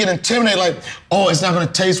 but people get intimidated like, oh, it's not going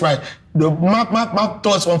to taste right. My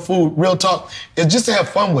thoughts on food, real talk, is just to have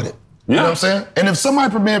fun with it. You know what I'm saying? And if somebody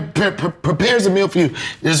prepares a meal for you,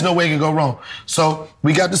 there's no way it can go wrong. So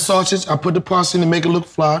we got the sausage. I put the parsley in to make it look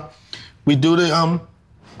fly. We do the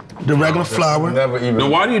the regular flour. Never even. Now,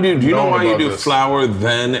 why do you know why you do flour,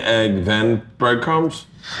 then egg, then breadcrumbs?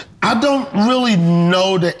 I don't really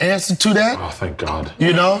know the answer to that. Oh, thank God.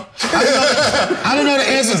 You know? I don't know the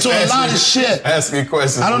answer to a lot of shit. Asking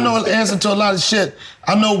questions. I don't know the answer to a lot of shit.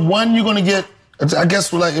 I know one, you're gonna get, I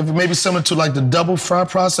guess like if maybe similar to like the double fry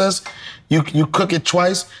process, you cook it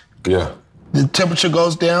twice. Yeah. The temperature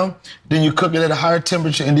goes down, then you cook it at a higher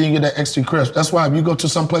temperature, and then you get that extra crisp. That's why if you go to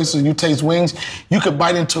some places and you taste wings, you could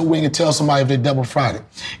bite into a wing and tell somebody if they double fried it.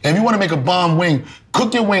 And if you want to make a bomb wing,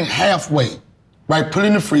 cook your wing halfway, right? Put it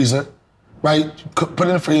in the freezer, right? Put it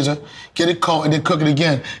in the freezer, get it cold, and then cook it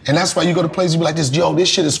again. And that's why you go to places and be like this, yo, this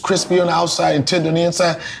shit is crispy on the outside and tender on the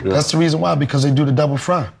inside. Yeah. That's the reason why, because they do the double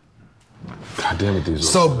fry. God damn it, these.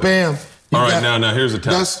 So bam. All right, now here's the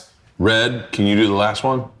test. Red, can you do the last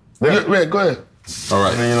one? Yeah, Red, go ahead. All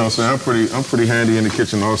right. And you know what I'm saying? I'm pretty handy in the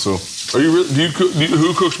kitchen also. Are you really? Do you cook?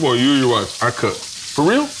 Who cooks more, you or your wife? I cook. For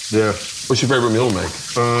real? Yeah. What's your favorite meal to make?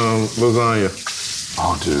 Lasagna.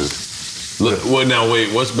 Oh, dude. Well, now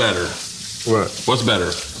wait. What's better? What? What's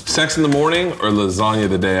better? Sex in the morning or lasagna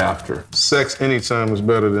the day after? Sex anytime is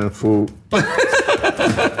better than food.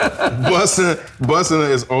 Busting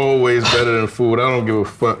is always better than food. I don't give a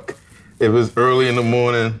fuck if it's early in the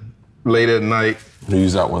morning, late at night.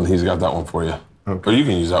 Use that one. He's got that one for you. Okay. Or you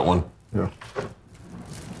can use that one. Yeah.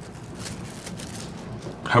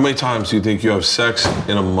 How many times do you think you have sex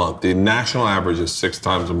in a month? The national average is 6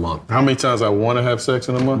 times a month. How many times I want to have sex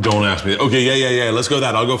in a month? Don't ask me. Okay, yeah. Let's go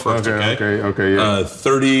that. I'll go first, Okay, yeah.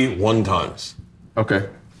 31 times. Okay.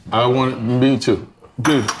 I want me too.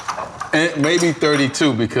 Dude. And maybe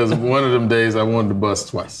 32 because one of them days I wanted to bust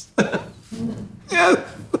twice. Yeah.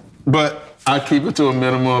 But I keep it to a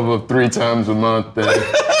minimum of 3 times a month. Are you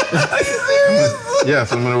serious?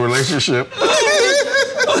 Yes, I'm in a relationship.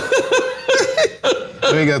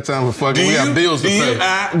 We ain't got time for fucking. We got bills to pay.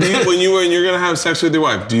 When you're gonna have sex with your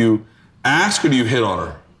wife, do you ask or do you hit on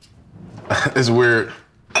her? It's weird.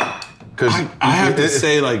 Cause I have to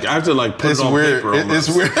say, like, I have to like put it on weird. paper. It's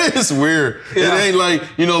weird. It's weird. Yeah. It ain't like,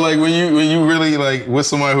 you know, like when you really like with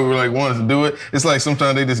somebody who like wants to do it. It's like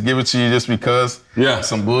sometimes they just give it to you just because. Yeah.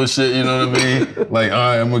 Some bullshit. You know what I mean? Like, all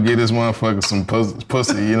right, I'm gonna get this motherfucker some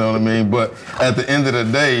pussy. You know what I mean? But at the end of the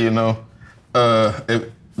day, you know,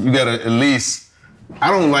 if you gotta at least. I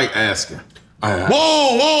don't like asking. Whoa!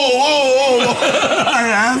 I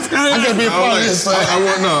ask. I can't be a part of this, son.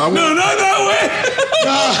 No, not that way.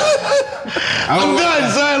 I'm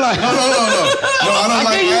done, son. Like, no, I don't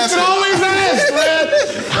like asking. You can always ask,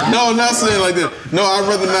 man. No, I'm not saying like that. No, I'd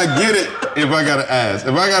rather not get it if I gotta ask.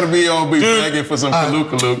 If I gotta be begging for some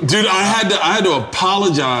kaluk. Dude, I had to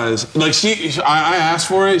apologize. Like I asked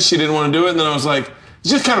for it. She didn't want to do it, and then I was like, it's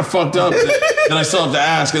just kind of fucked up. And I still have to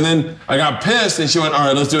ask. And then I got pissed, and she went, all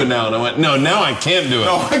right, let's do it now. And I went, no, now I can't do it.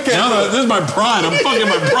 No, I can't. Now this is my pride. I'm fucking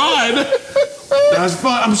my pride.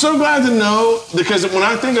 I'm so glad to know, because when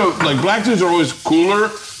I think of, like, black dudes are always cooler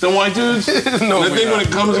than white dudes. No, and I think when it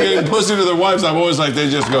comes to getting pussy to their wives, I've always like, they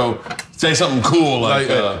just go, say something cool, like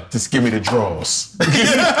just give me the draws. Can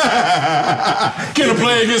I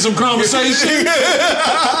play and get some conversation?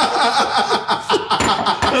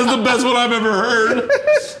 That's the best one I've ever heard.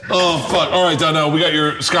 Oh, fuck. All right, Donnell, we got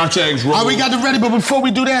your Scotch eggs rolled. Oh, we got it ready, but before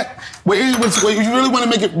we do that, you really want to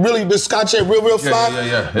make it really, the Scotch egg real fly?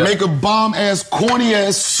 Yeah. Make a bomb-ass,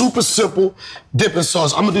 corny-ass, super simple dipping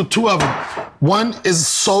sauce. I'm going to do 2 of them. One is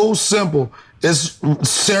so simple. It's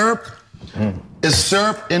syrup. It's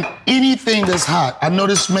syrup and anything that's hot. I know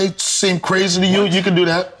this may seem crazy to you. You can do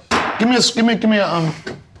that. Give me a.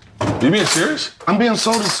 You being serious? I'm being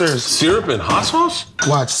so serious. Syrup and hot sauce?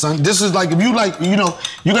 Watch, son. This is like, if you like, you know,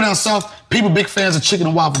 you go down south, people big fans of chicken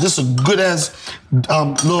and waffles. This is a good-ass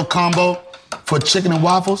little combo for chicken and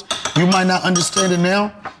waffles. You might not understand it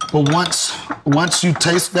now, but once you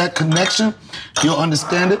taste that connection, you'll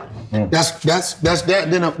understand it. That's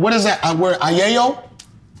that. Then what is that? Aioli?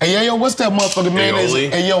 Aioli, what's that motherfucking mayonnaise?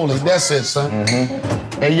 Aioli. That's it, son.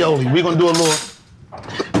 Aioli. We're gonna do a little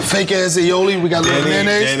fake ass aioli. We got a little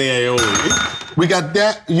mayonnaise. Danny aioli. We got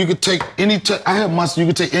that. You could take I have mustard. You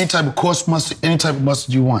could take any type of coarse mustard, any type of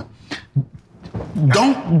mustard you want.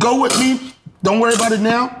 Don't go with me. Don't worry about it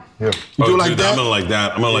now. Yeah. You do it like dude, that. I'm gonna like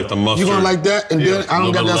that. I'm gonna like the mustard. You're gonna like that, and then I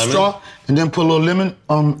don't got that straw, and then put a little lemon.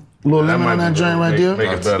 Lemon on that joint right there.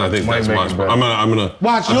 I think that's my spot. I'm gonna.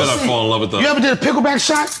 Watch. I bet I fall in love with that. You ever did a pickleback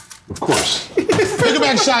shot? Of course.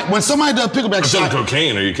 Pickleback shot. When somebody does a pickleback shot. I've done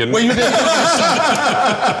cocaine. Are you kidding? When you did a pickleback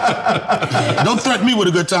shot. Don't threaten me with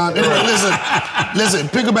a good time. Anyway, listen.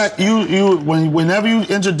 Pickleback. Whenever you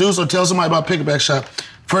introduce or tell somebody about pickleback shot,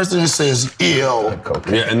 First thing it says, ew.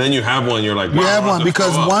 Yeah, and then you have one, you're like, wow, You have I'm about one to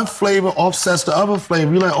because throw up. one flavor offsets the other flavor.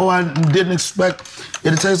 You're like, oh, I didn't expect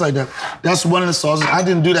it to taste like that. That's one of the sauces. I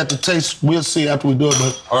didn't do that to taste. We'll see after we do it,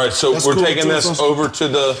 but. All right, so that's we're cool. taking this over to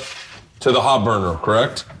the hot burner,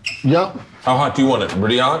 correct? Yep. How hot do you want it?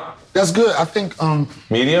 Pretty hot? That's good. I think,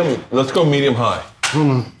 Medium? Let's go medium high.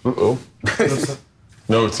 Uh-oh.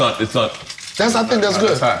 No, it's not. I think that's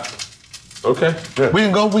good. It's hot. Okay. Yeah.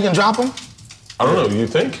 We can drop them? I don't know, you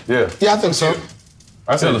think? Yeah. Yeah, I think so.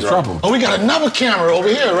 I said Let's drop them. Oh, we got another camera over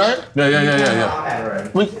here, right? Yeah.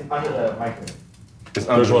 We, Under the microwave. It's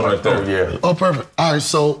There's one right there. Oh, yeah. oh, perfect. All right,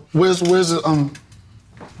 so where's the,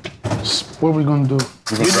 what are we gonna do?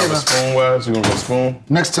 We're gonna grab a spoon, Wes. We're gonna go spoon.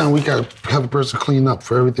 Next time we gotta have a person clean up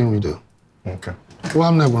for everything we do. Okay. Well,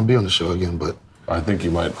 I'm not gonna be on the show again, but. I think you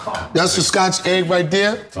might. That's the Scotch egg right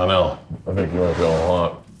there. I know. I think you might be a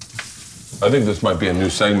lot. I think this might be a new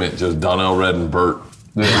segment, just Donnell, Red, and Bert.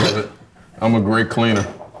 I'm a great cleaner.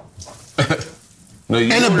 No,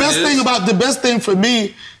 you And know the best thing for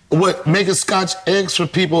me, what making Scotch eggs for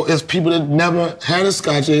people is people that never had a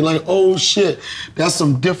Scotch egg. Like, oh shit, that's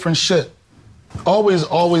some different shit.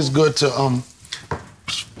 Always good to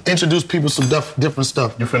introduce people to some different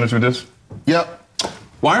stuff. You finished with this? Yep.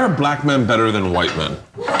 Why are black men better than white men?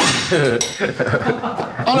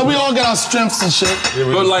 Oh no, we all got our strengths and shit.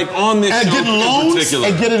 But like on this And show getting in loans. particular.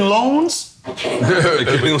 And getting loans.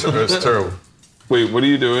 It's terrible. Wait, what are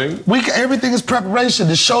you doing? Everything is preparation.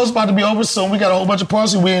 The show's about to be over soon. We got a whole bunch of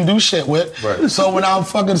parts we didn't do shit with. Right. So when our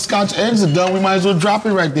fucking Scotch eggs are done, we might as well drop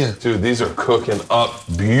it right there. Dude, these are cooking up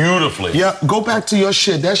beautifully. Yeah, go back to your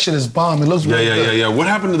shit. That shit is bomb. It looks really good. Yeah. What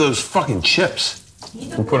happened to those fucking chips?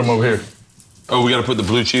 We'll put them over here. Oh, we gotta put the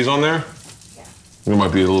blue cheese on there? It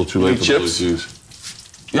might be a little too late for chips? the blue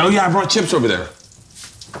cheese. Oh yeah, I brought chips over there.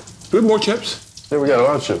 Do we have more chips? Yeah, we got a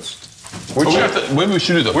lot of chips. Maybe we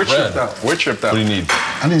should do the We're bread. chipped out. We're chipped out. What do you need?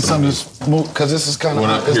 I need something to smooth, because this is kind of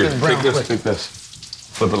hot. It's Here, getting brown take this, quick. take this.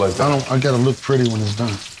 Flip it like that. I gotta look pretty when it's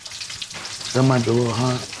done. That might be a little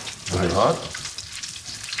hot. Is it hot?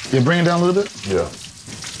 Yeah, bring it down a little bit. Yeah.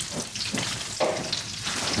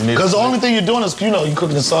 Because the only thing you're doing is, you're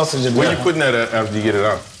cooking the sausage. And Where are you putting that at after you get it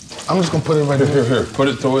out? I'm just gonna put it right Here. here. Put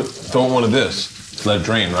it, throw it one of this. Let it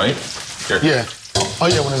drain, right? Here. Yeah. Oh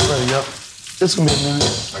yeah, when it's ready, yep. It's gonna be a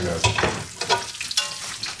minute. I got it.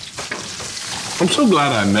 I'm so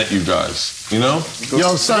glad I met you guys, you know?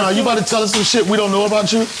 Yo, son, are you about to tell us some shit we don't know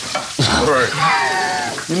about you? All right.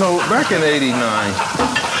 You know, back in '89.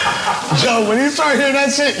 Yo, when you start hearing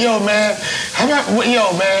that shit, yo, man.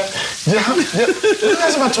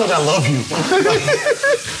 That's if I told you I love you.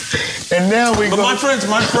 And now we But go. my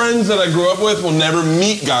friends that I grew up with will never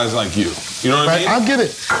meet guys like you. You know what I Right, mean? I get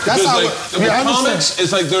it. That's Because how. like with I understand. comics,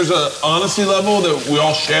 it's like there's a honesty level that we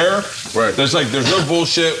all share. Right. There's no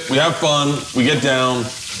bullshit. We have fun. We get down.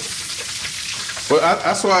 But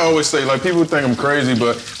that's why I always say, like, people think I'm crazy,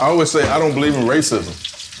 but I always say I don't believe in racism.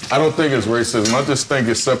 I don't think it's racism. I just think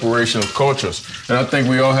it's separation of cultures. And I think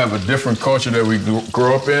we all have a different culture that we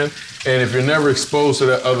grow up in. And if you're never exposed to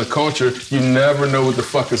that other culture, you never know what the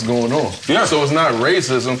fuck is going on. Yeah. So it's not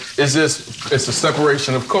racism. It's a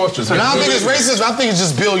separation of cultures. And I don't think it's racist. I think it's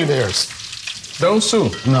just billionaires. Don't sue.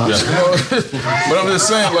 No. You know? But I'm just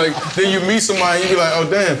saying, like, then you meet somebody and you be like, oh,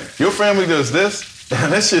 damn, your family does this?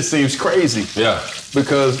 That shit seems crazy. Yeah.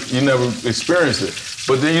 Because you never experienced it.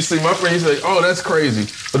 But then you see my friend, you say, oh, that's crazy.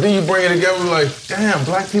 But then you bring it together like, damn,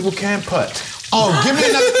 black people can putt. Oh, give me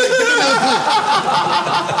another clip.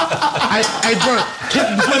 Give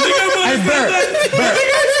me another clip. Hey, Bert. Bert.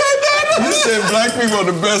 You said black people are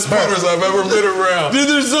the best putters I've ever been around. Dude,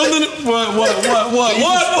 there's something. What?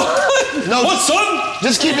 No, What, son?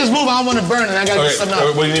 Just keep this moving. I want to burn it. I gotta get something Okay,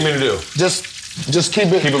 out. what do you need me to do? Just keep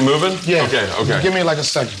it. Keep it moving? Yeah. Okay. Give me like a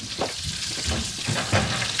second.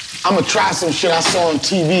 I'm gonna try some shit I saw on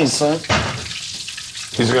TV, son.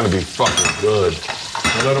 These are gonna be fucking good.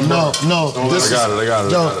 No. I got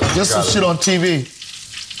it. Yo, just some shit on TV.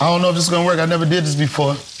 I don't know if this is gonna work. I never did this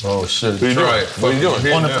before. Oh, shit. What are you doing? What are you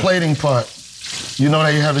doing? On the plating part. You know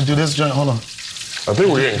that you have to do this joint? Hold on. I think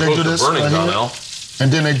we're getting They close do to this burning, right here? Donnell.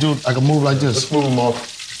 And then they do like a move like this. Let's move them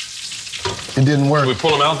off. It didn't work. Can we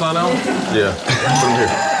pull them out, Donnell? Yeah. Put them here.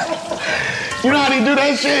 You know how they do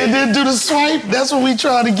that shit and then do the swipe? That's what we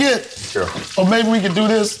trying to get. Sure. Or maybe we could do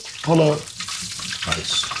this. Hold on.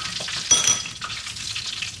 Nice.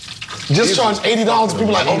 Just charge $80.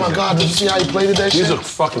 People like, oh my God, did you see how he plated that shit? These look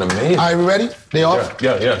fucking amazing. All right, we ready? They off?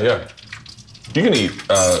 Yeah. You can eat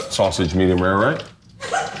sausage medium rare, right?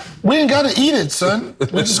 We ain't gotta eat it, son.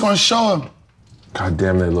 We're just gonna show them. God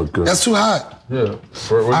damn, they look good. That's too hot. Yeah.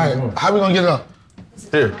 All right, how we gonna get it up?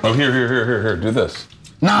 Here. Oh, here. Do this.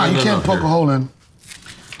 Nah, you can't poke a hole in.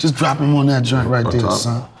 Just drop him on that joint right there, top.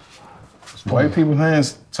 son. White people's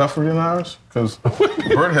hands tougher than ours? Because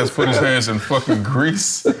Bert has put his hands in fucking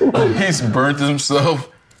grease. He's burnt himself.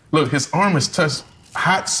 Look, his arm is touched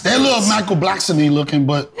hot steaks. They're a little Michael Blackston-y looking,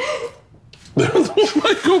 but... Dude,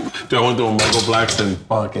 I went through a Michael Blackson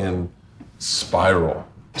fucking spiral.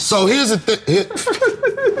 So here's the thing.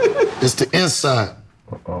 It's the inside.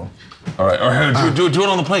 Uh-oh. All right, do it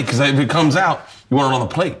on the plate, because if it comes out, you want it on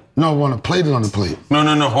the plate. No, I want to plate it on the plate. No,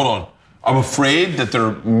 hold on. I'm afraid that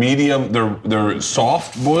they're medium, they're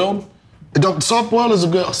soft boiled. Soft boil is a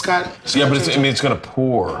good Scott. Yeah, but it's gonna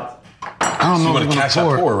pour. I don't know if it's gonna catch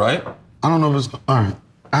that pour, right? I don't know if it's all right.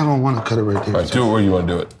 I don't want to cut it right there. All right, do it where you want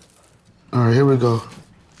to do it. All right, here we go.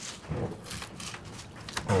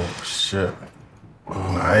 Oh, shit.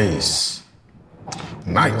 Nice.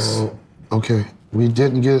 Nice. Okay, we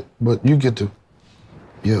didn't get, but you get to.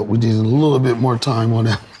 Yeah, we need a little bit more time on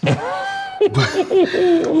that.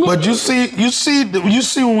 but you see what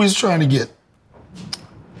we was trying to get.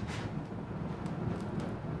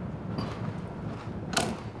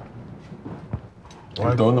 Throw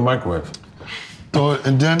it in the microwave. Throw it,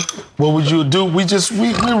 and then what would you do? We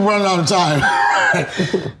run out of time,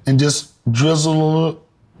 and just drizzle a little.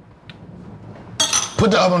 Put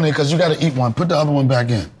the other one in, because you got to eat one. Put the other one back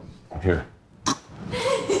in. Here.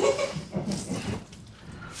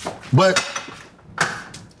 But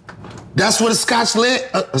that's what a Scotch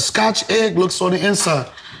egg looks on the inside.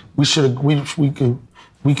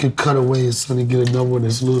 We could cut away so to get another one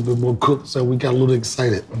that's a little bit more cooked, so we got a little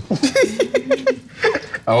excited.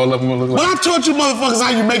 All of them will look But like... I taught you motherfuckers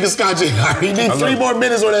how you make a Scotch egg. You need 3 more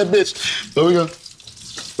minutes on that bitch. There we go.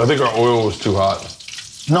 I think our oil was too hot.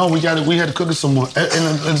 No, we had to cook it some more.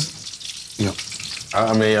 Yeah.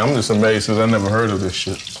 I mean, I'm just amazed because I never heard of this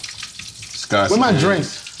shit. Scotch. Where's my drink?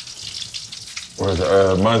 Where's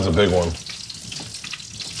it? Mine's a big one.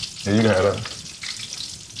 Yeah, you can have that.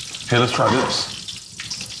 Hey, let's try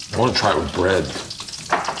this. I want to try it with bread.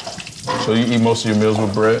 So you eat most of your meals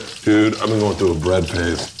with bread? Dude, I've been going through a bread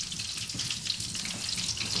phase.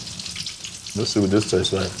 Let's see what this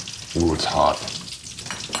tastes like. Ooh, it's hot.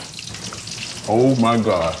 Oh my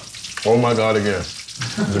God. Oh my God again.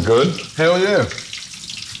 Is it good? Hell yeah.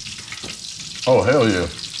 Oh, hell yeah.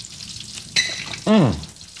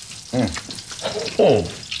 Oh.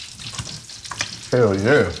 Hell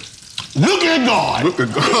yeah. Look at God. Look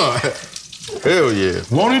at God. Hell yeah.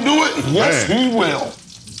 Won't he do it? Yes, Man. he will.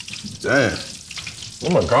 Damn. Oh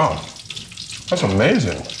my God. That's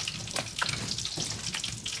amazing.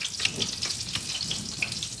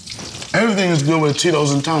 Everything is good with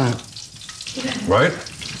Tito's and thyme. Right?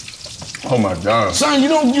 Oh my God. Son, you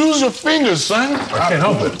don't use your fingers, son. I can't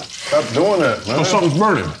help it. Stop doing that, man. Oh, something's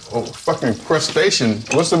burning. Oh, fucking crustacean.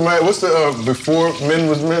 What's the before men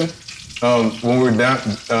was men? When we were down,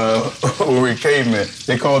 when we were cavemen,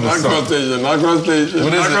 they called it Not crustacean.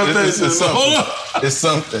 What is it? It's something. Hold on. It's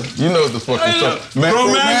something. You know what the fuck it's something.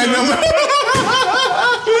 Cro-Magnon.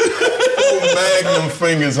 Cro-Magnon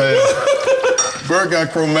fingers had. Bert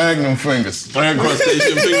got Cro-Magnon fingers. I got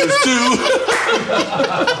crustacean fingers too.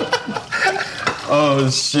 Oh,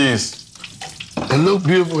 jeez. It looked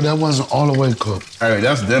beautiful. That wasn't all the way cooked. All right,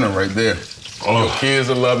 that's dinner right there. Oh. Your kids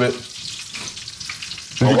will love it.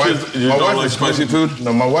 You don't like spicy food?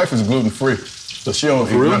 No, my wife is gluten-free, so she don't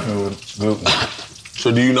eat nothing with gluten.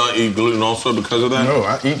 So do you not eat gluten also because of that? No,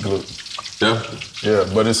 I eat gluten. Yeah? Yeah,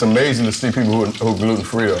 but it's amazing to see people who are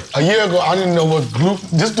gluten-free though. A year ago, I didn't know what gluten.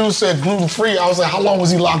 This dude said gluten-free. I was like, how long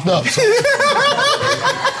was he locked up? So,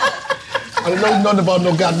 I didn't know nothing about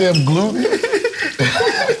no goddamn gluten.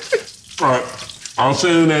 All right. I'll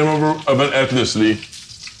say the name of an ethnicity.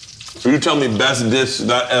 You tell me best dish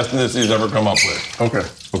that ethnicity's ever come up with. Okay.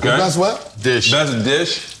 Okay? That's what? Dish. Best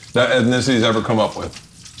dish that ethnicity's ever come up with.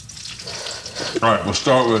 All right, we'll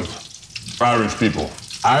start with Irish people.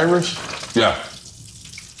 Irish? Yeah.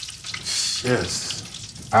 Yes.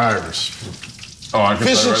 Irish. Oh, I can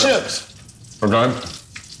Fish say and right now. chips. Okay.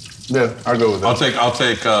 Yeah, I'll go with that. I'll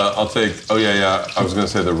take, oh yeah, I was gonna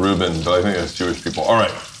say the Reuben, but I think that's Jewish people. All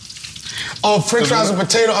right. Oh, French fries with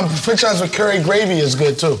potato, French fries with curry gravy is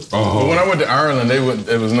good too. But when I went to Ireland, it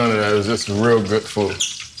was none of that. It was just real good food.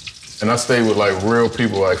 And I stayed with like real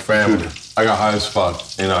people, like family. Dude, I got high as fuck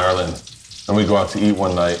in Ireland, and we go out to eat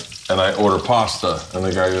one night, and I order pasta, and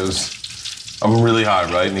the guy goes, I'm really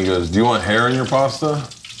high, right? And he goes, do you want hair in your pasta?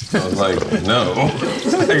 I was like, no.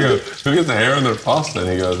 I go, who gets the hair in their pasta? And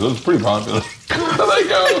he goes, it was pretty popular. And I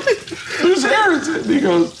go, whose hair is it? And he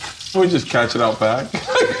goes, we just catch it out back.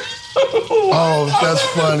 Oh, that's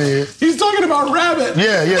funny. He's talking about rabbit.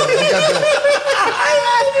 Yeah, I got that.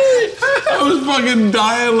 I I was fucking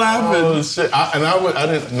dying laughing. Oh, shit. I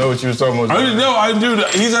didn't know what you were talking about. I didn't know.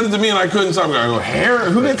 He said it to me and I couldn't stop. I go, hair?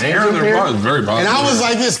 Who gets hair in their body? It's very popular. And I was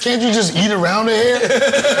like this, can't you just eat around the hair?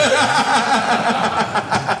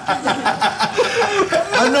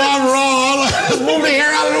 I know I'm wrong. Just move the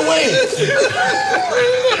hair out of the way.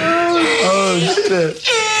 Oh, shit.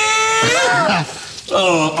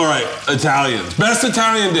 Oh, all right. Italians. Best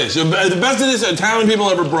Italian dish. The best dish Italian people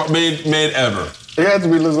ever made ever. It had to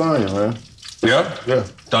be lasagna, man. Yeah? Yeah.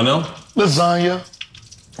 Donnell? Lasagna.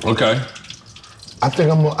 Okay. I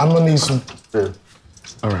think I'm gonna need some. Yeah.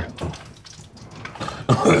 All right.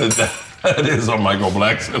 That is a Michael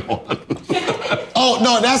Blackson one. Oh,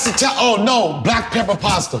 no, that's oh, no, black pepper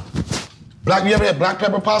pasta. You ever had black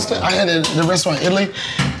pepper pasta? I had it in the restaurant in Italy.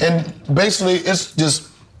 And basically, it's just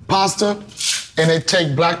pasta, and they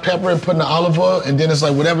take black pepper and put in the olive oil, and then it's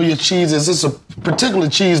like whatever your cheese is. It's a particular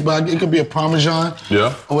cheese, but it could be a Parmesan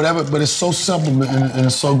or whatever, but it's so simple and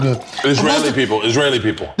it's so good. Israeli people.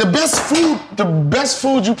 The best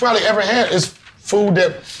food you probably ever had is food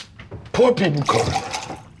that poor people cook.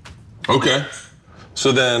 Okay.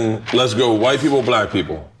 So then, let's go white people, black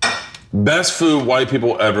people. Best food white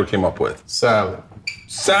people ever came up with. Salad.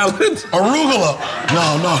 Salad? Arugula.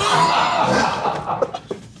 No.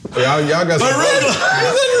 Y'all got some. Arugula.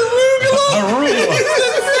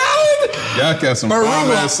 Y'all got some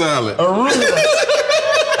bomb-ass salad. Arugula.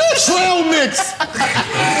 Trail mix.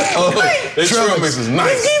 Trail mix is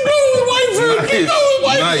nice. Keep going with white food. Keep going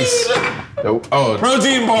with white food. Oh,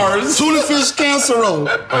 protein bars. Tuna fish casserole.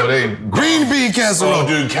 Green bean casserole. Oh,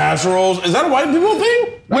 dude, casseroles. Is that a white people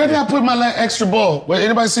thing? Where did I put my extra ball? Wait,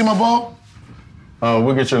 anybody see my ball?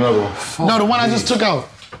 We'll get you another one. No, the one I just took out.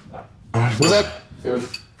 Was that? Do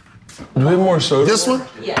we have more soda? This one?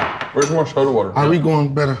 Yeah. Where's more soda water? Are we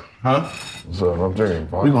going better? Huh? So I'm drinking.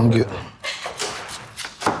 We're gonna get.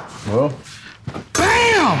 Well.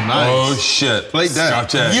 Bam! Nice. Oh shit. Plate that.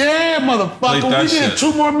 Scotch egg. Yeah, motherfucker. That We did shit.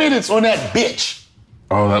 2 more minutes on that bitch.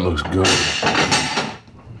 Oh, that looks good.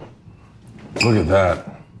 Look at that.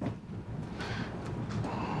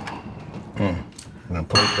 Now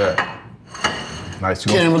plate that. Nice.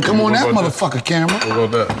 Camera, come on, that motherfucker, camera. We'll go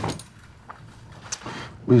with that.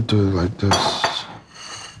 We do it like this.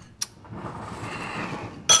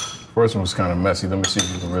 First one was kind of messy. Let me see if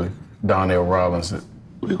you can really Donnell Rawlings it.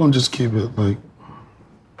 We're gonna just keep it like.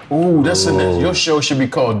 Ooh, that's in there. Your show should be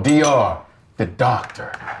called DR, the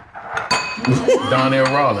Doctor. Donnell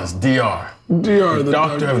Rawlings, DR. DR, the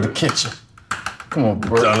doctor of the kitchen. Come on,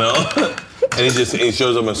 bro. Donnell. And he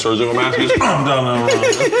shows up in surgical mask. He's Donnell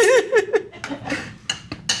Rawlings.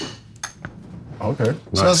 Okay.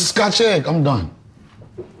 So that's a Scotch egg. I'm done.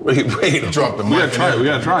 Wait. Drop the mic. We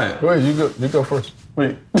gotta try it. Wait, you go first.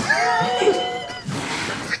 Wait.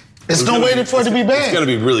 It's no waiting for it to be It's bad. gonna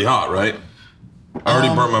be really hot, right? I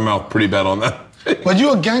already burnt my mouth pretty bad on that. But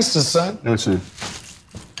you a gangster, son. Let me see.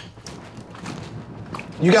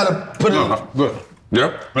 You gotta put it. Good.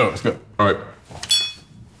 Yeah? No, it's good. All right.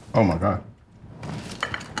 Oh my God.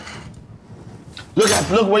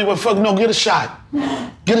 Look where you fuck. No, get a shot.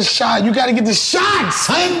 Get a shot. You gotta get the shot,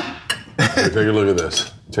 son. Hey, take a look at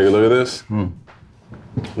this. Take a look at this. You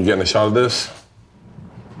getting a shot of this?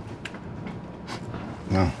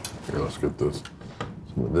 No. Here, let's get this.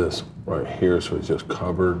 Some of this right here, so it's just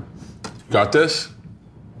covered. Got this?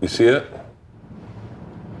 You see it?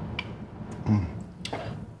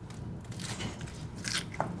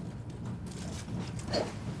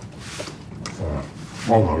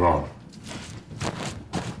 Oh my God.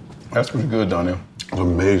 That's pretty good, Donnell. It's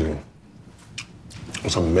amazing.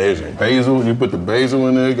 It's amazing. Basil, you put the basil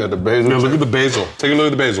in there, you got the basil. Now look at the basil. Take a look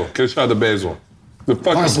at the basil. Get a shot of the basil. The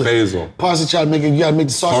fucking Parsley. basil. Parsley, try to make it. You gotta make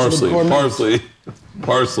the sauce for the gourmet.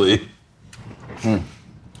 Parsley.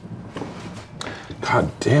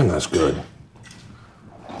 God damn, that's good.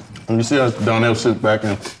 And you see how Donnell sits back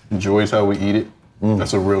and enjoys how we eat it?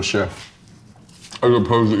 That's a real chef. As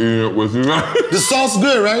opposed to eating it with you guys. The sauce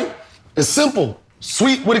good, right? It's simple,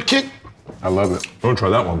 sweet with a kick. I love it. Don't try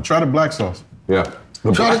that one. Try the black sauce. Yeah.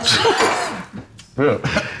 Try Yeah,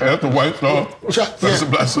 that's the white sauce. That's the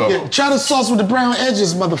black sauce. Yeah, try the sauce with the brown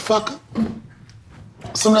edges, motherfucker.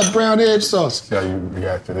 Some of that brown edge sauce. See how you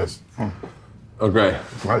react to this. Okay.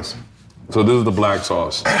 Nice. So this is the black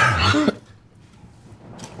sauce.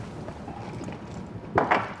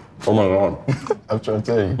 Oh my God. I'm trying to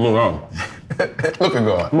tell you. Oh my God. Look at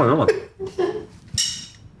God. Oh my God.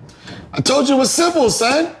 I told you it was simple,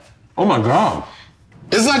 son. Oh my God.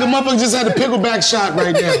 It's like a motherfucker just had a pickleback shot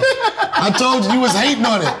right now. I told you was hating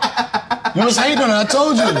on it. You was hating on it. I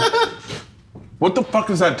told you. What the fuck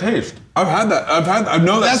is that taste? I know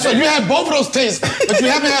that. That's what you had both of those tastes, but you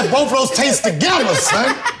haven't had both of those tastes together,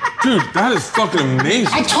 son. Dude, that is fucking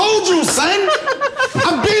amazing. I told you, son.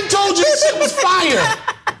 I've been told you this shit was fire.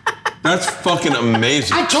 That's fucking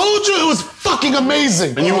amazing. I told you it was fucking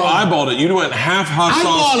amazing. And you eyeballed it. You went half hot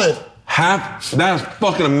sauce. Eyeball it. Half. That is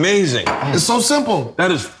fucking amazing. It's so simple. That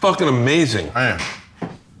is fucking amazing. I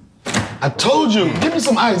told you. Give me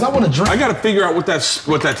some ice. I want to drink. I gotta figure out what that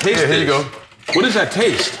taste is. Here you go. What is that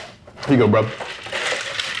taste? Here you go, brother.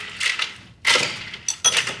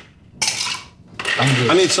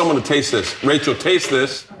 I need someone to taste this. Rachel, taste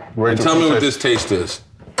this and tell me what this taste is.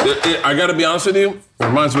 I gotta be honest with you, it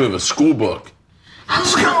reminds me of a school book.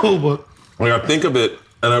 School book? Like I think of it,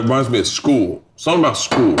 and it reminds me of school. Something about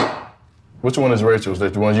school. Which one is Rachel's?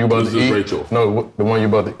 The one you about to eat? This is Rachel. No, the one you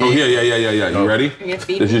about to eat. Oh, yeah. You ready?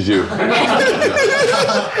 This is you.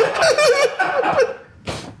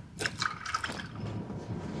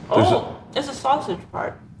 It's a sausage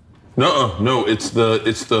part. No, it's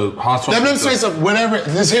the hot sauce. Let me say something.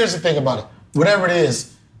 Here's the thing about it. Whatever it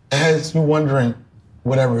is, it has you wondering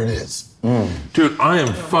whatever it is. Dude, I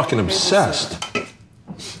am fucking obsessed.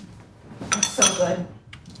 It's so good.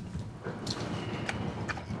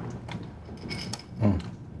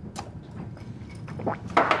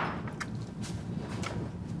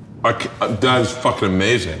 That is fucking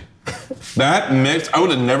amazing. That mix, I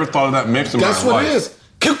would have never thought of that mix in my life. That's what it is.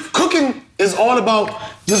 Cooking is all about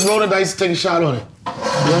just roll the dice and take a shot on it. You know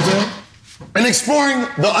what I'm saying? And exploring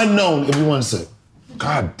the unknown, if you want to say.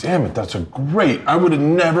 God damn it, that's a great. I would have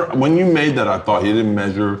never, when you made that, I thought he didn't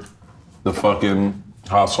measure the fucking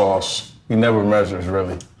hot sauce. He never measures,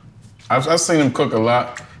 really. I've seen him cook a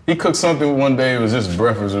lot. He cooked something one day, it was just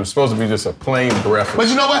breakfast. It was supposed to be just a plain breakfast. But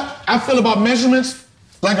you know what? I feel about measurements,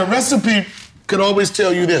 like a recipe could always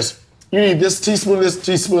tell you this. You need this teaspoon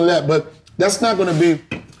of that, but that's not gonna be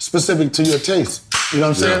specific to your taste. You know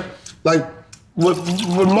what I'm saying? Like, for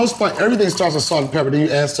the most part, everything starts with salt and pepper, then you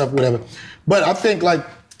add stuff, whatever. But I think, like,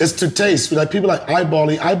 it's to taste. Like, people like eyeball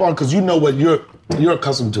because you know what you're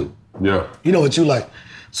accustomed to. Yeah. You know what you like.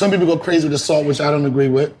 Some people go crazy with the salt, which I don't agree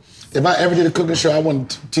with. If I ever did a cooking show, I want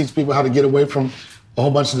to teach people how to get away from a whole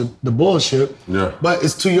bunch of the bullshit. Yeah. But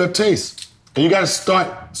it's to your taste. And you gotta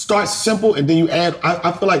start simple and then you add,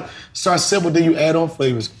 I feel like start simple, then you add on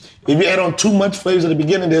flavors. If you add on too much flavors at the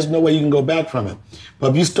beginning, there's no way you can go back from it.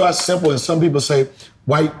 But if you start simple, and some people say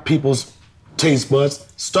white people's taste buds,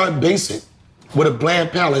 start basic with a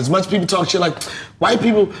bland palate. As much people talk shit like, white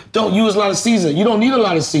people don't use a lot of seasoning. You don't need a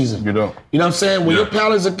lot of seasoning. You don't. You know what I'm saying? When your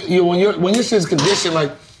palate's, when your shit's conditioned,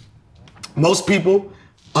 like most people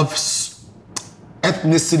of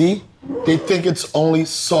ethnicity, they think it's only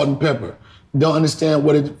salt and pepper. Don't understand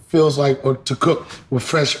what it feels like or to cook with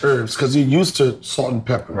fresh herbs because you're used to salt and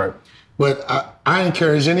pepper. Right. But I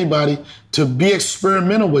encourage anybody to be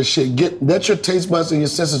experimental with shit. Let your taste buds and your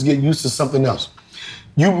senses get used to something else.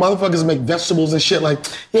 You motherfuckers make vegetables and shit like,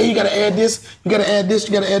 yeah, you gotta add this, you gotta add this,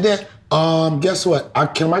 you gotta add that. Guess what?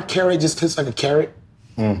 Can my carrot just taste like a carrot?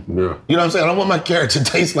 Yeah. You know what I'm saying? I don't want my carrot to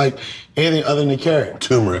taste like anything other than a carrot.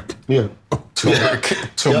 Turmeric. Yeah. Turmeric.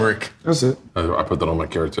 Turmeric. Yep. That's it. I put that on my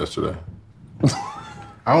carrots yesterday.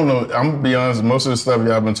 I don't know. I'm gonna be honest. Most of the stuff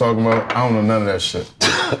y'all been talking about, I don't know none of that shit.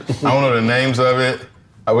 I don't know the names of it.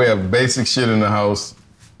 We have basic shit in the house,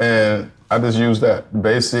 and I just use that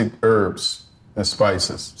basic herbs and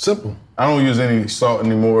spices. Simple. I don't use any salt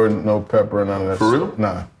anymore, no pepper, none of that. For real? Shit.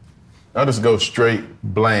 Nah. I just go straight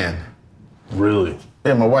bland. Really?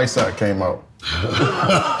 Yeah, my white side came out.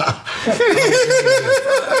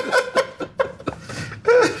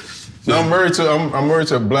 No, I'm married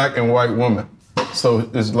to a black and white woman, so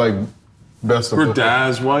it's like best of Her both.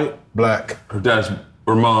 dad's white? Black.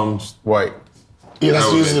 Her mom's white. Yeah,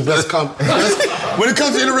 that's usually the best combination. When it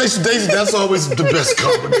comes to interracial dating, that's always the best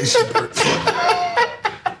combination.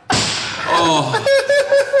 Oh.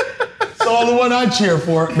 It's all the one I cheer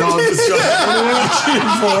for. No, I'm just joking. The one I cheer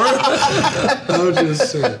for. I'm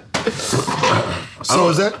just saying. So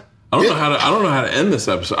is that? I don't know how to end this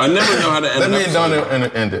episode. I never know how to end Let an me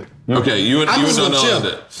episode. end it. Okay, you and Donnell end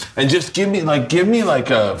it. And just give me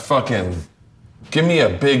a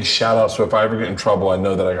big shout out so if I ever get in trouble, I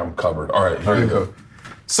know that I'm covered. All right, here you go.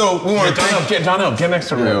 So we want to Donnell, get next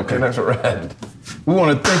to Red. okay. Get next to Red. We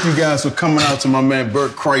want to thank you guys for coming out to my man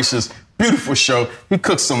Bert Kreischer's beautiful show. He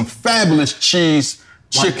cooked some fabulous cheese,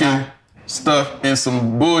 chicken stuff, and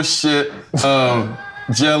some bullshit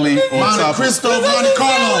jelly on Monte top Cristo, Monte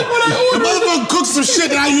Carlo. The motherfucker cooked some shit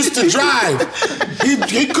that I used to drive.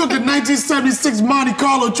 He cooked a 1976 Monte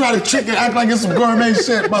Carlo, tried to trick it, act like it's some gourmet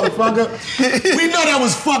shit, motherfucker. We know that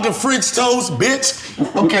was fucking French toast, bitch.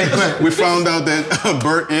 Okay, good. We found out that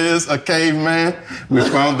Bert is a caveman. We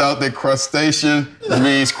found out that crustacean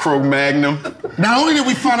means Cro-Magnon. Not only did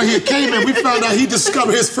we find out he a caveman, we found out he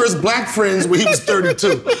discovered his first black friends when he was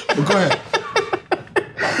 32. But go ahead.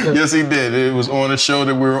 Yes, he did. It was on a show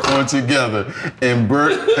that we were on together. And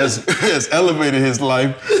Bert has elevated his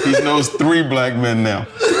life. He knows 3 black men now.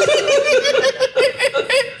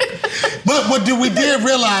 But what we did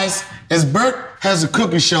realize is Bert has a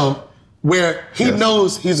cooking show where he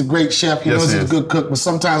knows he's a great chef. He knows he's a good cook. But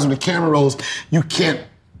sometimes when the camera rolls, you can't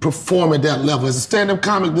perform at that level. As a stand-up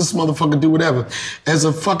comic, this motherfucker do whatever. As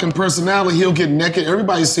a fucking personality, he'll get naked.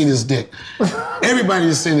 Everybody's seen his dick. Everybody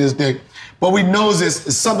has seen his dick. What we know is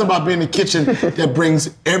it's something about being in the kitchen that brings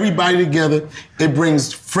everybody together. It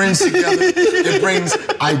brings friends together. It brings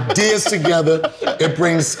ideas together. It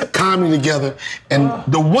brings comedy together. And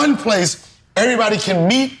the one place everybody can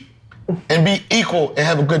meet and be equal and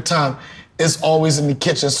have a good time is always in the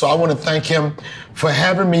kitchen. So I want to thank him for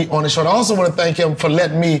having me on the show. And I also want to thank him for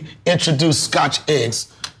letting me introduce Scotch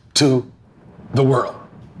eggs to the world.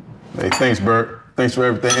 Hey, thanks, Bert. Thanks for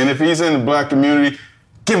everything. And if he's in the black community,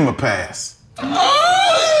 give him a pass. Fuck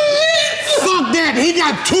that. He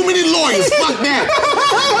got too many lawyers. Fuck that.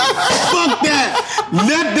 Fuck that.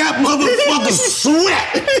 Let that motherfucker sweat.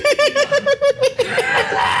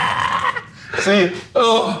 See?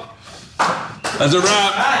 Oh, that's a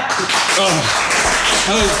wrap. Oh,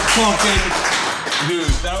 that was fucking,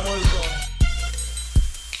 dude, that was.